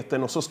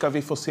friheten. Och så ska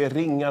vi få se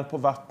ringar på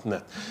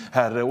vattnet,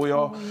 Herre. Och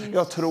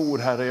jag tror,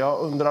 Herre, jag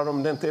undrar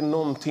om det inte är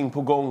någonting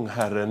på gång,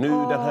 Herre. Nu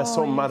den här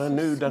sommaren,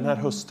 nu den här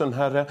hösten,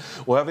 Herre.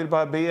 Och jag vill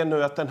bara be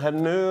nu att den här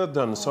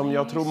nöden som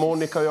jag tror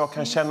Monica och jag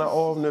kan känna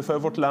av nu för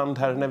vårt land,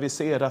 Herre, när vi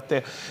ser att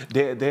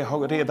det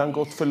har redan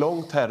gått för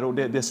långt, Herre, och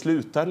det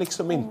slutar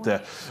liksom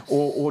inte.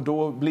 Och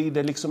då blir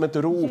det liksom ett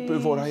rop ur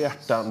våra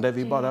hjärtan där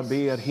vi bara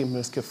ber,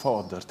 himmelske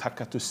Fader,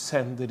 tack att du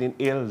sänder din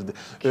eld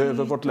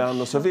över vårt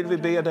land. Och så vill vi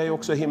be dig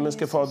också,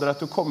 himmelske Fader, att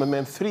du kommer med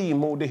en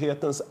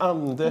frimodighetens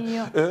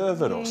ande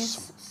över oss.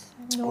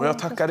 Och jag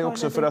tackar dig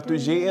också för att du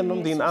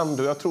genom din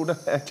ande, jag tror den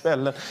här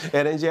kvällen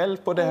är en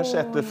hjälp på det här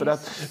sättet, för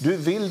att du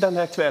vill den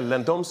här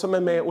kvällen, de som är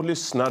med och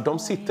lyssnar, de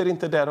sitter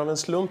inte där av en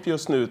slump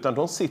just nu, utan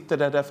de sitter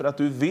där därför att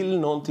du vill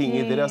någonting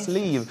i deras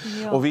liv.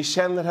 Och vi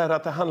känner här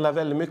att det handlar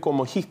väldigt mycket om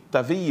att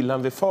hitta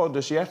vilan vid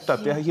Faders hjärtat.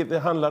 Det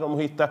handlar om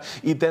att hitta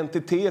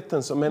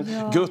identiteten som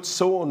en Guds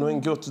son och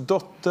en Guds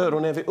dotter,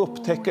 och när vi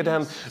upptäcker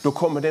den, då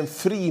kommer det en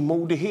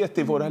frimodighet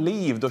i våra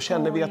liv. Då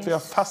känner vi att vi har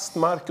fast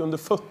mark under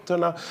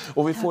fötterna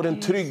och vi får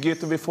en trygghet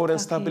och vi får en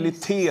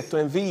stabilitet och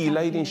en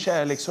vila i din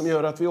kärlek som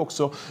gör att vi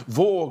också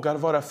vågar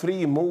vara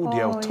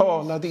frimodiga och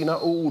tala dina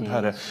ord,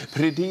 Herre.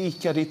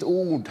 Predika ditt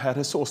ord,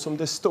 Herre, så som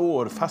det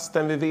står,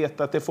 fastän vi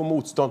vet att det får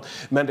motstånd,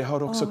 men det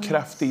har också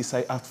kraft i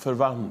sig att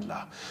förvandla.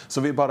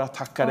 Så vi bara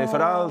tackar dig för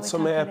allt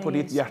som är på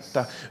ditt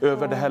hjärta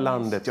över det här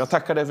landet. Jag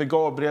tackar dig för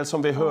Gabriel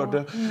som vi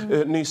hörde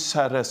nyss,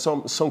 Herre,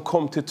 som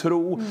kom till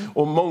tro,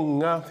 och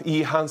många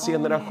i hans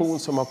generation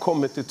som har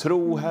kommit till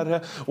tro,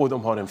 Herre, och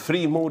de har en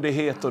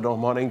frimodighet och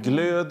de har en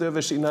glöd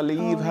över sina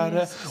liv,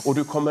 Herre. Och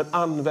du kommer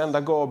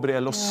använda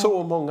Gabriel och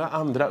så många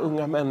andra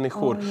unga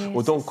människor.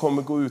 Och de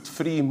kommer gå ut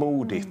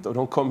frimodigt och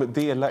de kommer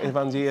dela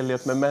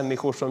evangeliet med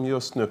människor som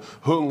just nu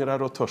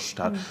hungrar och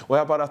törstar. Och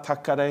jag bara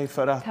tackar dig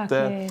för att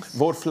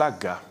vår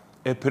flagga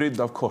är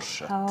prydd av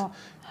korset.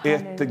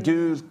 Ett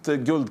gult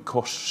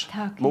guldkors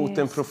mot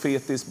en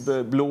profetisk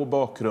blå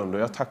bakgrund.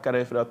 Och jag tackar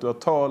dig för att du har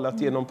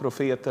talat genom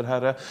profeter,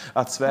 Herre,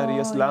 att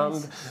Sveriges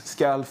land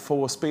ska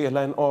få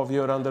spela en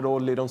avgörande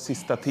roll i de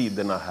sista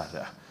tiderna,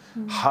 Herre.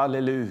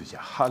 Halleluja,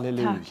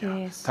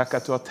 halleluja. Tack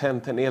att du har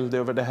tänt en eld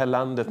över det här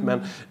landet.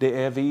 Men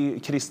det är vi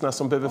kristna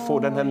som behöver få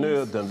den här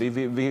nöden.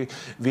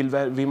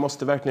 Vi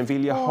måste verkligen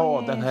vilja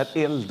ha den här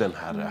elden,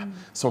 Herre,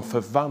 som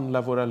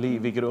förvandlar våra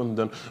liv i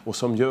grunden och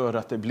som gör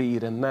att det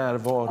blir en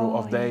närvaro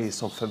av dig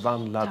som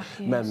förvandlar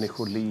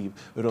människoliv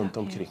runt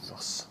omkring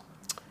oss.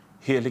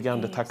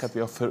 Heligande, tack att vi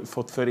har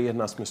fått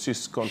förenas med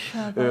syskon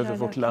över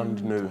vårt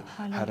land nu.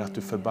 Herre, att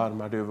du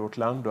förbarmar dig över vårt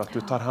land och att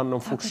du tar hand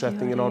om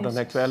fortsättningen av den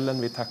här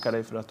kvällen. Vi tackar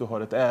dig för att du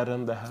har ett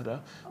ärende, Herre.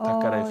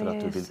 Tackar dig för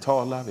att du vill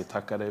tala. Vi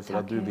tackar dig för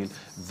att du vill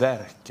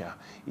verka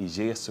i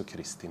Jesu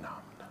Kristi namn.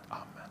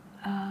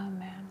 Amen.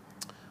 Amen.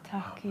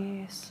 Tack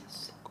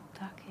Jesus.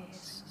 Tack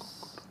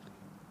Jesus.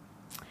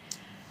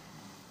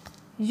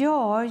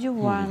 Ja,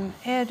 Johan,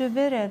 är du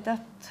beredd att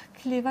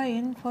kliva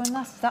in på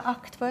nästa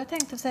akt, vad jag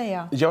tänkte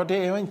säga? Ja, det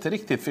är jag inte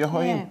riktigt, för jag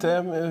har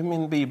inte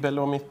min bibel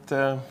och mitt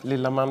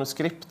lilla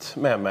manuskript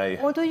med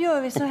mig. Och då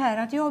gör vi så här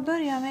att jag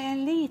börjar med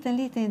en liten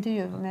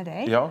intervju med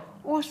dig. Ja.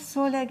 Och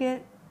så lägger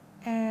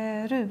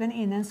Ruben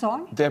in en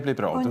sång. Det blir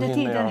bra. Under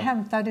tiden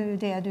hämtar du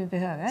det du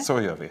behöver.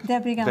 Så gör vi. Det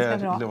blir ganska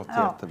bra. Det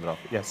låter jättebra.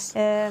 Yes.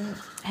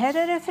 Här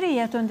är det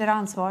frihet under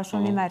ansvar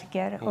som ni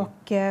märker.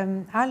 Och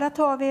alla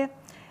tar vi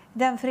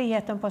den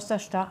friheten på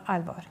största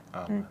allvar.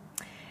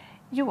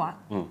 Johan,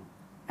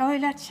 jag har ju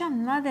lärt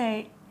känna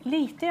dig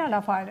lite i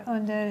alla fall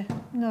under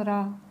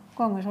några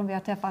gånger som vi har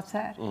träffats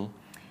här.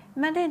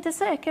 Men det är inte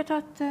säkert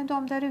att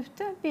de där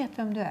ute vet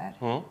vem du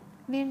är.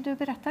 Vill du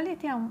berätta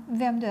lite om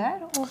vem du är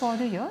och vad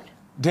du gör?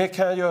 Det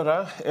kan jag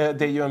göra.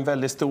 Det är ju en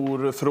väldigt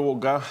stor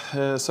fråga.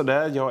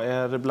 Jag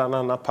är bland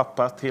annat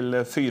pappa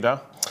till 4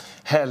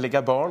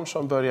 härliga barn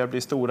som börjar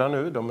bli stora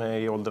nu. De är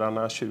i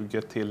åldrarna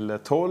 20 till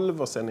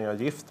 12 och sen är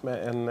jag gift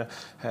med en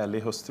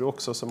härlig hustru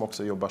också som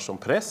också jobbar som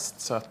präst.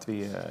 Så att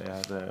vi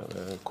är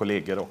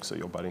kollegor också,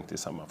 jobbar inte i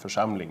samma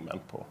församling men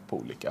på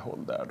olika håll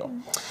där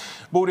då.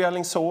 Bor i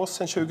Alingsås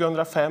sedan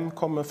 2005,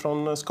 kommer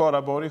från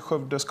Skaraborg,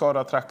 Skövde,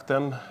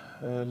 Skaratrakten,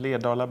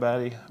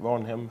 Ledalaberg,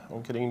 Varnhem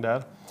omkring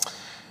där.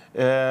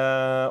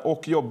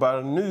 Och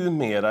jobbar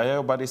numera, jag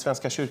jobbade i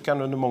Svenska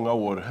kyrkan under många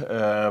år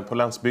på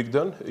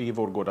landsbygden i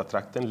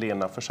Vårgårdatrakten,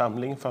 Lena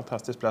församling,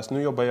 fantastisk plats.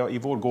 Nu jobbar jag i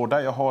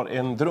Vårgårda, jag har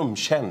en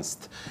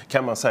drömtjänst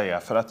kan man säga,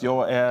 för att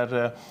jag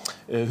är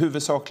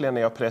huvudsakligen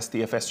är jag präst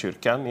i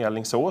EFS-kyrkan i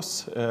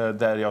Alingsås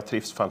där jag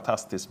trivs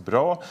fantastiskt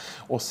bra,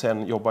 och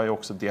sen jobbar jag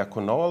också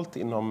diakonalt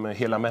inom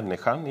Hela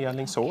människan i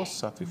Alingsås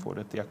så att vi får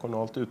ett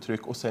diakonalt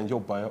uttryck, och sen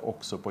jobbar jag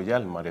också på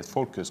Hjälmareds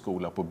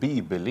folkhögskola på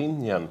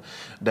bibellinjen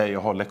där jag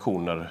har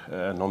lektioner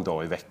någon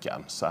dag i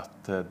veckan, så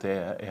att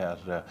det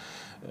är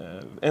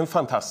en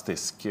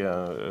fantastisk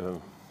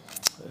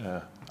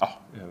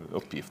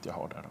uppgift jag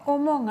har där då. Och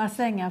många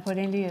strängar på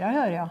din lyra,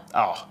 hör jag.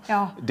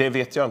 Ja, det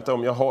vet jag inte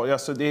om jag har.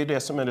 Alltså, det är det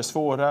som är det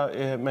svåra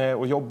med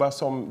att jobba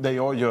som det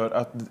jag gör,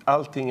 att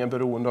allting är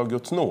beroende av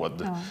Guds nåd.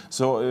 Ja.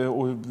 Så,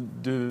 och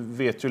du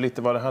vet ju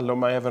lite vad det handlar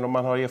om, även om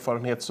man har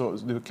erfarenhet så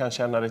du kan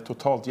känna dig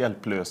totalt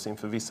hjälplös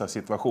inför vissa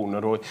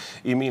situationer. Och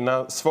i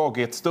mina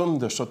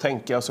svaghetsstunder så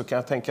kan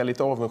jag tänka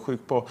lite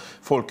avundsjuk på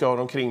folk jag har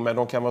omkring mig.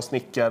 De kan vara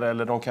snickare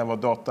eller de kan vara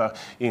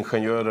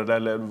dataingenjörer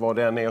eller vad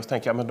det än är. Och så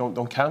tänker jag, men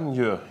de kan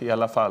ju i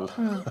alla fall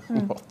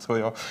något. Och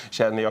jag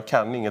känner jag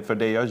kan inget, för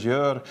det jag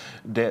gör,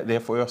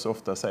 det får jag så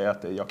ofta säga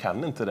att jag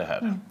kan inte det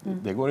här.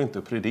 Det går inte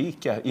att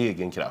predika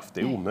egen kraft,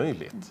 det är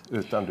omöjligt.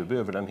 Utan du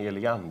behöver den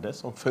heliga ande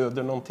som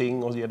föder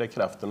någonting och ger dig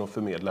kraften att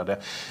förmedla det.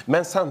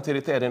 Men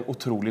samtidigt är det en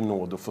otrolig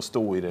nåd att få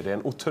stå i det. Det är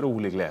en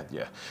otrolig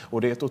glädje.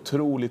 Och det är ett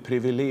otroligt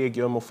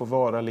privilegium att få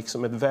vara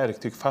liksom ett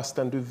verktyg,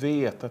 fastän du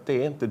vet att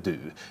det är inte du.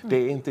 Det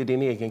är inte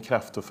din egen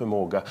kraft och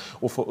förmåga.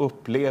 Och få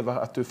uppleva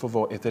att du får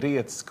vara ett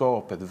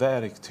redskap, ett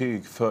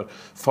verktyg för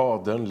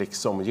Fadern,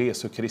 liksom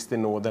Jesu Kristi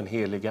nåd, den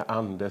heliga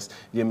andes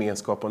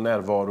gemenskap och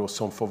närvaro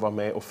som får vara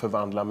med och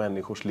förvandla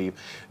människors liv.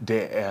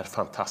 Det är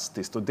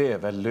fantastiskt, och det är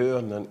väl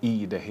lönen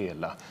i det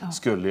hela,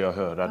 skulle jag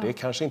höra. Det är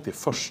kanske inte i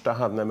första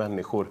hand när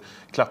människor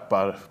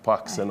klappar på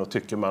axeln och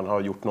tycker man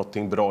har gjort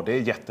någonting bra. Det är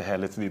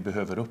jättehärligt, vi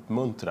behöver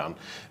uppmuntran.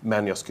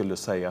 Men jag skulle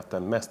säga att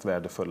den mest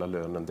värdefulla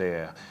lönen, det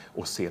är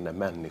att se när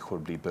människor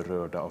blir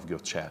berörda av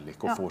Guds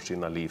kärlek och får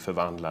sina liv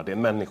förvandlade. Det är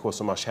människor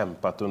som har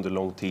kämpat under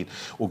lång tid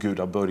och Gud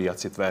har börjat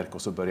sitt verk,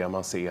 och så börjar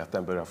man se att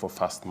den börjar få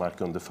fast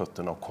mark under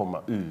fötterna och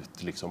komma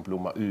ut, liksom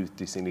blomma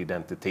ut i sin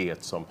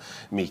identitet som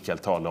Mikael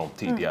talade om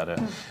tidigare.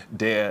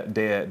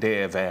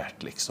 Det är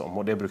värt liksom,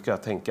 och det brukar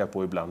jag tänka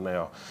på ibland när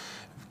jag,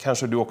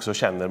 kanske du också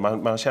känner,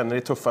 man känner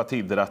i tuffa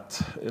tider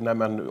att nej,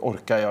 men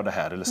orkar jag det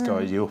här eller ska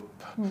jag ge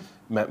upp?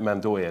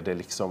 Men då är det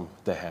liksom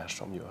det här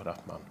som gör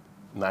att man,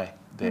 nej,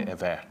 det är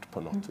värt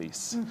på något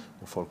vis.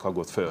 Och folk har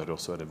gått före och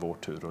så är det vår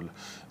tur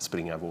att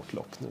springa vårt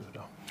lopp nu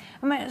då.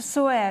 Men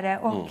så är det,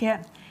 och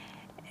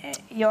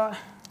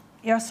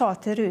jag sa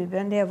till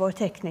Ruben, det är vår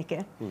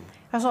tekniker,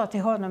 jag sa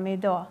till honom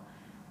idag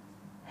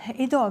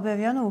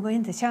behöver jag nog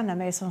inte känna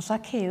mig som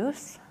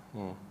Zacchaeus.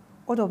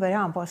 Och då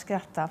började han på att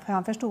skratta, för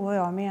han förstod vad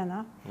jag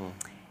menar.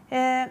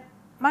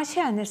 Man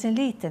känner sin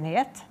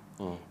litenhet.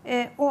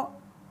 Och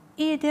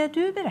i det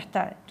du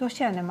berättar, då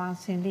känner man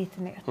sin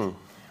litenhet.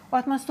 Och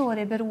att man står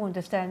i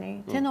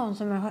beroendeställning till någon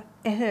som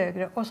är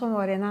högre och som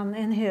har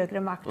en högre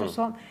makt. Och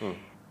som,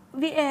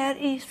 vi är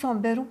i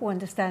sån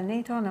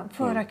beroendeställning till honom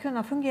för att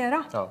kunna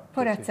fungera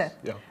på rätt sätt.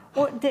 Ja.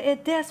 Och det är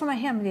det som är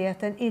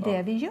hemligheten i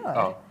det vi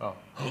gör.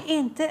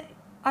 Inte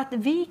att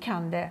vi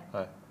kan det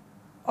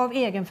av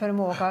egen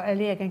förmåga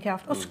eller egen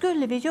kraft. Och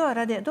skulle vi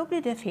göra det, då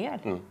blir det fel.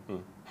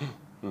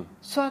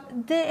 Så att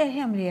det är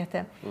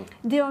hemligheten.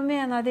 Det jag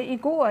menade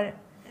igår,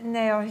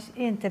 när jag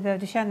inte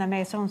behövde känna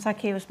mig som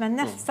Zacchaeus, men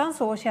nästan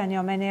så känner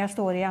jag mig när jag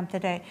står jämte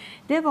dig.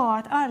 Det var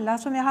att alla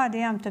som jag hade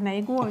jämte mig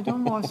igår,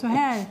 de var så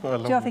här.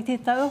 Så jag fick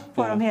titta upp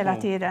på dem hela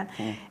tiden.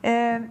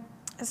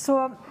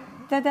 Så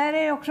det där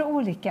är också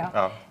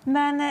olika.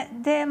 Men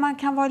man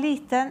kan vara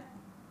liten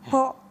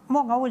på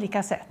många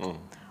olika sätt.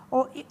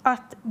 Och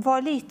att vara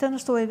liten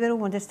och stå i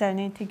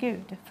beroendeställning till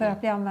Gud för att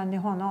bli använd i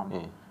honom,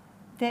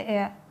 det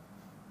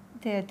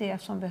är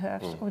det som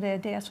behövs, och det är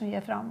det som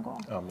ger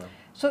framgång. Amen.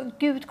 Så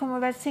Gud kommer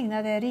att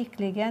välsigna dig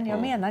rikligen.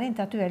 Jag menar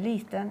inte att du är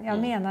liten. Jag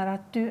menar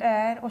att du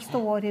är och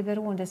står i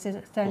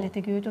beroendeställning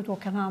till Gud, och då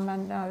kan han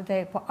använda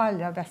dig på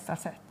allra bästa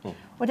sätt.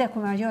 Och det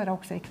kommer jag göra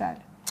också ikväll.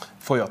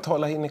 Får jag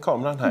tala in i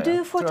kameran här?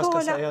 Du får jag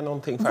tala. Ska säga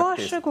någonting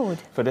faktiskt. Varsågod.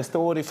 För det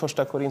står i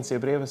första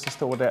Korintierbrevet, så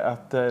står det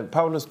att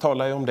Paulus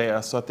talar ju om det,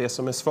 alltså att det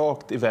som är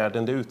svagt i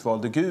världen, det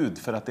utvalde Gud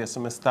för att det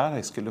som är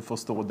starkt skulle få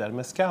stå där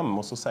med skam.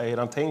 Och så säger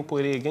han, tänk på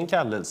er egen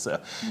kallelse.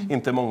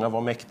 Inte många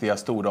var mäktiga,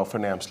 stora och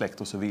förnäm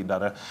släkt och så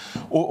vidare.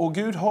 Och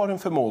Gud har en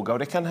förmåga, och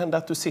det kan hända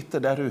att du sitter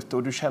där ute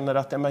och du känner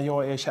att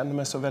jag känner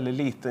mig så väldigt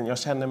liten, jag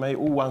känner mig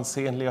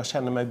oansenlig, jag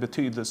känner mig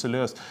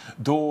betydelselös.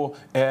 Då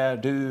är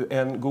du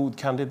en god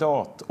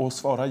kandidat och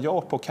svara ja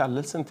ja på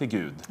kallelsen till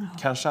Gud.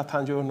 Kanske att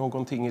han gör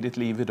någonting i ditt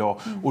liv idag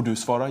och du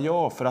svarar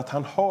ja för att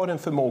han har en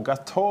förmåga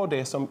att ta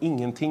det som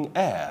ingenting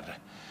är.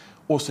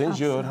 Och sen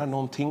gör han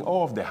någonting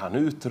av det. Han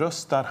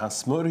utröstar, han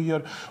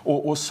smörjer.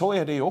 Och så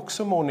är det ju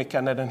också,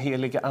 Monica, när den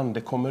heliga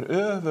ande kommer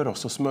över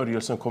oss och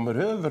smörjelsen kommer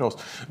över oss.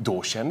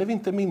 Då känner vi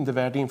inte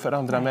mindervärde inför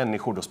andra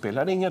människor. Då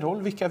spelar det ingen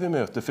roll vilka vi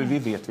möter, för vi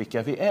vet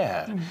vilka vi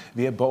är.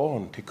 Vi är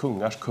barn till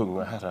kungars kung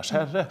och herrars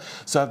herre.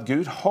 Så att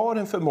Gud har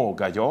en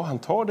förmåga. Ja, han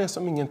tar det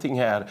som ingenting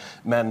är.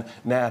 Men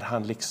när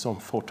han liksom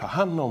får ta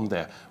hand om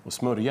det och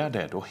smörja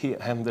det, då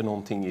händer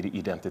någonting i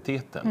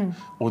identiteten.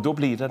 Och då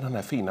blir det den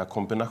här fina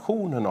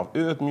kombinationen av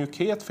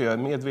ödmjukhet, för jag är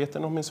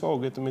medveten om min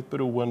svaghet och mitt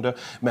beroende,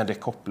 men det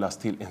kopplas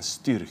till en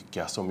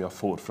styrka som jag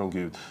får från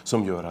Gud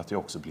som gör att jag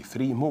också blir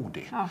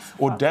frimodig.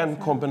 Och den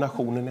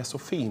kombinationen är så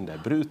fin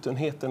där.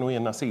 Brutenheten å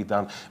ena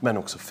sidan, men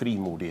också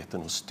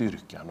frimodigheten och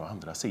styrkan å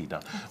andra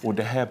sidan. Och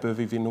det här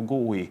behöver vi nog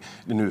gå i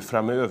nu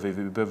framöver.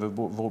 Vi behöver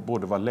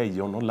både vara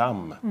lejon och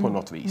lamm på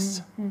något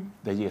vis.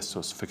 Det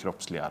Jesus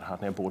förkroppsligar. Han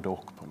är både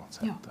och på något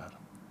sätt där.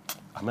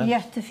 Amen.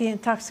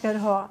 Jättefint, tack ska du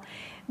ha.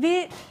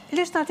 Vi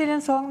lyssnar till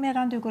en sång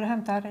medan du går och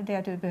hämtar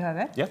det du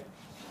behöver. Ja.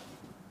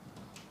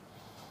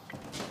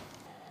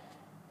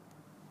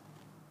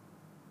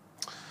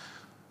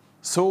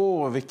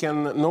 Så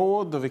vilken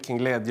nåd och vilken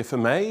glädje för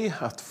mig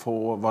att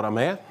få vara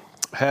med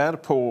här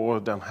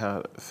på den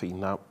här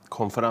fina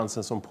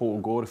konferensen som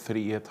pågår.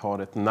 Frihet har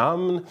ett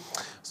namn.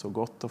 Så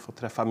gott att få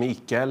träffa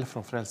Mikael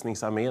från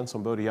Frälsningsarmén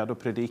som började att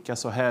predika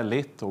så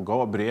härligt. Och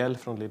Gabriel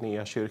från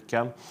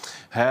Linnéakyrkan.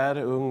 Här,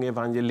 ung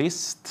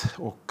evangelist.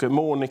 Och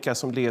Monica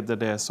som leder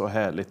det så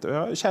härligt. Och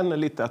jag känner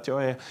lite att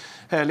jag är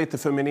här lite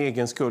för min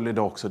egen skull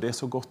idag också. Det är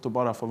så gott att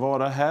bara få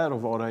vara här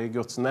och vara i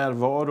Guds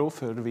närvaro.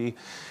 För vi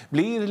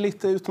blir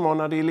lite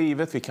utmanade i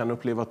livet. Vi kan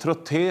uppleva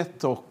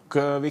trötthet och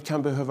vi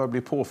kan behöva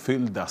bli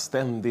påfyllda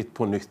ständigt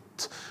på nytt.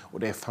 Och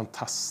det är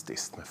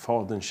fantastiskt med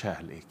Faderns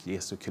kärlek,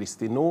 Jesu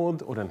Kristi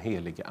nåd och den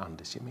helige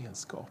Andes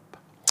gemenskap.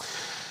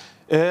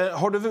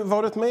 Har du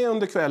varit med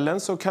under kvällen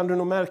så kan du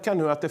nog märka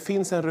nu att det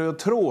finns en röd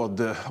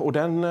tråd. Och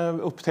den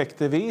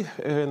upptäckte vi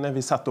när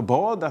vi satt och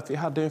bad, att vi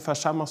hade ungefär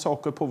samma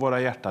saker på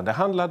våra hjärtan. Det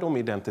handlade om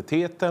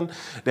identiteten,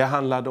 det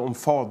handlade om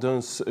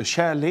Faderns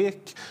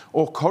kärlek.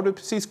 Och har du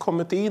precis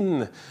kommit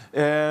in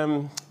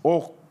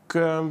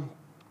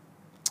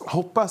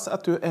hoppas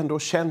att du ändå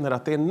känner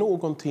att det är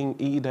någonting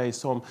i dig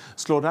som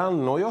slår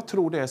an. Och jag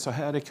tror det är så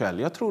här ikväll.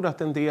 Jag tror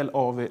att en del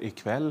av er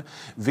ikväll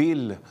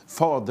vill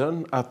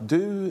Fadern att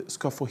du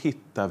ska få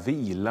hitta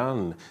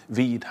vilan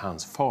vid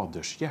hans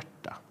faders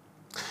hjärta.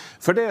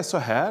 För det är så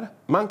här,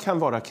 man kan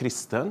vara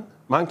kristen,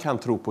 man kan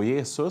tro på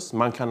Jesus,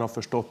 man kan ha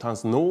förstått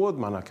hans nåd,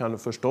 man kan ha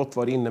förstått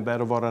vad det innebär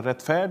att vara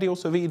rättfärdig och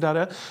så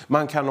vidare.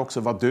 Man kan också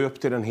vara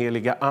döpt till den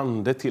heliga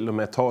ande, till och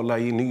med tala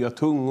i nya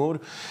tungor.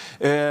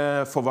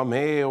 Få vara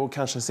med och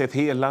kanske se ett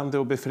helande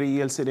och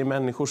befrielse i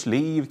människors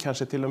liv,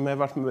 kanske till och med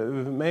varit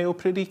med och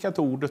predikat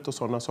ordet och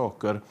sådana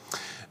saker.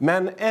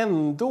 Men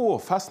ändå,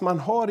 fast man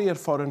har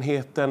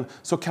erfarenheten,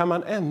 så kan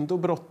man ändå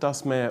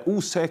brottas med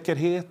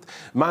osäkerhet.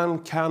 Man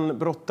kan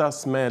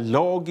brottas med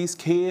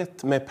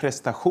lagiskhet, med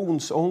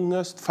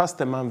prestationsångest,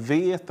 fastän man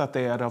vet att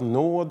det är av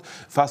nåd.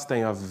 Fastän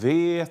jag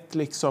vet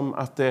liksom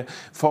att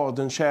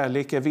Faderns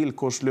kärlek är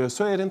villkorslös,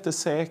 så är det inte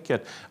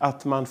säkert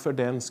att man för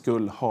den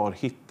skull har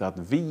hittat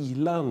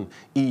vilan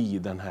i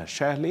den här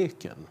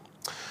kärleken.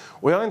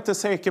 Och jag är inte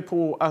säker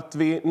på att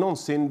vi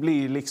någonsin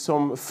blir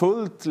liksom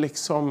fullt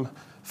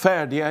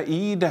färdiga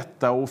i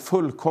detta och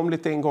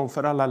fullkomligt en gång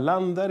för alla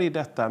landar i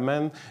detta.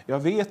 Men jag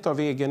vet av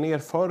egen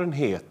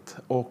erfarenhet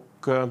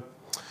och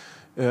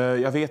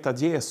jag vet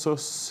att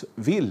Jesus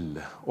vill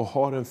och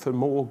har en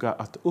förmåga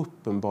att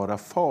uppenbara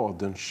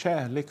Faderns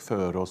kärlek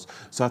för oss,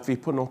 så att vi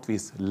på något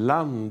vis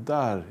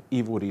landar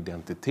i vår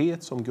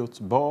identitet som Guds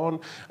barn.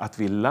 Att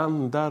vi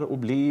landar och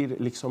blir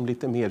liksom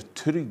lite mer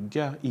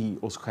trygga i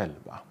oss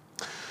själva.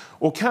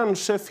 Och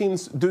kanske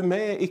finns du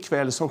med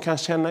ikväll som kan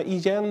känna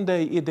igen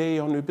dig i det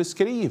jag nu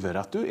beskriver.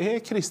 Att du är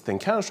kristen,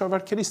 kanske har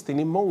varit kristen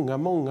i många,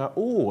 många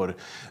år.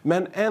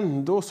 Men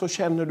ändå så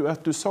känner du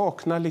att du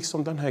saknar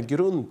liksom den här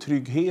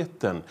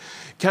grundtryggheten.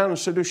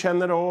 Kanske du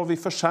känner av i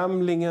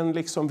församlingen,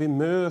 liksom vi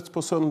möts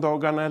på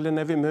söndagarna eller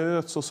när vi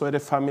möts och så är det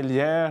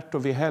familjärt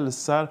och vi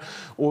hälsar.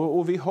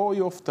 Och vi har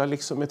ju ofta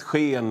liksom ett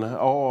sken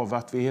av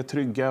att vi är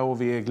trygga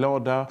och vi är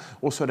glada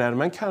och sådär.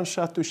 Men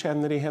kanske att du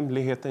känner i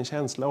hemlighet en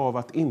känsla av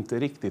att inte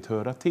riktigt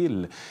höra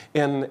till.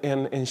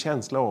 En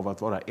känsla av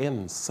att vara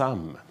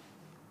ensam.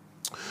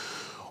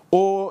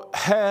 Och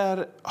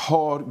här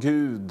har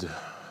Gud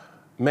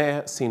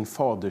med sin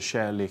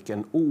faderskärlek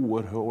en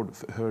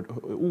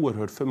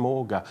oerhörd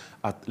förmåga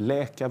att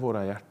läka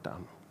våra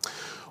hjärtan.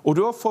 Och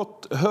du har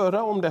fått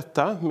höra om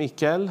detta.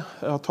 Mikael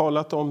har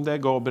talat om det,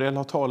 Gabriel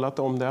har talat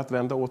om det, att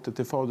vända åter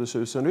till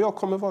fadershusen. Och jag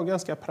kommer vara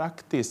ganska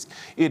praktisk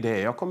i det.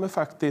 Jag kommer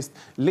faktiskt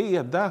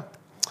leda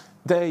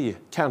dig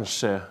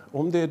kanske,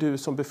 om det är du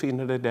som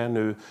befinner dig där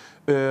nu.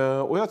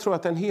 Och jag tror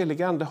att den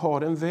heliga ande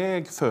har en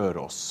väg för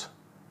oss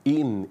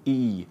in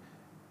i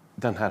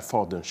den här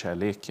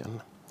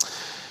faderskärleken.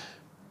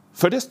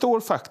 För det står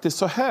faktiskt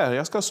så här,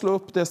 jag ska slå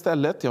upp det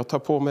stället, jag tar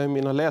på mig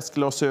mina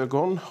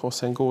läsglasögon och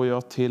sen går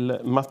jag till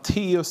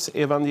Matteus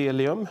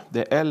evangelium,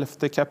 det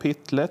 11:e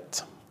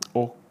kapitlet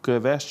och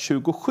vers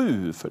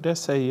 27, för det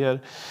säger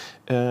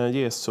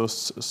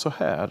Jesus så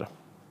här.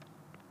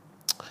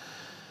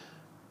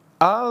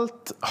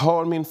 Allt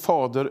har min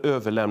fader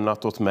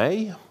överlämnat åt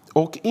mig,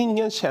 och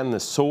ingen känner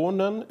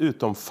sonen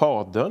utom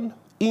fadern.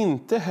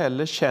 Inte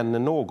heller känner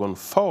någon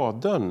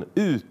fadern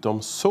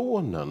utom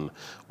sonen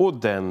och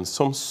den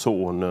som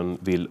sonen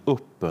vill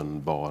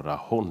uppenbara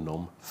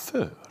honom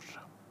för.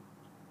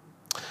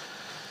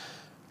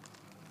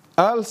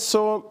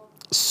 Alltså,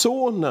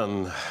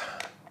 sonen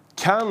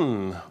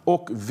kan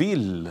och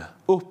vill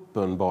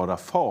uppenbara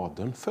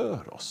fadern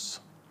för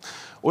oss.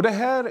 Och det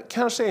här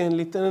kanske är en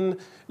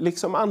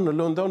liten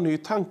annorlunda och ny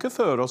tanke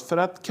för oss. För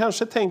att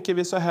kanske tänker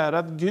vi så här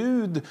att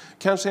Gud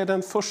kanske är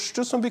den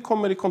första som vi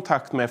kommer i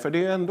kontakt med. För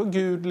det är ändå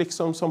Gud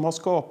som har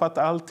skapat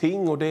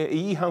allting, och det är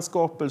i hans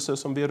skapelse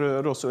som vi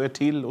rör oss och är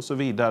till och så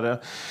vidare.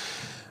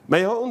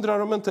 Men jag undrar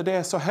om inte det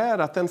är så här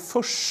att den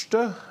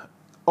första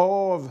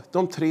av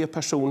de 3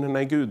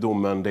 personerna i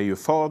gudomen, det är ju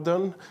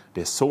Fadern,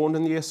 det är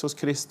Sonen Jesus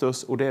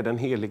Kristus och det är den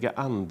helige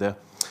Ande.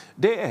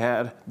 Det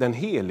är den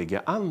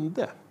helige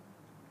Ande.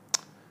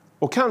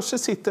 Och kanske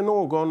sitter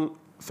någon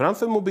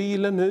framför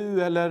mobilen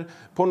nu eller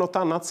på något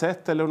annat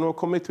sätt, eller någon har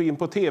kommit in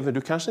på tv.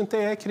 Du kanske inte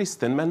är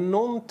kristen, men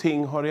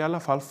någonting har i alla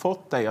fall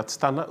fått dig att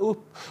stanna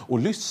upp och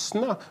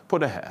lyssna på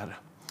det här.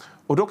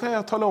 Och då kan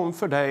jag tala om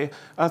för dig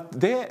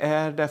att det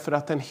är därför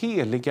att den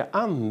heliga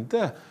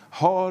Ande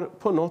har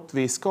på något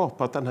vis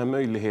skapat den här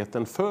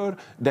möjligheten för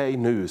dig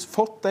nu.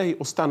 Fått dig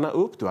att stanna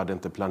upp. Du hade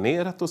inte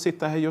planerat att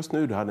sitta här just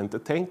nu. Du hade inte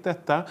tänkt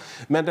detta.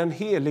 Men den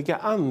heliga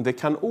Ande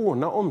kan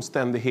ordna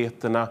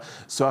omständigheterna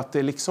så att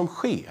det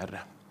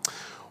sker.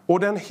 Och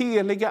den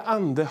heliga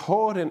Ande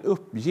har en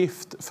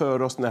uppgift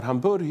för oss när han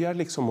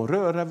börjar att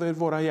röra vid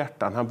våra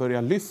hjärtan. Han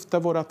börjar lyfta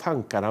våra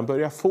tankar. Han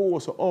börjar få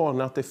oss att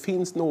ana att det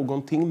finns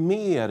någonting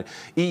mer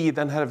i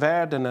den här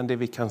världen än det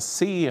vi kan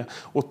se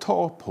och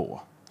ta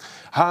på.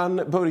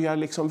 Han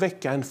börjar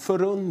väcka en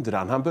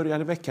förundran. Han börjar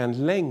väcka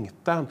en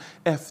längtan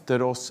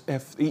efter oss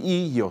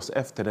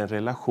efter en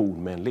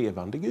relation med en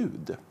levande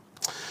Gud.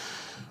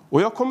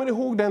 Och jag kommer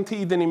ihåg den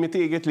tiden i mitt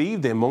eget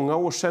liv. Det är många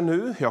år sedan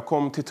nu. Jag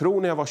kom till tro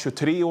när jag var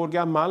 23 år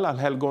gammal,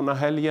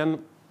 allhelgonahelgen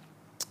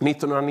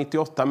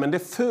 1998. Men det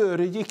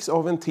föregicks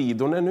av en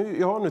tid, och när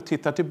jag nu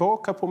tittar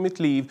tillbaka på mitt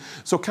liv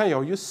så kan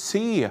jag ju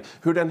se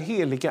hur den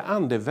heliga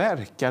Ande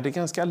verkade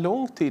ganska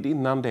lång tid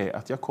innan det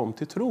att jag kom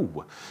till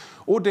tro.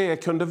 Och det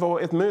kunde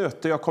vara ett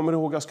möte. Jag kommer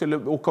ihåg att jag skulle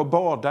åka och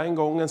bada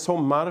en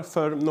sommar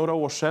för några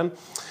år sedan.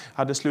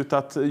 Hade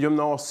slutat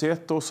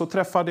gymnasiet och så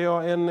träffade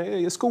jag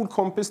en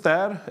skolkompis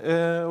där.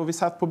 Och vi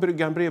satt på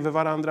bryggan bredvid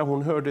varandra.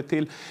 Hon hörde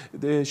till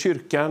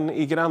kyrkan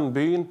i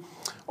grannbyn.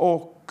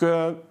 Och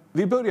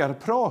vi började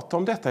prata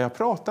om detta. Jag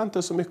pratade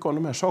inte så mycket om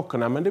de här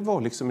sakerna, men det var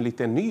en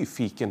liten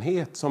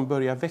nyfikenhet som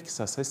började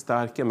växa sig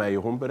stark i mig.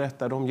 Och hon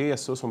berättade om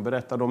Jesus, hon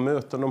berättade om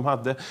möten de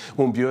hade.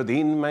 Hon bjöd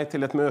in mig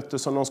till ett möte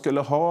som de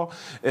skulle ha.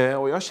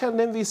 Och jag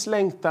kände en viss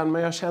längtan,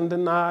 men jag kände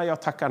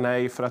jag tackar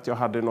nej för att jag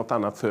hade något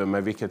annat för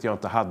mig, vilket jag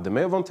inte hade.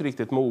 Men jag var inte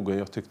riktigt mogen,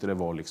 jag tyckte det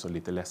var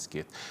lite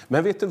läskigt.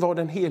 Men vet du vad,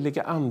 den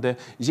heliga Ande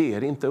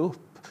ger inte upp.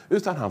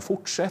 Utan han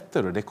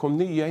fortsätter, och det kom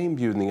nya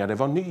inbjudningar, det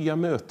var nya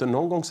möten.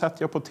 Någon gång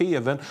satt jag på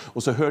tvn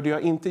och så hörde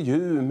jag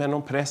intervju med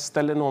någon präst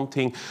eller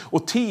någonting.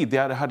 Och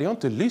tidigare hade jag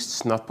inte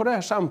lyssnat på det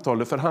här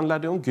samtalet, för det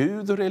handlade om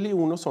Gud och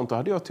religion och sånt. Och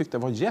hade jag tyckt det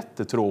var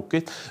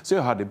jättetråkigt, så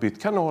jag hade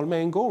bytt kanal med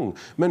en gång.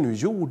 Men nu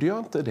gjorde jag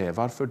inte det.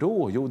 Varför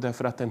då? Jo,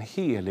 därför att den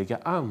heliga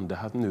Ande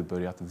hade nu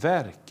börjat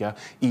verka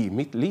i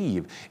mitt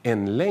liv.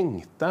 En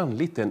längtan,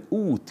 lite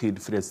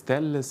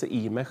otillfredsställelse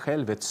i mig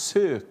själv. Ett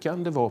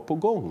sökande var på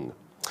gång.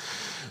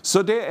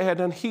 Så det är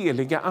den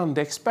heliga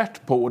Ande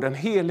expert på. Den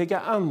heliga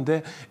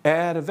Ande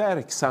är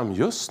verksam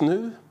just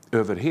nu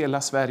över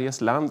hela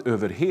Sveriges land,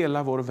 över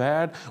hela vår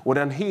värld. Och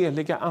den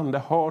heliga Ande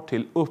har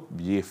till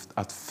uppgift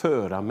att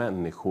föra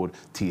människor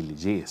till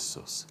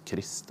Jesus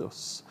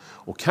Kristus.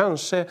 Och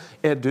kanske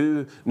är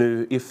du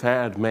nu i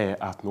färd med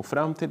att nå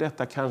fram till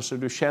detta. Kanske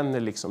du känner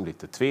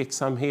lite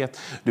tveksamhet.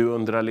 Du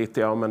undrar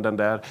lite, men den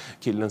där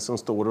killen som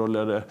står,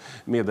 eller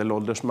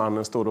medelålders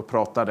mannen står och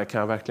pratar, där kan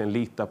jag verkligen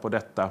lita på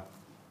detta?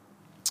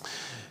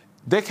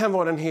 Det kan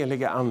vara den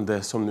heliga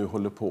Ande som nu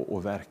håller på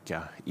att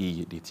verka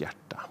i ditt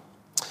hjärta.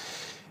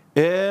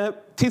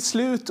 Till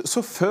slut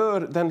så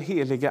för den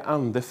heliga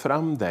Ande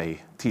fram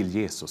dig till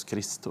Jesus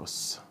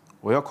Kristus.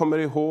 Och jag kommer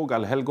ihåg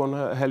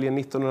allhelgonahelgen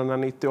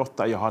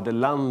 1998, jag hade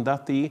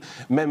landat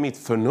med mitt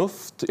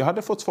förnuft. Jag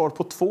hade fått svar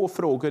på 2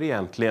 frågor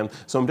egentligen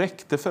som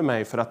räckte för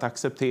mig för att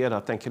acceptera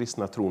att den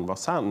kristna tron var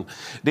sann.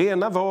 Det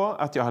ena var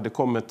att jag hade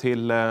kommit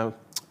till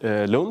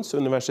Lunds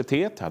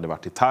universitet, hade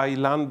varit i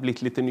Thailand,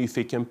 blivit lite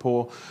nyfiken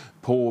på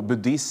på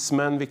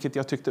buddhismen, vilket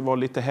jag tyckte var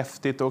lite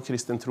häftigt. Och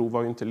kristen tro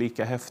var ju inte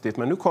lika häftigt.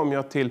 Men nu kom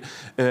jag till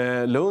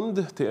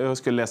Lund. Jag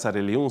skulle läsa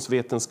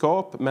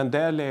religionsvetenskap. Men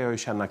där lär jag ju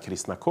känna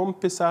kristna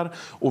kompisar.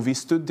 Och vi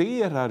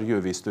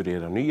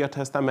studerar Nya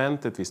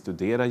testamentet, vi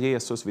studerar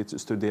Jesus, vi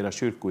studerar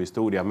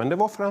kyrkohistoria. Men det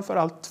var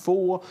framförallt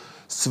 2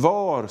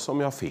 svar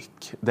som jag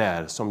fick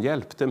där som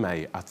hjälpte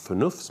mig att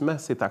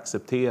förnuftsmässigt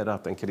acceptera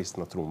att den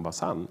kristna tron var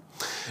sann.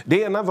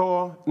 Det ena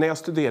var när jag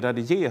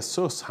studerade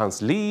Jesus,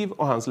 hans liv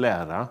och hans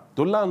lära.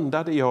 Då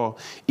landade jag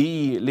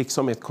i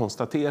liksom ett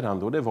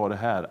konstaterande, och det var det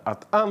här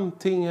att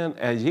antingen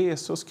är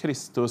Jesus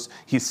Kristus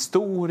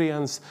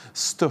historiens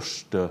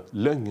största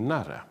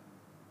lögnare,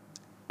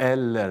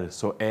 eller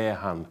så är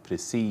han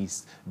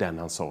precis den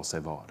han sa sig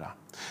vara.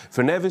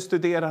 För när vi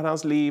studerar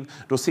hans liv,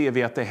 då ser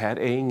vi att det här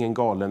är ingen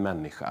galen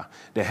människa.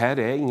 Det här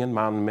är ingen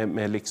man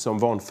med liksom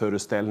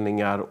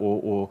vanföreställningar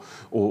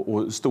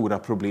och stora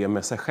problem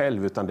med sig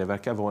själv, utan det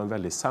verkar vara en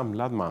väldigt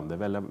samlad man. Det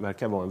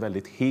verkar vara en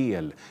väldigt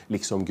hel,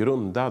 liksom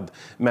grundad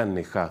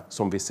människa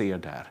som vi ser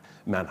där.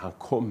 Men han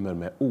kommer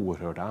med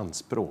oerhörda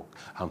anspråk.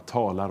 Han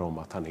talar om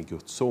att han är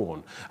Guds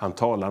son. Han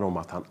talar om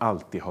att han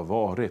alltid har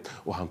varit.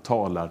 Och han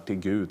talar till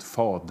Gud,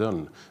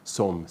 Fadern,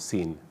 som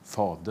sin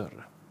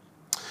fader.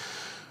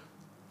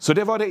 Så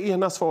det var det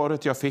ena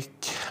svaret jag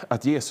fick,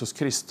 att Jesus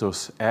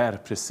Kristus är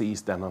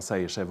precis den han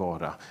säger sig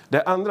vara.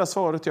 Det andra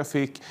svaret jag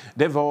fick,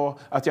 det var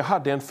att jag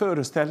hade en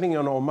föreställning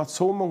om att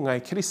så många är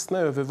kristna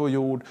över vår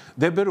jord.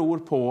 Det beror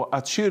på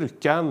att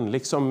kyrkan,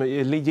 liksom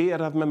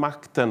lierad med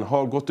makten,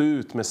 har gått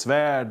ut med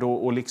svärd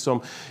och liksom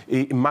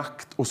i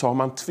makt. Och så har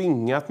man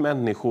tvingat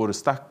människor,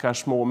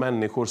 stackars små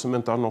människor som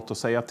inte har något att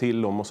säga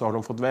till om. Och så har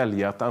de fått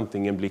välja att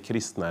antingen bli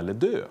kristna eller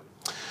dö.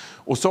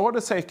 Och så har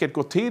det säkert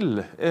gått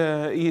till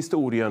i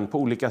historien på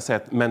olika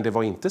sätt, men det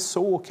var inte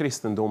så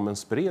kristendomen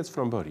spreds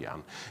från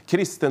början.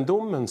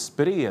 Kristendomen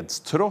spreds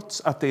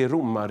trots att det i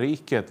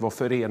romarriket var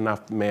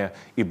förenat med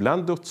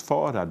ibland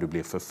dödsfara. Du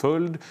blev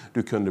förföljd,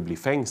 du kunde bli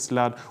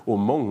fängslad och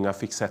många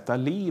fick sätta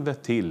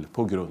livet till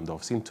på grund av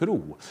sin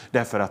tro.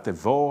 Därför att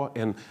det var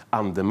en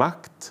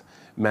andemakt,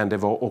 men det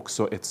var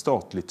också ett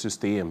statligt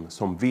system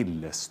som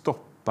ville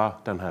stoppa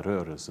den här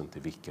rörelsen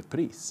till vilket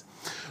pris.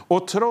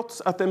 Och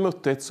trots att det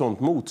mötte ett sådant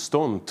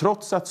motstånd,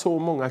 trots att så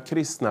många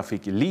kristna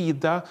fick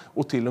lida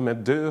och till och med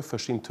dö för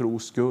sin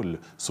tros skull,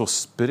 så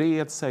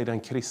spred sig den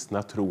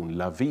kristna tron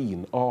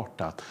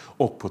lavinartat.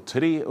 Och på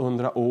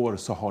 300 år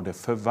så har det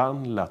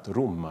förvandlat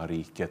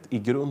romarriket i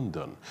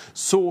grunden.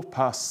 Så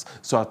pass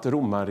så att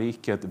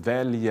romarriket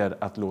väljer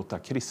att låta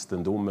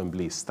kristendomen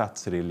bli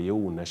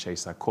statsreligion när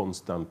kejsar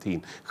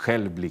Konstantin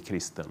själv blir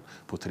kristen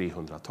på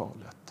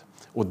 300-talet.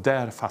 Och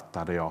där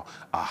fattade jag,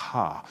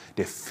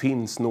 det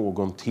finns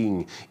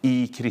någonting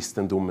i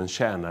kristendomens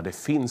kärna. Det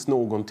finns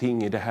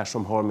någonting i det här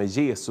som har med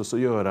Jesus att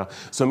göra,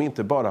 som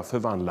inte bara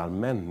förvandlar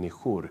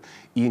människor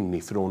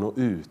inifrån och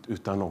ut,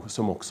 utan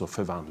som också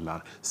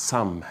förvandlar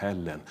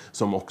samhällen,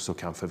 som också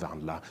kan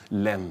förvandla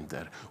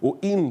länder. Och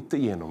inte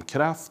genom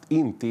kraft,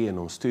 inte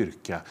genom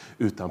styrka,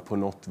 utan på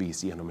något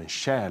vis genom en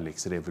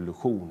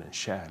kärleksrevolution, en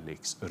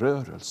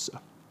kärleksrörelse.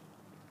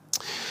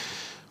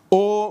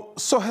 Och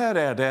så här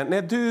är det,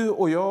 när du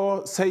och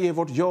jag säger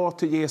vårt ja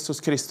till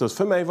Jesus Kristus,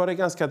 för mig var det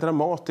ganska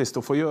dramatiskt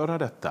att få göra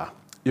detta.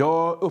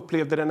 Jag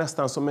upplevde det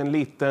nästan som en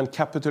liten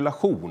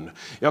kapitulation.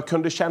 Jag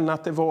kunde känna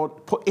att det var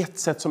på ett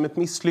sätt som ett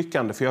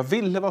misslyckande. För jag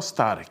ville vara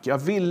stark. Jag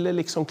ville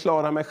liksom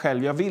klara mig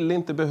själv. Jag ville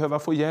inte behöva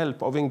få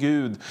hjälp av en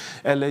Gud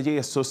eller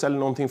Jesus eller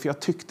någonting. För jag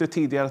tyckte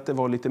tidigare att det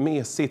var lite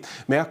mesigt.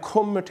 Men jag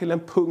kommer till en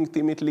punkt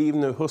i mitt liv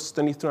nu,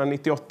 hösten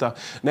 1998.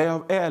 När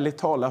jag ärligt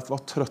talat var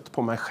trött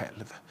på mig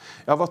själv.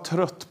 Jag var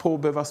trött på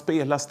att behöva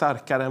spela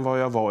starkare än vad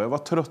jag var. Jag var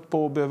trött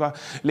på att behöva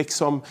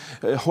liksom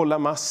hålla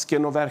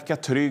masken och verka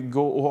trygg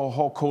och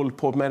ha koll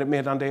på.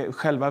 Medan det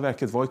själva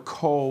verket var i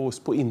kaos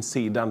på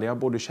insidan. Där jag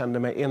både kände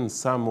mig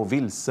ensam och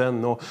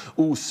vilsen och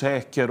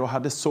osäker och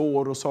hade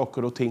sår och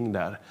saker och ting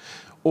där.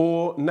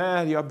 Och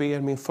när jag ber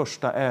min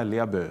första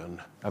ärliga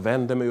bön, jag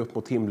vänder mig upp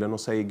mot himlen och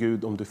säger: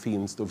 Gud, om du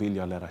finns, då vill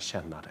jag lära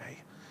känna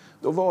dig.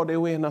 Då var det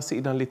å ena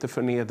sidan lite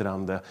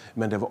förnedrande,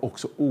 men det var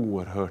också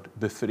oerhört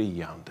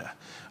befriande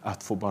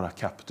att få bara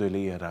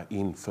kapitulera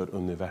inför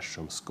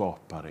universums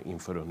skapare,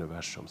 inför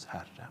universums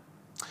herre.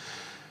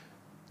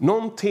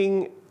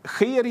 Någonting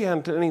sker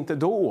egentligen inte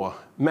då,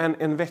 men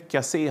en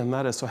vecka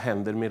senare så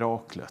händer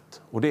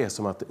miraklet. Och det är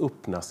som att det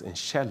öppnas en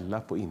källa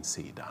på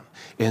insidan.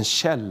 En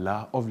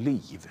källa av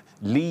liv.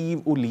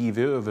 Liv och liv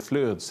i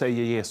överflöd,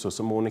 säger Jesus,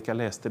 och Monica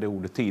läste det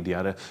ordet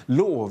tidigare.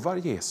 Lovar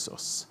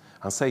Jesus.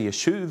 Han säger: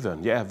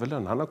 tjuven,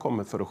 djävulen, han har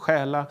kommit för att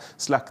stjäla,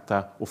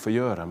 slakta och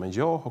förgöra. Men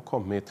jag har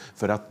kommit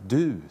för att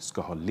du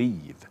ska ha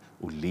liv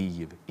och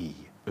liv i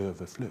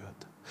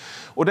överflöd.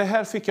 Och det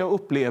här fick jag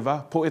uppleva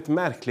på ett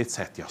märkligt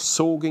sätt. Jag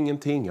såg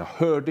ingenting, jag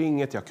hörde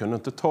inget, jag kunde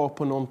inte ta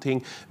på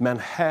någonting. Men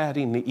här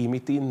inne i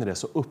mitt inre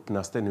så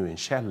öppnas det nu en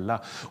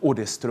källa. Och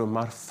det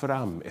strömmar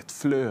fram ett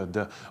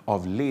flöde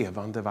av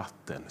levande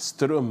vatten.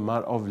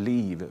 Strömmar av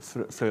liv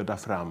flödar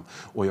fram.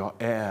 Och jag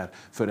är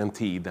för en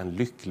tid den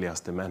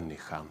lyckligaste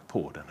människan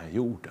på den här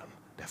jorden.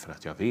 Därför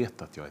att jag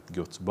vet att jag är ett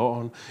Guds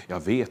barn. Jag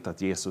vet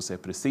att Jesus är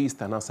precis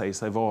den han säger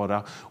sig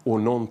vara.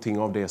 Och någonting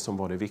av det som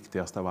var det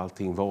viktigaste av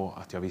allting var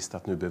att jag visste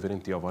att nu behöver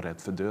inte jag vara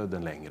rädd för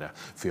döden längre.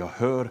 För jag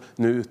hör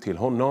nu till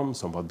honom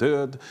som var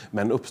död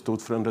men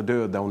uppstod från de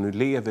döda och nu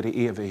lever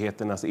i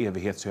evigheternas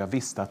evighet. Så jag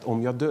visste att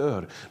om jag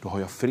dör, då har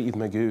jag frid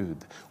med Gud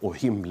och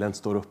himlen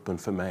står öppen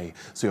för mig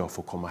så jag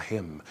får komma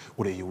hem.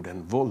 Och det gjorde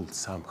en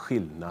våldsam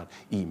skillnad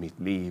i mitt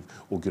liv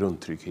och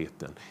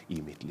grundtryggheten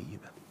i mitt liv.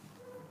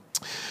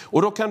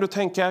 Och då kan du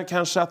tänka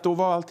kanske att då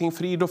var allting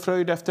frid och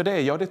fröjd efter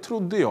det. Ja, det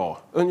trodde jag.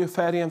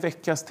 Ungefär i en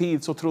veckas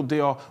tid så trodde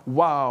jag,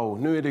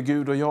 wow, nu är det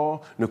Gud och jag.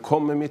 Nu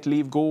kommer mitt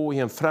liv gå i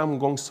en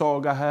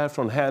framgångssaga här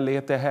från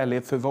härlighet till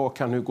härlighet. För vad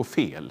kan nu gå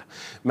fel?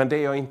 Men det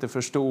jag inte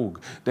förstod,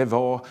 det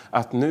var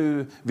att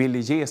nu ville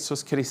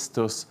Jesus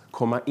Kristus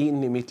komma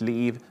in i mitt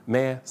liv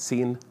med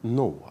sin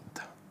nåd.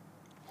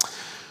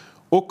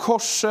 Och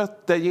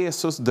korset där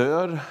Jesus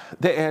dör,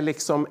 det är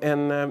liksom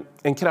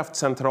en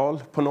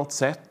kraftcentral på något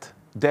sätt.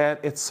 Där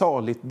ett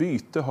saligt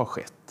byte har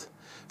skett.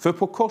 För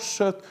på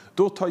korset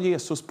då tar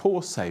Jesus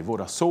på sig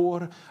våra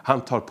sår.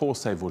 Han tar på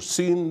sig vår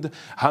synd.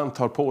 Han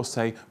tar på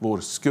sig vår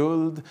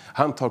skuld.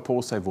 Han tar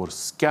på sig vår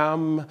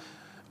skam.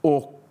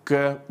 Och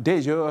det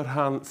gör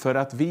han för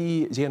att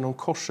vi genom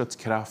korsets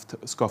kraft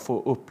ska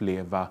få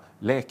uppleva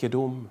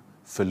läkedom,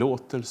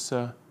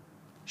 förlåtelse,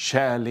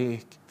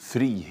 kärlek,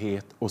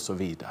 frihet och så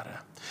vidare.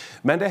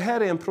 Men det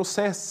här är en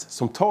process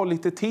som tar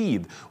lite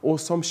tid och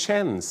som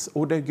känns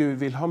och där Gud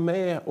vill ha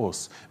med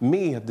oss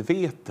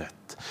medvetet.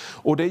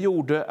 Och det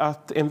gjorde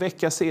att en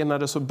vecka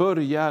senare så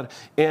börjar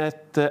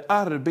ett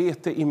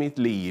arbete i mitt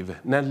liv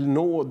när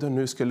nåden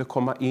nu skulle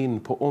komma in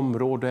på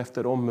område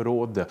efter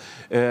område.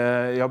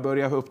 Jag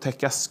började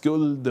upptäcka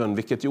skulden,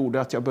 vilket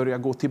gjorde att jag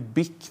började gå till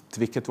bikt,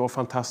 vilket var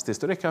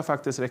fantastiskt. Och det kan jag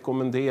faktiskt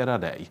rekommendera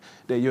dig.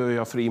 Det gör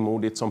jag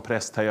frimodigt som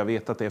präst här. Jag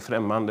vet att det är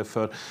främmande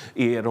för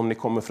er om ni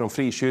kommer från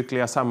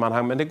frikyrkliga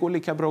sammanhang. Men det går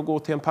lika bra att gå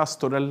till en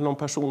pastor eller någon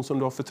person som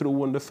du har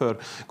förtroende för.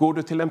 Går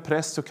du till en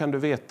präst så kan du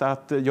veta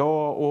att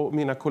jag och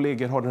mina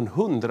kollegor har en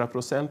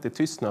 100%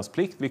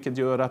 tystnadsplikt. Vilket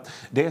gör att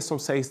det som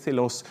sägs till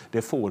oss,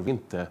 det får vi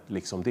inte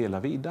liksom dela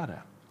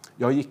vidare.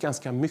 Jag gick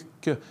ganska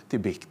mycket till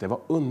bikt. Det var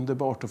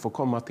underbart att få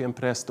komma till en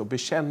präst och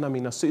bekänna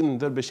mina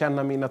synder,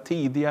 bekänna mina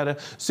tidigare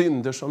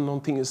synder som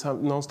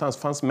någonstans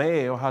fanns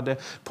med och hade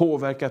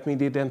påverkat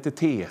min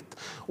identitet.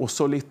 Och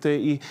så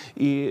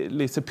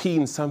lite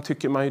pinsamt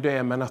tycker man ju det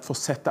är, men att få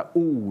sätta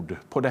ord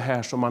på det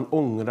här som man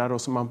ångrar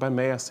och som man bär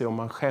med sig och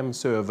man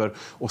skäms över.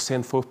 Och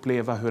sen få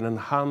uppleva hur en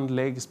hand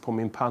läggs på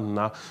min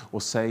panna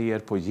och säger,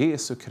 på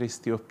Jesu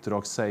Kristi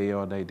uppdrag säger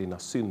jag dig, dina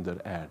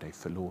synder är dig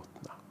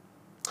förlåtna.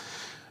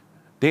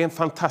 Det är en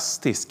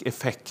fantastisk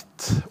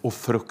effekt och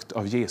frukt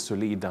av Jesu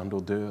lidande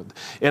och död.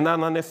 En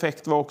annan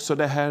effekt var också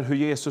det här hur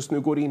Jesus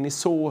nu går in i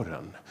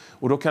såren.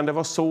 Och då kan det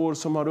vara sår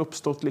som har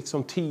uppstått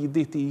liksom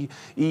tidigt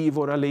i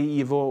våra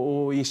liv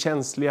och i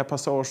känsliga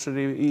passager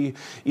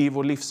i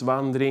vår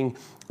livsvandring.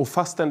 Och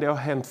fastän det har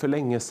hänt för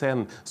länge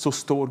sedan så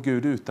står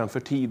Gud utanför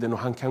tiden och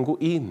han kan gå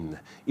in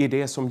i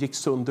det som gick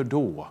sönder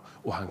då.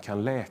 Och han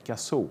kan läka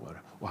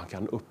sår och han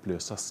kan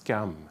upplösa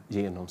skam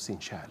genom sin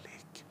kärlek.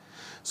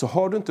 Så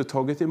har du inte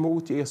tagit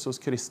emot Jesus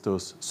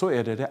Kristus så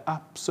är det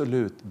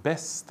absolut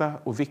bästa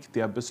och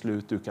viktiga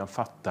beslut du kan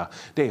fatta.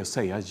 Det är att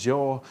säga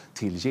ja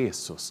till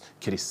Jesus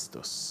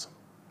Kristus.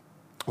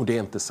 Och det är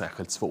inte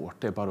särskilt svårt.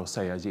 Det är bara att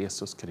säga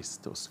Jesus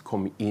Kristus,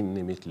 kom in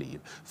i mitt liv.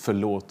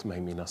 Förlåt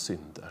mig mina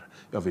synder.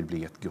 Jag vill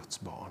bli ett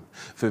Guds barn.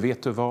 För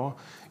vet du vad?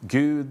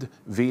 Gud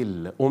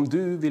vill, om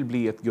du vill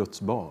bli ett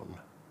Guds barn,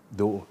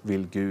 då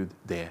vill Gud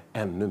det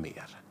ännu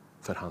mer.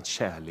 För hans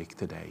kärlek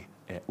till dig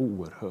är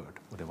oerhörd.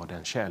 Och det var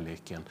den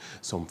kärleken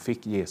som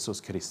fick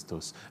Jesus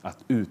Kristus att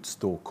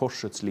utstå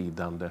korsets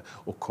lidande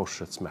och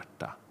korsets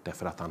smärta.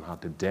 Därför att han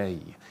hade dig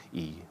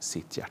i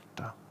sitt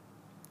hjärta.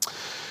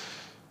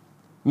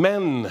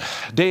 Men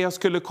det jag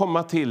skulle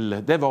komma till,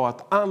 det var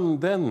att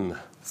anden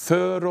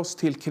för oss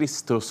till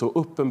Kristus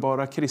och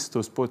uppenbara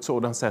Kristus på ett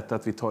sådant sätt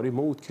att vi tar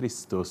emot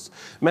Kristus.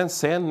 Men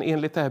sen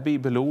enligt det här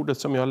bibelordet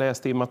som jag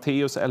läste i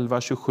Matteus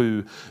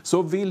 11:27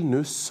 så vill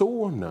nu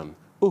sonen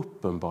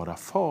uppenbara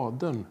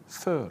fadern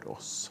för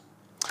oss.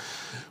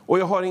 Och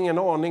jag har ingen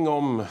aning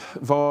om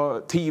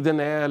vad tiden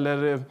är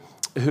eller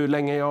hur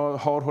länge jag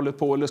har hållit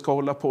på eller ska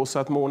hålla på, så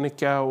att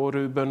Monica och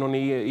Ruben och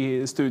ni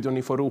i studion,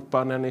 ni får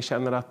ropa när ni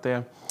känner att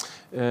det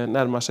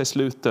närmar sig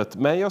slutet.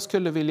 Men jag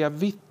skulle vilja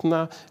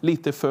vittna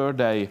lite för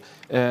dig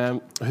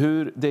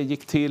hur det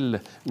gick till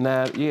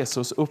när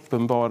Jesus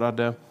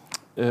uppenbarade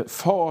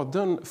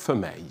fadern för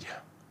mig.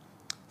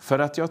 För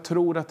att jag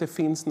tror att det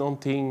finns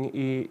någonting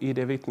i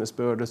det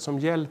vittnesbördet som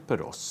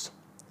hjälper oss.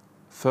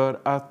 För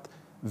att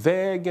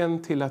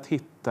vägen till att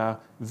hitta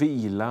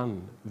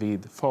vilan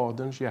vid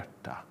faderns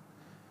hjärta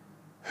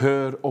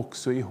hör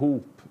också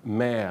ihop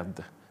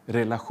med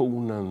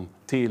relationen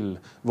till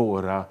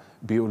våra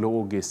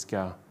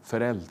biologiska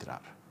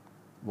föräldrar.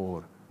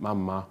 Vår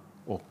mamma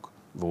och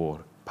vår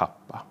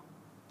pappa.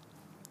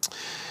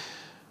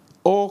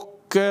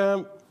 Och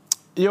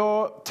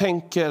jag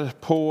tänker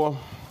på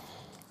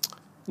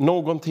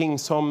någonting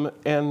som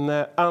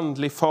en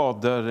andlig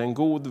fader, en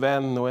god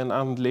vän och en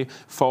andlig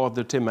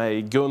fader till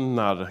mig,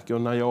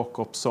 Gunnar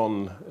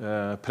Jakobsson,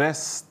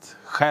 präst,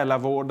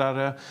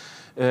 själavårdare,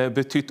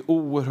 betytt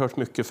oerhört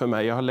mycket för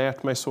mig. Jag har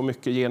lärt mig så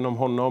mycket genom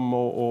honom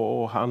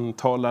och han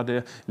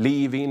talade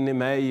liv in i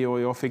mig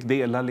och jag fick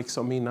dela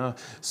liksom mina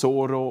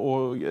sår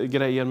och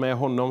grejer med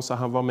honom, så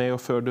han var med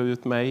och förde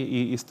ut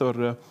mig i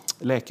större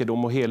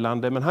läkedom och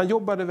helande. Men han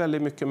jobbade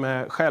väldigt mycket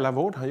med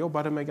själavård, han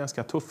jobbade med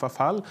ganska tuffa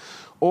fall.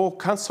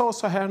 Och han sa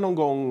så här någon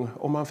gång,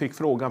 om man fick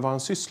frågan vad han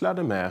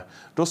sysslade med,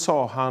 då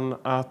sa han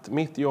att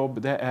mitt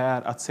jobb det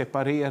är att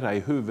separera i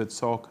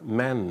huvudsak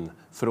män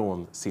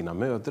från sina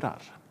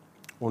mödrar.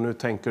 Och nu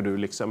tänker du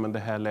liksom, men det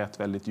här lät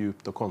väldigt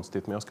djupt och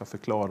konstigt, men jag ska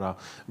förklara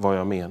vad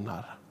jag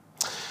menar.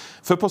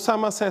 För på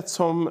samma sätt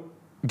som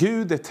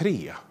Gud är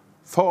tre,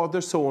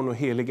 Fader, Son och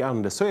helig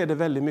ande, så är det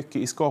väldigt mycket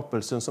i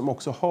skapelsen som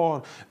också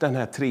har den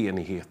här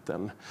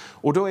treenigheten.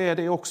 Och då är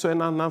det också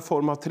en annan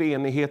form av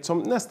treenighet som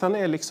nästan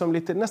är liksom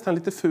nästan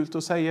lite fult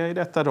att säga i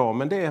detta dag,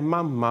 men det är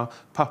mamma,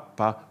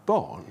 pappa,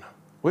 barn.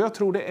 Och jag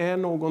tror det är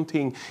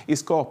någonting i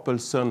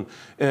skapelsen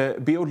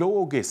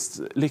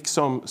biologiskt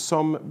liksom,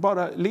 som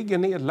bara ligger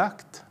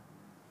nedlagt.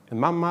 En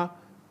mamma,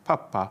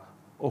 pappa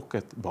och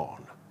ett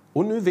barn.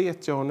 Och nu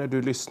vet jag när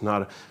du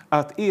lyssnar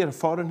att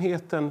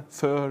erfarenheten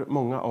för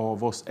många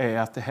av oss är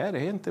att det här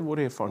är inte vår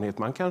erfarenhet.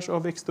 Man kanske har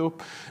växt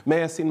upp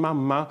med sin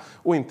mamma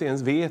och inte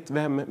ens vet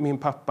vem min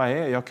pappa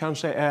är. Jag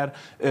kanske är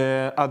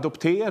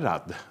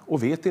adopterad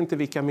och vet inte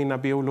vilka mina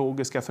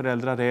biologiska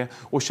föräldrar är.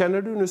 Och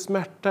känner du nu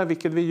smärta,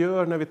 vilket vi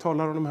gör när vi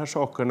talar om de här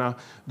sakerna,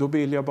 då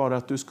vill jag bara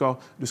att du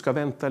ska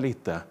vänta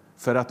lite.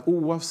 För att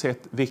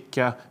oavsett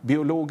vilka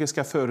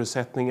biologiska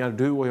förutsättningar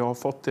du och jag har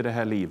fått i det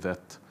här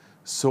livet,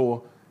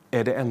 så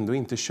är det ändå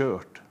inte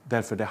kört.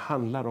 Därför det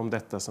handlar om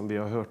detta som vi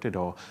har hört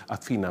idag,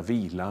 att finna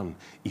vilan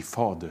i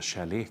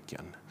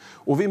faderskärleken.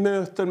 Och vi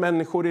möter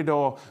människor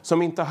idag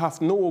som inte har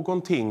haft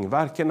någonting,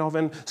 varken av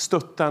en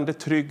stöttande,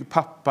 trygg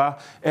pappa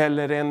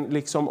eller en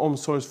liksom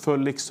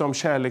omsorgsfull, liksom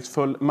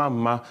kärleksfull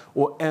mamma,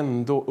 och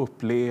ändå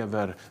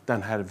upplever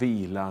den här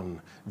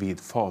vilan vid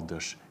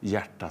faders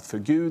hjärtat. För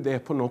Gud är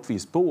på något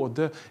vis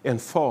både en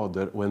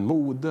fader och en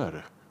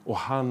moder. Och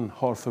han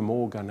har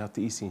förmågan att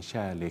i sin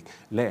kärlek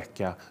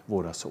läka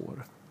våra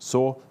sår.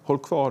 Så håll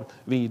kvar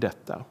vid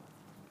detta.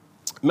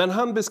 Men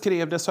han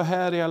beskrev det så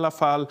här i alla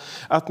fall,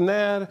 att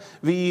när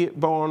vi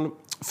barn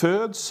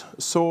föds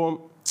så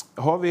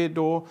har vi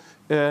då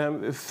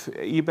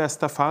i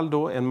bästa fall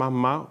då en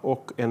mamma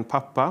och en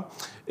pappa.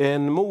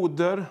 En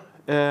moder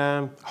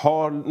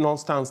har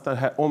någonstans det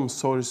här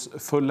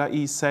omsorgsfulla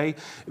i sig,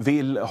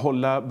 vill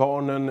hålla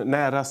barnen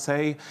nära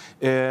sig.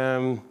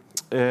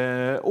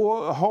 Och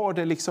har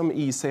det liksom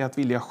i sig att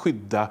vilja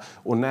skydda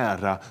och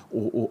nära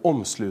och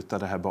omsluta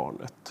det här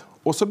barnet.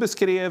 Och så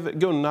beskrev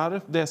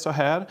Gunnar det så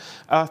här,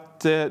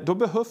 att då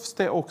behövs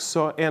det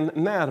också en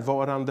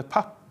närvarande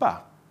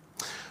pappa.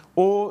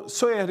 Och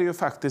så är det ju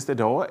faktiskt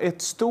idag.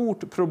 Ett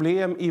stort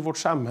problem i vårt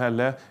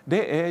samhälle,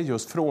 det är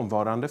just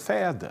frånvarande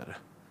fäder.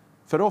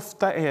 För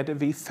ofta är det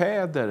vi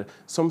fäder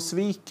som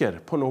sviker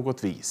på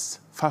något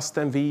vis,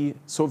 fastän vi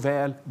så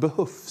väl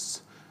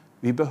behövs.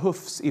 Vi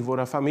behövs i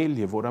våra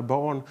familjer, våra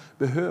barn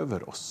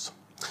behöver oss.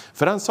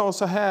 För han sa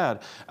så här,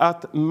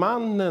 att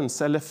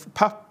mannens eller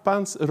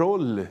pappans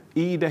roll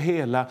i det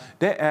hela,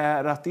 det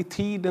är att i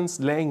tidens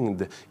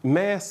längd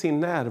med sin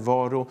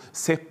närvaro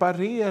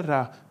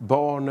separera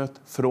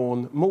barnet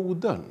från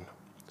modern.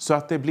 Så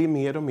att det blir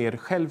mer och mer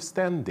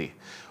självständig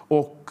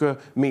och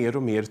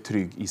mer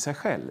trygg i sig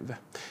själv.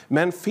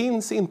 Men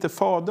finns inte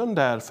fadern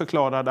där,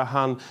 förklarade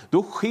han,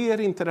 då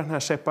sker inte den här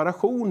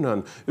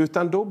separationen,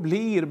 utan då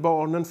blir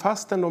barnen,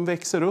 fastän de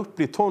växer upp,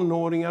 blir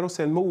tonåringar och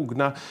sen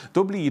mogna,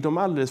 då blir de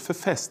alldeles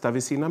förfästa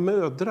vid sina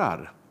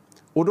mödrar.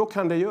 Och då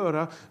kan det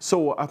göra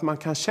så att man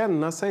kan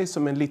känna sig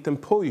som en liten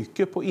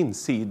pojke på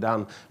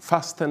insidan,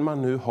 fastän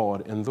man nu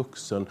har en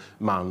vuxen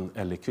man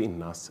eller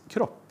kvinnas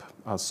kropp.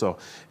 Alltså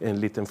en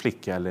liten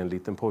flicka eller en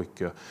liten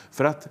pojke.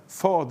 För att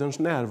faderns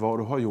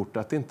närvaro har gjort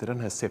att inte den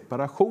här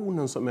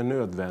separationen som är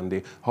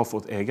nödvändig har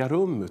fått äga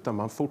rum, utan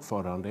man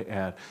fortfarande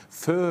är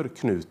för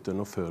knuten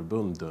och för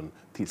bunden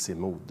till sin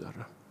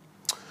moder.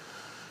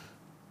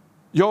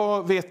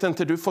 Jag vet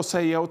inte, du får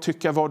säga och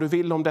tycka vad du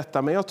vill om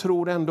detta, men jag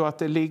tror ändå att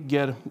det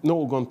ligger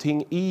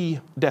någonting i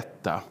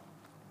detta.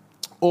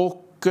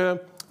 Och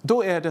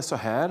då är det så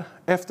här,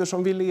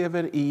 eftersom vi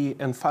lever i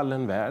en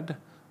fallen värld,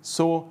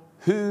 så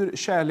hur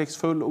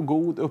kärleksfull och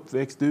god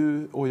uppväxt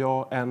du och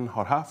jag än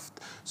har haft,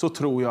 så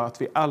tror jag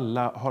att vi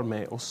alla har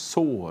med oss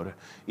sår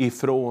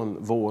ifrån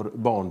vår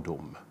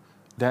barndom.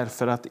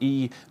 Därför att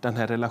i den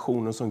här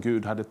relationen som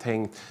Gud hade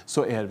tänkt,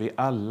 så är vi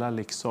alla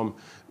liksom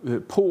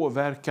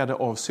påverkade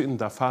av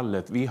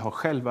syndafallet. Vi har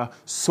själva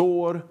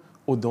sår,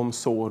 och de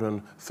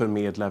såren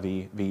förmedlar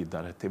vi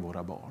vidare till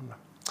våra barn.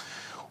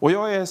 Och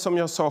jag är, som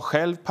jag sa,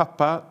 själv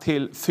pappa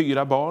till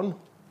 4 barn.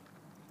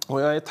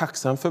 Och jag är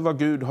tacksam för vad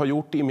Gud har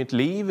gjort i mitt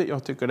liv.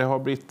 Jag tycker det har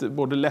blivit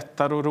både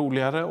lättare och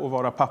roligare att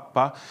vara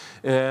pappa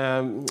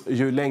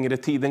ju längre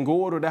tiden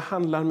går. Och det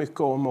handlar mycket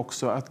om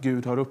också att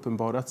Gud har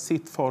uppenbarat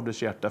sitt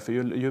fadershjärta. För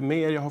ju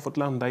mer jag har fått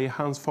landa i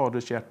hans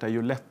fadershjärta,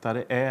 ju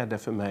lättare är det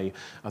för mig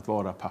att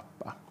vara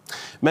pappa.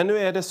 Men nu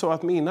är det så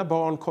att mina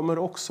barn kommer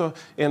också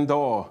en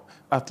dag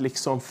att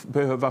liksom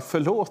behöva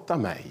förlåta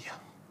mig.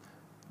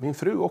 Min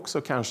fru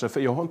också kanske, för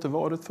jag har inte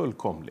varit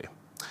fullkomlig.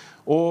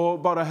 Och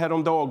bara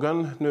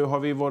häromdagen, nu har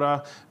vi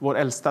vår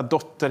äldsta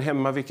dotter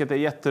hemma, vilket är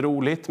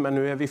jätteroligt. Men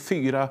nu är vi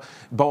 4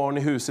 barn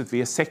i huset,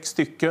 vi är 6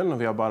 stycken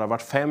och vi har bara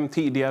varit 5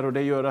 tidigare. Och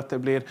det gör att det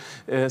blir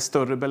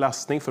större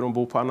belastning för de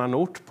bor på annan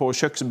ort, på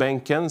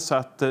köksbänken. Så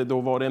att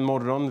då var det en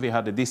morgon, vi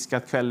hade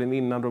diskat kvällen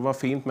innan, det var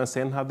fint. Men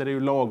sen hade det ju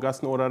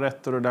lagats några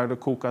rätter och där hade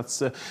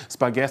kokats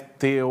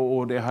spaghetti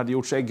och det hade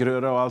gjorts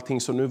äggröra och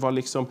allting. Så nu var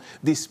liksom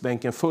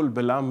diskbänken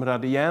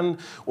fullbelamrad igen.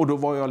 Och då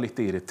var jag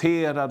lite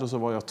irriterad och så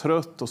var jag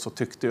trött och så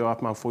tyckte jag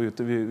att man får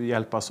ju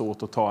hjälpas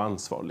åt att ta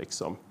ansvar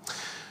liksom.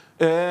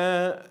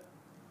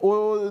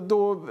 Och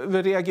då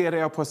reagerar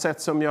jag på ett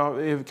sätt som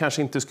jag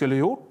kanske inte skulle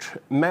gjort.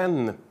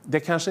 Men det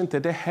kanske inte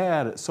är det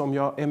här som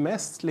jag är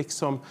mest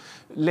liksom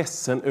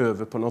ledsen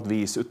över på något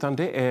vis. Utan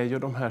det är ju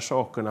de här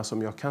sakerna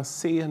som jag kan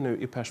se nu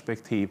i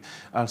perspektiv.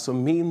 Alltså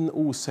min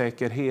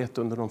osäkerhet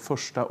under de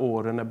första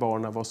åren när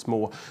barnen var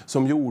små.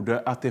 Som gjorde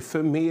att det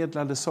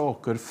förmedlade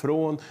saker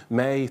från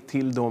mig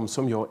till dem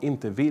som jag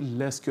inte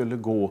ville skulle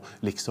gå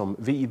liksom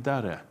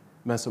vidare.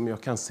 Men som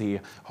jag kan se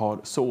har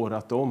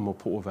sårat dem och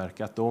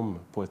påverkat dem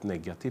på ett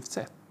negativt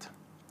sätt.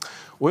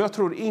 Och jag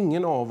tror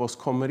ingen av oss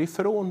kommer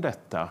ifrån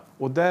detta.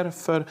 Och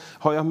därför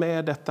har jag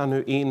med detta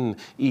nu in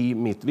i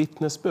mitt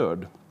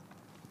vittnesbörd.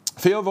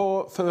 För jag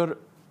var för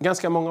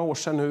ganska många år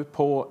sedan nu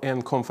på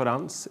en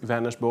konferens i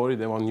Vänersborg.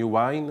 Det var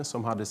New Wine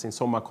som hade sin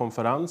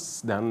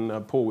sommarkonferens.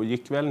 Den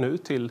pågick väl nu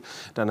till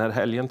den här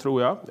helgen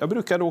tror jag. Jag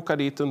brukar åka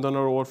dit under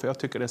några år för jag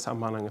tycker det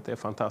sammanhanget är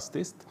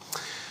fantastiskt.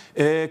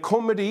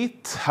 Kommer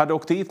dit, hade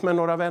åkt dit med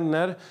några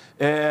vänner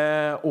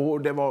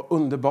och det var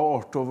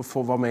underbart att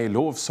få vara med i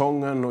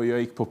lovsången och jag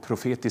gick på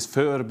profetisk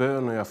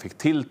förbön och jag fick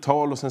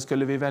tilltal och sen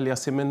skulle vi välja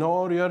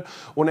seminarier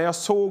och när jag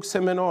såg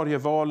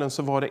seminarievalen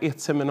så var det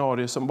ett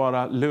seminarium som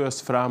bara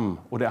lös fram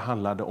och det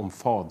handlade om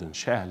faderns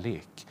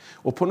kärlek.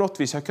 Och på något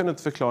vis, jag kunde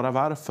inte förklara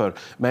varför,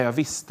 men jag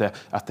visste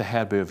att det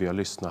här behöver jag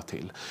lyssna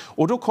till.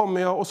 Och då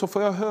kommer jag och så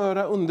får jag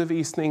höra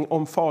undervisning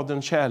om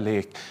faderns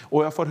kärlek.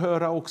 Och jag får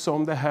höra också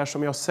om det här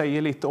som jag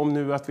säger lite om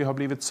nu, att vi har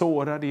blivit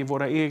sårade i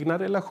våra egna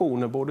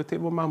relationer, både till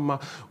vår mamma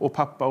och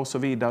pappa och så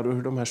vidare. Och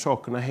hur de här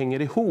sakerna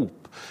hänger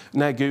ihop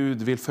när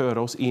Gud vill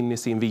föra oss in i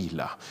sin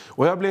vila.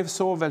 Och jag blev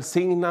så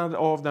välsignad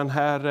av den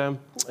här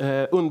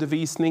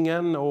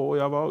undervisningen och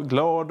jag var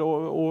glad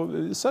och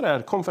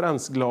sådär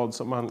konferensglad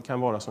som man kan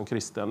vara som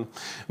kristen.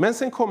 Men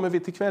sen kommer vi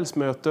till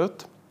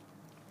kvällsmötet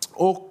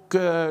och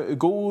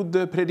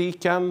god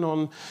predikan,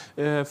 någon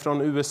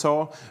från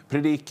USA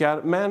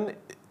predikar. Men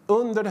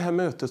under det här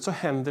mötet så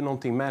händer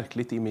någonting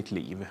märkligt i mitt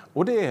liv.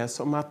 Och det är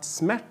som att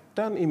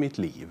smärtan i mitt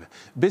liv,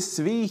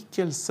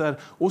 besvikelser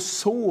och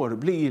sår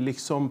blir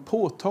liksom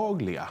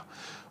påtagliga.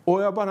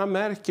 Och jag bara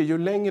märker ju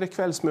längre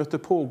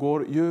kvällsmötet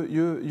pågår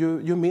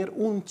ju mer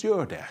ont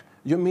gör det.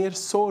 Ju mer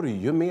sorg,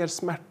 ju mer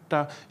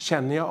smärta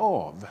känner jag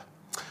av.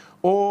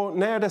 Och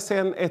när det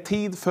sen är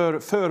tid för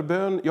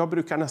förbön, jag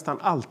brukar nästan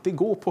alltid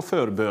gå på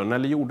förbön,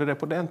 eller gjorde det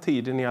på den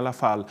tiden i alla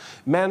fall.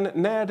 Men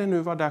när det nu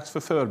var dags för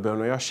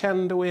förbön och jag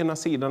kände å ena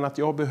sidan att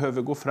jag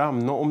behöver gå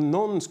fram, om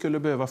någon skulle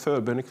behöva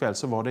förbön ikväll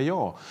så var det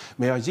jag.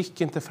 Men jag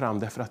gick inte fram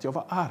därför att jag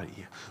var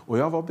arg och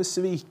jag var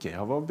besviken.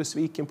 Jag var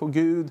besviken på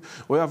Gud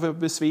och jag var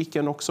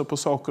besviken också på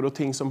saker och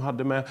ting som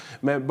hade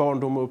med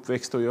barndom och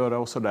uppväxt att göra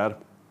och sådär.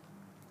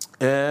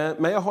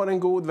 Men jag har en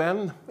god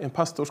vän, en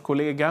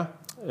pastorskollega,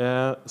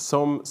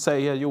 som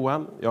säger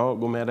Johan, jag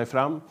går med dig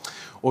fram.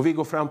 Och vi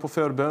går fram på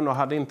förbön och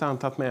hade inte han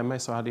tagit med mig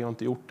så hade jag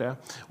inte gjort det.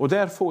 Och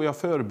där får jag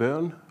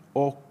förbön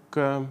och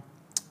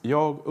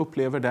jag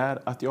upplever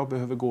där att jag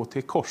behöver gå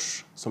till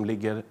kors som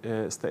ligger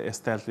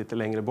ställt lite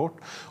längre bort.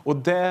 Och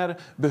där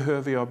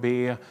behöver jag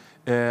be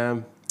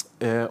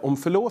om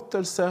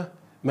förlåtelse,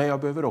 men jag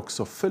behöver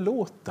också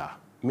förlåta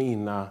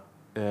mina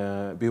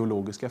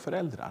biologiska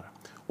föräldrar.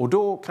 Och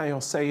då kan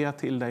jag säga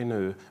till dig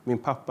nu, min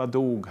pappa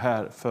dog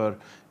här för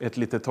ett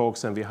litet tag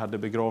sedan, vi hade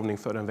begravning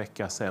för en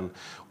vecka sedan.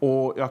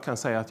 Och jag kan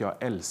säga att jag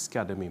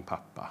älskade min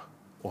pappa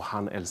och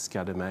han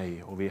älskade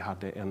mig. Och vi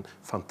hade en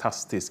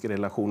fantastisk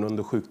relation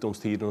under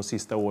sjukdomstiden och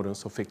sista åren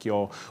så fick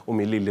jag och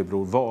min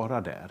lillebror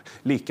vara där.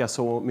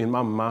 Likaså min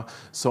mamma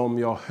som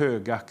jag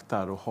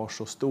högaktar och har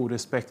så stor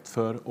respekt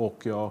för och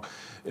jag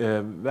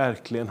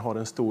verkligen har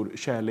en stor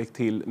kärlek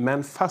till.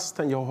 Men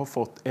fastän jag har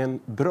fått en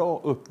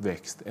bra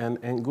uppväxt,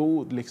 en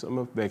god liksom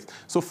uppväxt,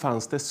 så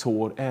fanns det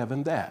sår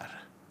även där.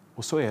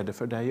 Och så är det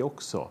för dig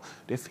också.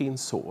 Det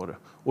finns sår.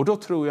 Och då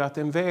tror jag att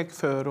en väg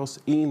för oss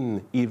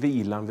in i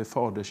vilan vid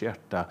Faders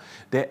hjärta,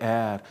 det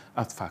är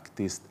att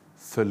faktiskt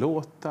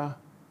förlåta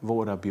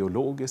våra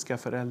biologiska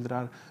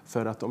föräldrar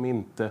för att de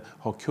inte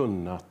har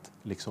kunnat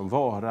liksom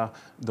vara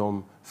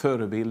de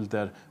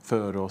förebilder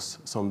för oss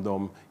som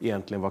de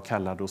egentligen var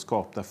kallade och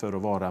skapta för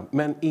att vara,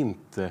 men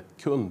inte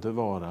kunde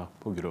vara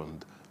på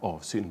grund av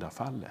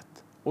syndafallet.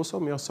 Och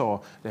som jag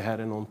sa, det här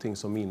är någonting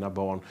som mina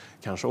barn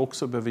kanske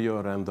också behöver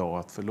göra en dag,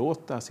 att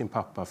förlåta sin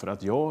pappa för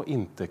att jag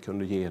inte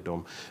kunde ge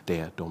dem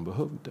det de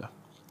behövde.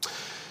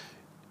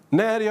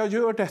 När jag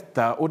gör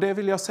detta, och det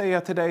vill jag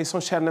säga till dig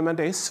som känner, men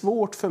det är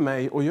svårt för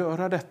mig att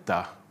göra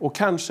detta. Och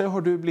kanske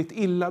har du blivit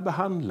illa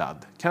behandlad.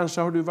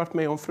 Kanske har du varit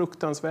med om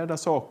fruktansvärda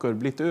saker,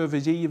 blivit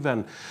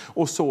övergiven.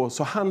 Och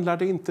så handlar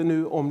det inte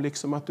nu om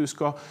liksom att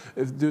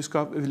du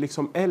ska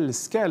liksom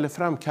älska eller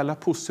framkalla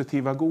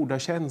positiva, goda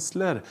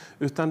känslor.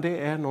 Utan det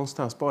är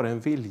någonstans bara en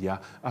vilja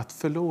att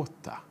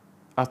förlåta.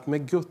 Att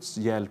med Guds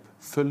hjälp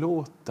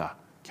förlåta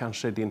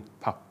kanske din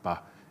pappa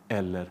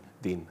eller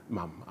din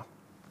mamma.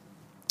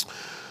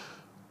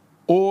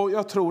 Och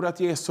jag tror att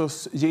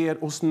Jesus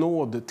ger oss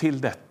nåd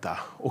till detta.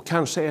 Och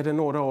kanske är det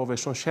några av er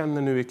som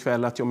känner nu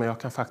ikväll att men jag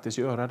kan faktiskt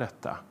göra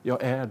detta.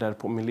 Jag är där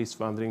på min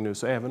livsvandring nu.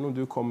 Så även om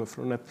du kommer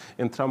från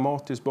en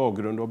traumatisk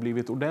bakgrund och har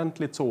blivit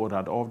ordentligt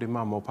sårad av din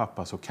mamma och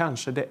pappa, så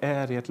kanske det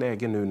är i ett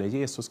läge nu när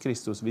Jesus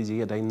Kristus vill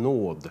ge dig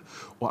nåd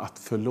och att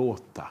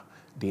förlåta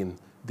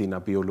dina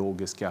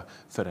biologiska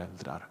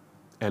föräldrar.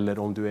 Eller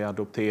om du är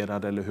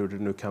adopterad eller hur det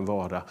nu kan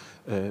vara,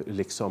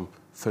 liksom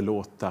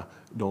förlåta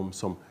dem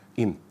som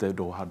inte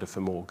då hade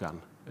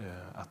förmågan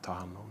att ta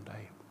hand om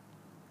dig.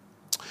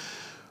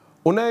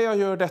 Och när jag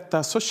gör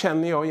detta så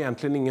känner jag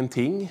egentligen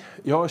ingenting.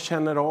 Jag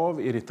känner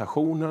av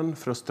irritationen,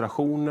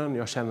 frustrationen,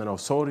 jag känner av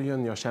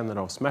sorgen, jag känner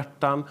av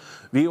smärtan.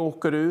 Vi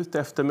åker ut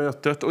efter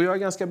mötet och jag är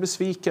ganska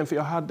besviken för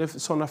jag hade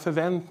sådana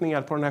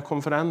förväntningar på den här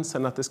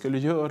konferensen att det skulle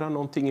göra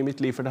någonting i mitt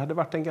liv, för det hade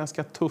varit en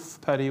ganska tuff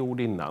period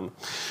innan.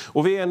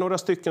 Och vi är några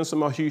stycken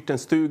som har hyrt en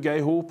stuga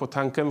ihop och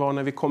tanken var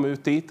när vi kom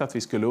ut dit att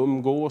vi skulle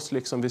umgås,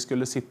 liksom vi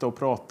skulle sitta och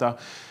prata.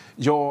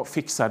 Jag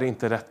fixade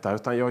inte detta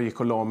utan jag gick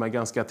och la mig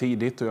ganska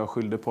tidigt och jag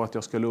skyllde på att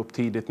jag skulle upp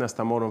tidigt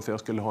nästa morgon för jag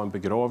skulle ha en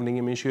begravning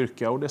i min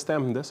kyrka, och det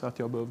stämde så att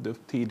jag behövde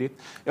upp tidigt.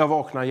 Jag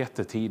vaknar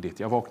jättetidigt,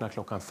 jag vaknar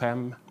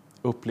 5:00,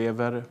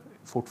 upplever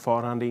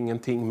fortfarande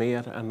ingenting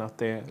mer än att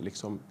det är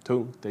liksom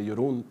tungt, det gör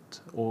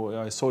ont och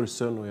jag är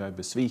sorgsen och jag är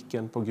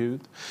besviken på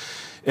Gud.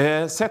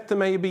 Sätter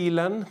mig i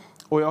bilen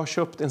och jag har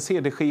köpt en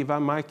CD-skiva,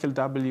 Michael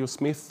W.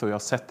 Smith, och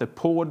jag sätter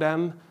på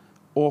den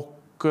och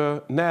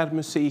när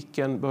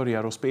musiken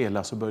börjar att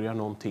spela så börjar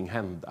någonting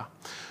hända.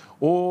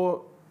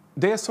 Och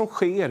det som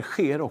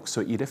sker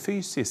också i det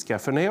fysiska.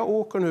 För när jag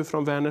åker nu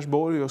från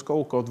Vänersborg och ska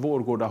åka åt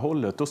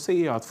Vårgårdahållet, då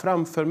ser jag att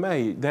framför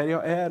mig, där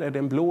jag är det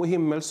en blå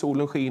himmel,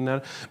 solen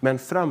skiner. Men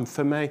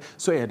framför mig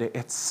så är det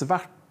ett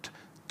svart,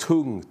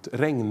 tungt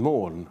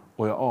regnmoln.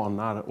 Och jag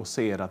anar och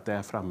ser att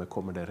där framme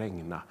kommer det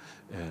regna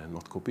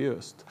något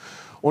kopiöst.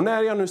 Och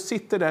när jag nu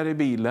sitter där i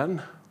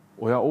bilen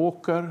och jag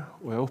åker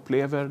och jag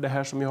upplever det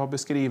här som jag har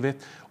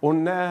beskrivit. Och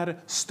när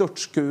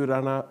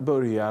störtskurarna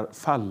börjar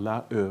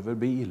falla över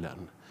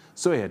bilen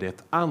så är det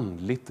ett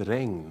andligt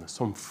regn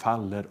som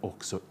faller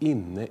också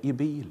inne i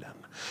bilen.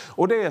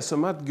 Och det är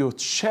som att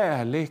Guds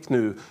kärlek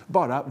nu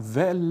bara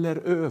väller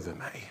över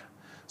mig.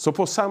 Så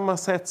på samma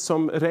sätt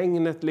som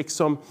regnet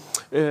liksom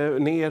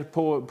ner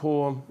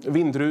på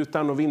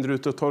vindrutan och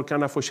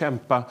vindrutetorkarna får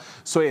kämpa,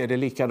 så är det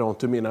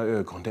likadant ur mina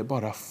ögon. Det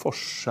bara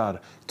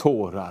forsar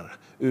tårar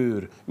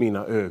ur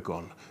mina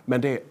ögon.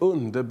 Men det är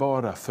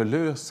underbara,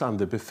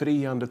 förlösande,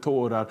 befriande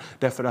tårar.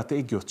 Därför att det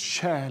är Guds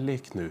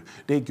kärlek nu.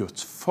 Det är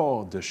Guds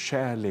faders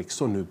kärlek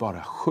som nu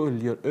bara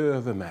sköljer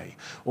över mig.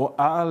 Och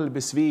all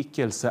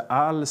besvikelse,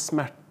 all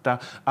smärta,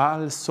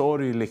 all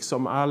sorg,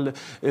 liksom all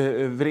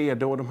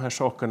vrede och de här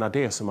sakerna,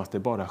 det är som att det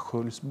bara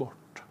sköljs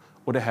bort.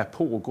 Och det här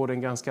pågår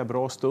en ganska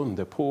bra stund.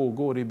 Det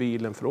pågår i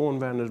bilen från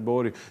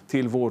Vänersborg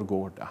till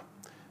Vårgårda.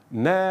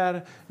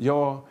 När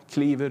jag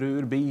kliver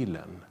ur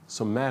bilen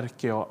så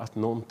märker jag att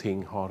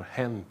någonting har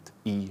hänt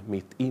i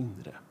mitt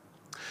inre.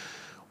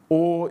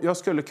 Och jag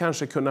skulle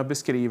kanske kunna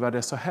beskriva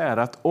det så här,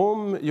 att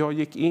om jag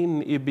gick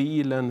in i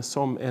bilen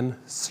som en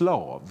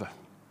slav,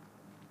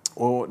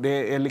 och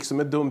det är liksom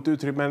ett dumt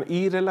uttryck, men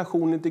i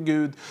relationen till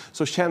Gud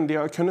så kände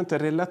jag kunde inte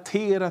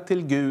relatera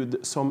till Gud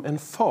som en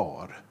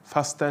far.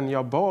 Fastän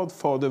jag bad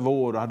Fader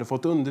vår och hade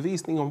fått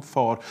undervisning om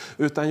far.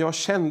 Utan jag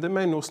kände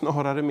mig nog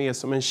snarare mer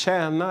som en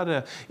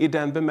tjänare i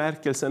den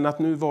bemärkelsen att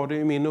nu var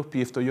det min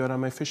uppgift att göra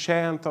mig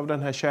förtjänt av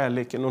den här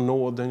kärleken och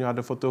nåden jag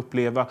hade fått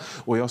uppleva.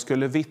 Och jag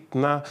skulle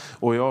vittna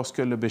och jag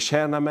skulle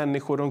betjäna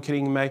människor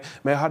omkring mig.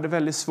 Men jag hade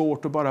väldigt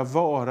svårt att bara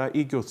vara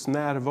i Guds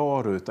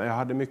närvaro. Utan jag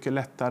hade mycket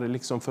lättare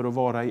liksom för att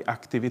vara i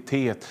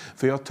aktivitet.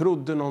 För jag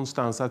trodde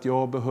någonstans att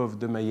jag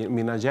behövde med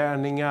mina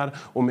gärningar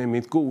och med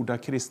mitt goda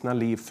kristna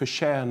liv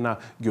förtjäna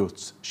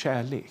Guds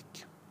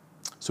kärlek.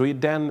 Så i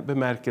den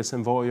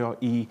bemärkelsen var jag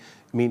i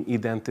min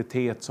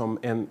identitet som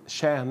en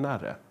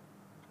tjänare.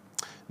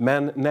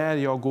 Men när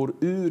jag går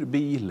ur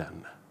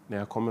bilen, när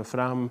jag kommer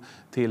fram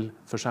till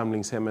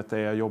församlingshemmet där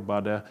jag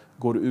jobbade,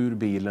 går ur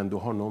bilen, då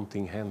har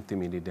någonting hänt i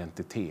min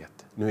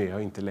identitet. Nu är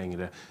jag inte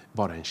längre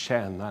bara en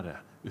tjänare,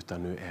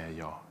 utan nu är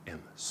jag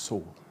en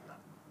son.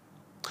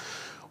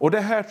 Och det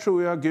här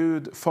tror jag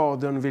Gud,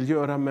 Fadern, vill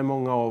göra med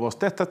många av oss.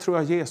 Detta tror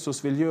jag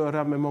Jesus vill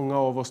göra med många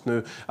av oss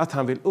nu. Att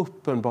han vill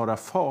uppenbara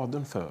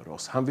Fadern för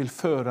oss. Han vill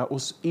föra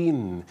oss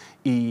in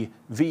i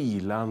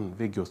vilan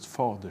vid Guds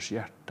Faders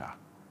hjärta.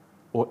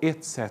 Och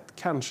ett sätt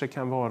kanske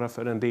kan vara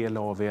för en del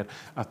av er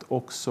att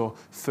också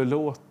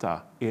förlåta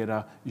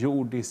era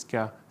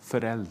jordiska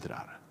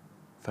föräldrar.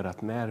 För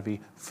att när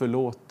vi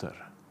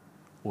förlåter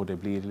och det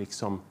blir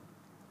liksom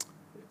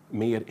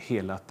mer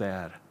helat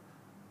där,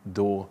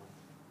 då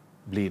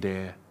blir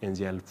det en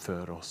hjälp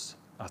för oss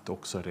att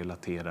också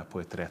relatera på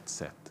ett rätt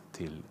sätt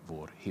till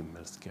vår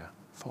himmelska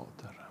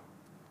Fader.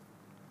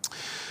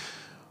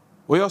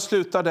 Och jag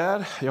slutar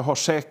där. Jag har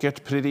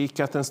säkert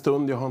predikat en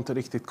stund, jag har inte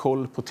riktigt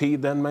koll på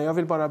tiden. Men jag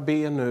vill bara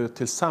be nu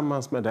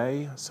tillsammans med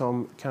dig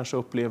som kanske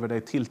upplever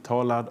dig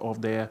tilltalad av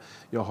det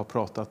jag har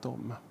pratat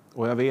om.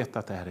 Och jag vet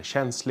att det här är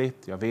känsligt,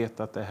 jag vet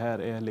att det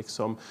här är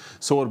liksom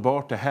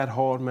sårbart. Det här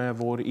har med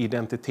vår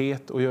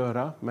identitet att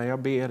göra. Men jag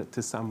ber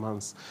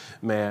tillsammans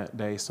med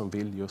dig som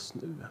vill just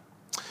nu.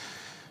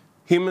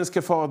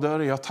 Himmelske Fader,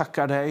 jag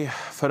tackar dig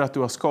för att du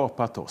har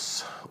skapat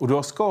oss. Och du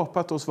har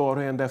skapat oss var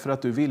och en därför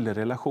att du ville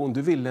relation.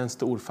 Du ville en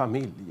stor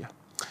familj.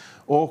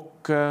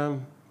 Och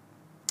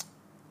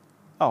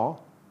ja,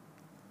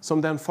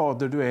 som den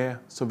fader du är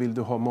så vill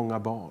du ha många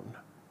barn.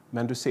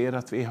 Men du ser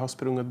att vi har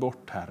sprungit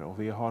bort här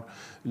och vi har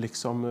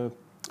liksom,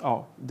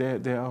 ja,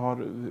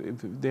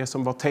 det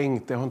som var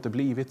tänkt, det har inte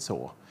blivit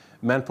så.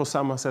 Men på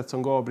samma sätt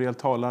som Gabriel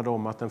talade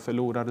om att den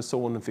förlorade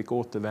sonen fick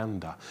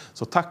återvända,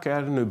 så tackar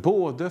jag dig nu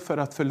både för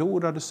att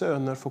förlorade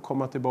söner får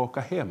komma tillbaka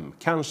hem.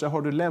 Kanske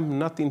har du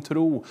lämnat din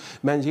tro,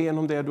 men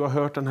genom det du har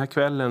hört den här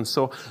kvällen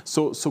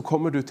så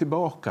kommer du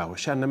tillbaka och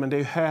känner, men det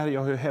är här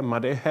jag är hemma,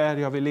 det är här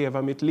jag vill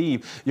leva mitt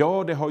liv.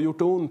 Ja, det har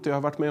gjort ont, jag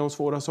har varit med om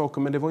svåra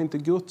saker, men det var inte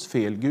Guds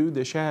fel. Gud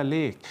är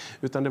kärlek,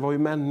 utan det var ju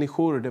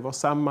människor, det var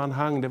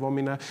sammanhang, det var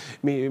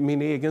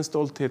min egen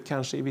stolthet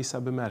kanske i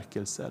vissa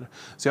bemärkelser.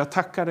 Så jag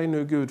tackar dig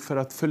nu Gud för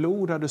att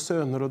förlorade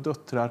söner och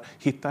döttrar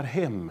hittar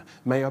hem.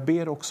 Men jag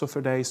ber också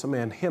för dig som är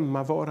en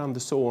hemmavarande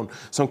son,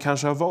 som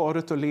kanske har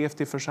varit och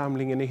levt i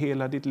församlingen i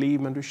hela ditt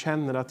liv, men du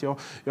känner att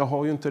jag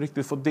har ju inte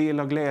riktigt fått del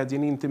av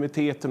glädjen,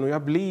 intimiteten, och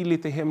jag blir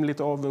lite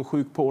hemligt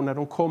avundsjuk på när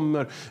de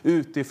kommer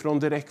utifrån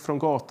direkt från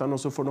gatan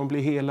och så får de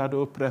bli helade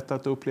och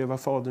upprättat och uppleva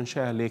Faderns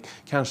kärlek.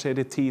 Kanske är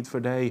det tid för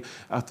dig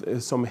att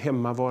som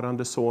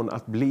hemmavarande son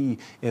att bli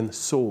en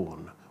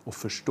son och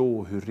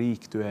förstå hur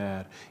rik du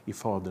är i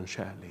Faderns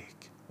kärlek.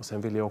 Och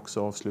sen vill jag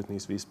också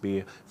avslutningsvis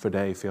be för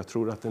dig, för jag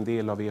tror att en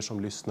del av er som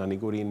lyssnar, ni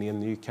går in i en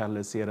ny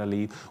kallelse i era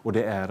liv, och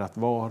det är att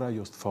vara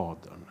just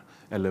fadern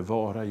eller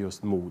vara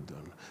just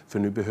modern. För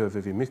nu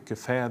behöver vi mycket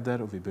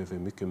fäder och vi behöver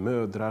mycket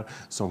mödrar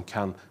som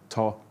kan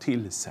ta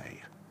till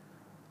sig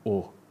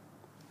och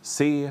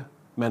se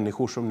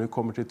människor som nu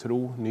kommer till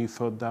tro,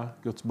 nyfödda,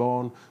 Guds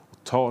barn,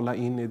 tala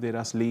in i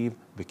deras liv,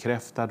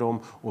 bekräfta dem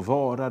och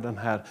vara den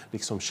här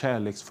liksom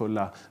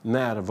kärleksfulla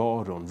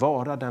närvaron.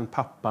 Vara den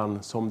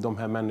pappan som de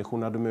här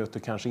människorna du möter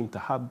kanske inte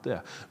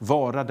hade.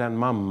 Vara den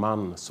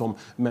mamman som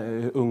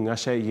unga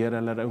tjejer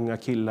eller unga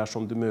killar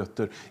som du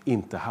möter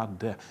inte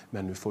hade.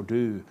 Men nu får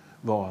du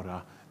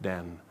vara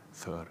den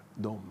för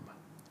dem.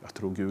 Jag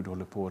tror Gud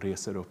håller på och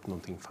reser upp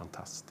någonting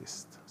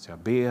fantastiskt. Så jag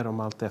ber om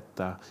allt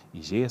detta i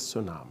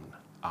Jesu namn.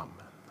 Amen.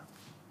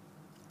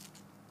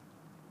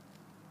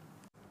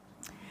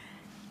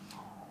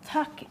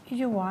 Tack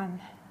Johan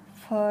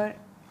för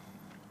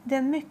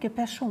det mycket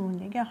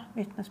personliga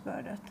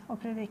vittnesbördet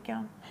och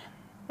predikan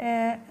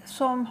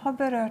som har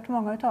berört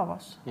många av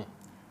oss.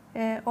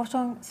 Och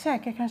som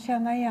säkert kan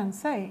känna igen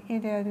sig i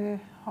det du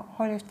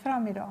har lyft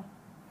fram idag.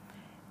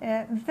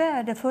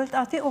 Värdefullt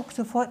att vi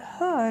också får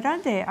höra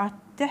det, att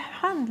det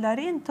handlar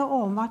inte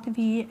om att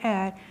vi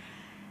är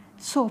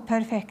så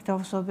perfekta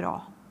och så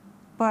bra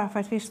bara för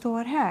att vi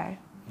står här.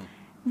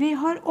 Vi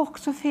har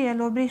också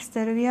fel och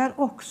brister, och vi har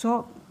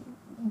också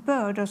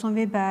bördor som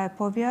vi bär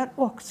på. Vi har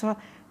också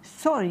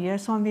sorger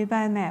som vi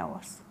bär med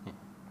oss.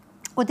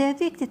 Och det är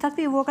viktigt att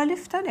vi vågar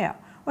lyfta det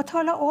och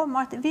tala om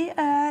att vi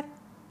är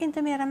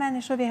inte mera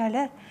människor vi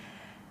heller.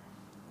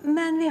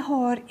 Men vi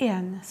har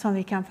en som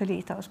vi kan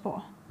förlita oss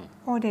på.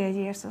 Och det är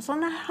Jesus. Och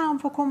när han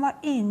får komma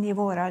in i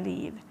våra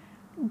liv,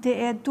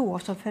 det är då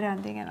som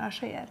förändringarna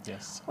sker.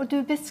 Yes. Och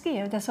du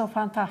beskrev det så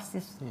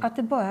fantastiskt att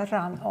det bara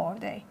rann av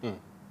dig.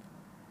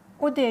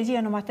 Och det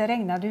genom att det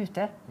regnade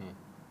ute.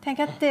 Tänk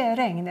att det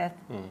regnet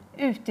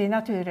ute i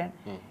naturen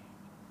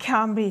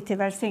kan bli till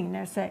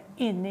välsignelse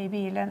inne i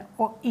bilen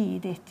och i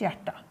ditt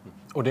hjärta.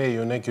 Och det är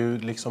ju när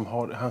Gud liksom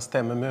han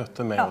stämmer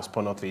möte med oss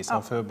på något vis.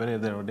 Han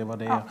förbereder, och det var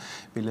det jag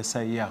ville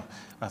säga.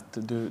 Att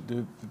du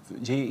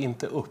ge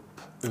inte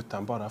upp,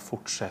 utan bara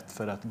fortsätt,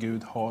 för att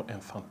Gud har en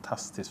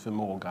fantastisk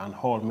förmåga. Han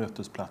har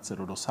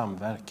mötesplatser och då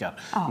samverkar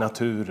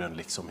naturen,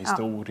 liksom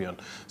historien,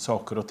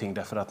 saker och ting.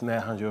 Därför att när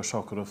han gör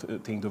saker och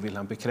ting, då vill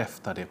han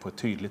bekräfta det på ett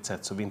tydligt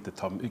sätt, så vi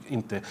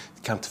inte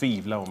kan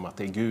tvivla om att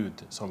det är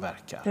Gud som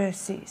verkar.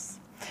 Precis.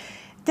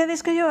 Det vi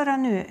ska göra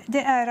nu,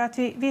 det är att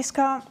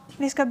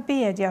vi ska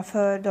bedja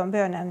för de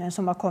bönämnen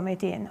som har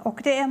kommit in.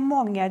 Och det är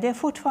många, det är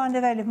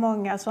fortfarande väldigt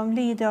många som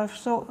lider av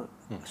så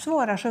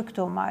svåra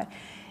sjukdomar.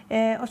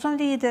 Och som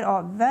lider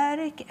av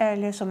värk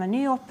eller som är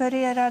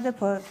nyopererade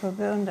på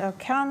grund av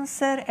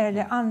cancer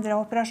eller andra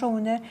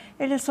operationer.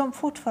 Eller som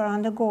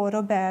fortfarande går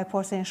och bär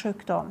på sin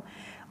sjukdom.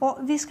 Och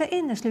vi ska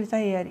innesluta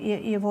er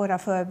i våra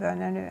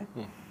förböner nu.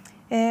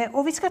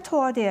 Och vi ska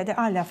ta det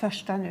allra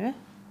första nu.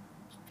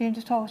 Vill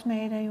du ta oss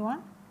med i det, Johan?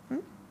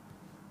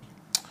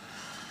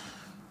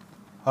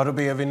 Ja, då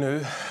ber vi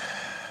nu.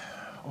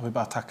 Och vi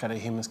bara tackar dig,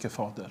 himmelske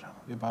Fader.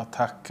 Vi bara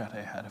tackar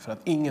dig, Herre, för att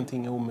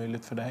ingenting är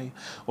omöjligt för dig.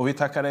 Och vi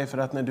tackar dig för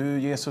att när du,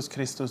 Jesus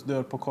Kristus,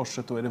 dör på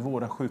korset, då är det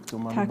våra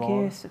sjukdomar vi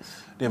bar.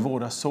 Jesus. Det är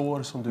våra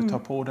sår som du tar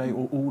på dig.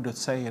 Och ordet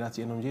säger att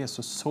genom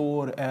Jesus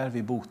sår är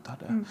vi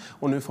botade.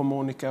 Och nu får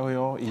Monica och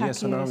jag i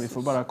Jesu namn, vi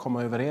får bara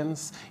komma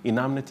överens i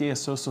namnet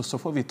Jesus. Och så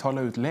får vi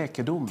tala ut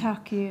läkedom.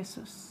 Tack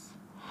Jesus.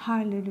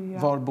 Halleluja.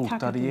 Var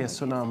botad i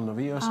Jesu namn. Och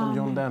vi gör som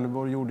John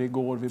Denneborg gjorde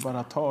igår. Vi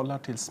bara talar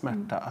till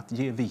smärta att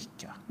ge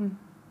vika.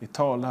 Vi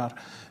talar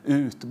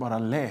ut bara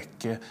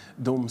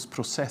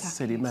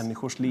läkedomsprocesser i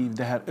människors liv.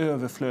 Det här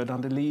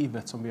överflödande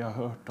livet som vi har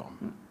hört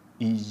om.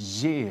 I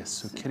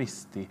Jesu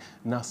Kristi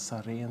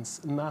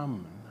Nazarens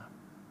namn.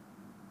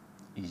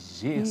 I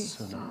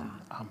Jesu namn.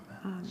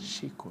 Amen.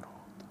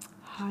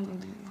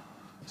 Halleluja.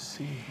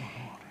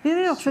 Vi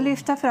vill också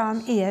lyfta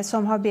fram er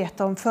som har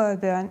bett om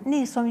förbön.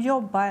 Ni som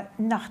jobbar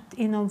natt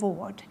inom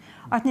vård.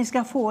 Att ni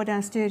ska få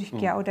den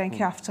styrka och den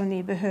kraft som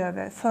ni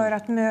behöver för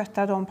att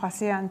möta de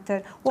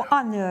patienter och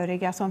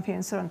anhöriga som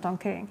finns runt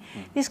omkring.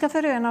 Vi ska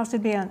föröna oss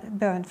i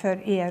bön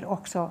för er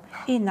också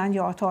innan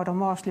jag tar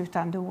de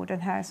avslutande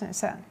orden här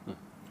sen.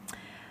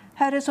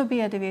 Herre, så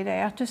ber vi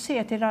dig att du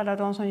ser till alla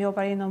de som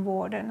jobbar inom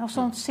vården och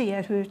som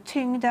ser hur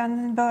tyngd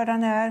den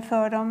bördan är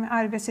för dem,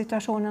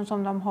 arbetssituationen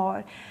som de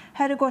har.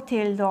 Herre, gå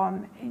till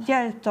dem,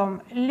 hjälp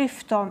dem,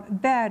 lyft dem,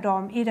 bär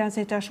dem i den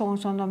situation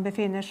som de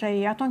befinner sig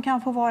i. Att de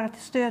kan få vara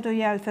till stöd och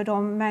hjälp för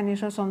de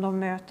människor som de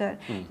möter.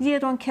 Ge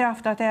dem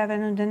kraft att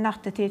även under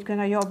nattetid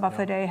kunna jobba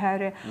för dig,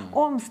 Herre.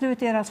 Omslut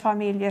deras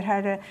familjer,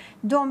 Herre.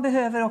 De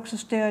behöver också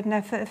stöd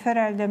när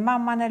föräldrar,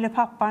 mamman eller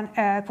pappan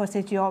är på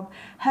sitt jobb.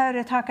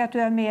 Herre, tack att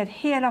du är med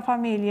hela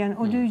familjen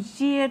och du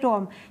ger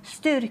dem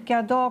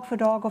styrka dag för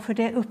dag och för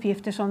de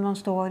uppgifter som de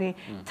står i.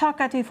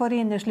 Tack att vi får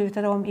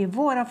innesluta dem i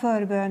våra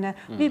förböner.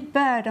 Vi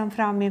bär dem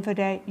fram inför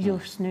dig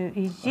just nu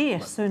i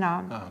Jesu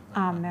namn.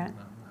 Amen.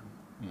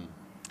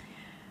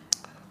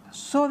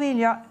 Så vill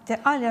jag det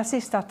allra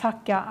sista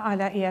tacka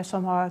alla er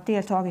som har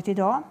deltagit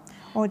idag.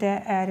 Och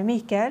det är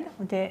Mikael,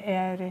 och det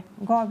är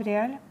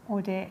Gabriel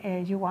och det är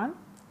Johan.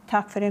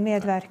 Tack för er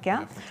medverkan.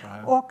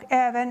 Och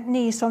även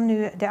ni som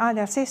nu det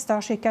allra sista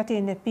har skickat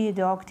in ett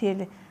bidrag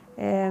till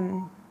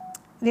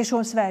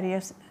Vision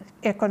Sveriges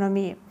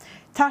ekonomi.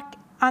 Tack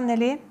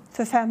Anneli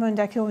för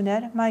 500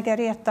 kronor,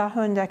 Margareta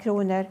 100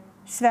 kronor,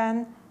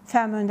 Sven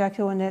 500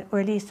 kronor och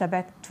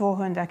Elisabeth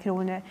 200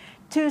 kronor.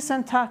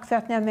 Tusen tack för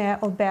att ni är med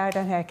och bär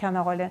den här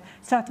kanalen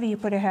så att vi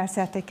på det här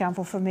sättet kan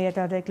få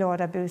förmedla det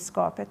glada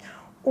budskapet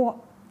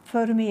och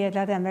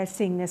förmedla den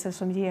välsignelse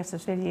som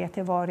Jesus vill ge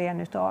till var och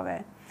en av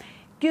er.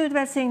 Gud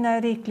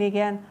välsignar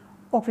rikligen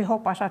och vi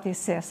hoppas att vi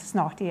ses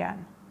snart igen.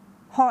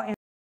 Ha en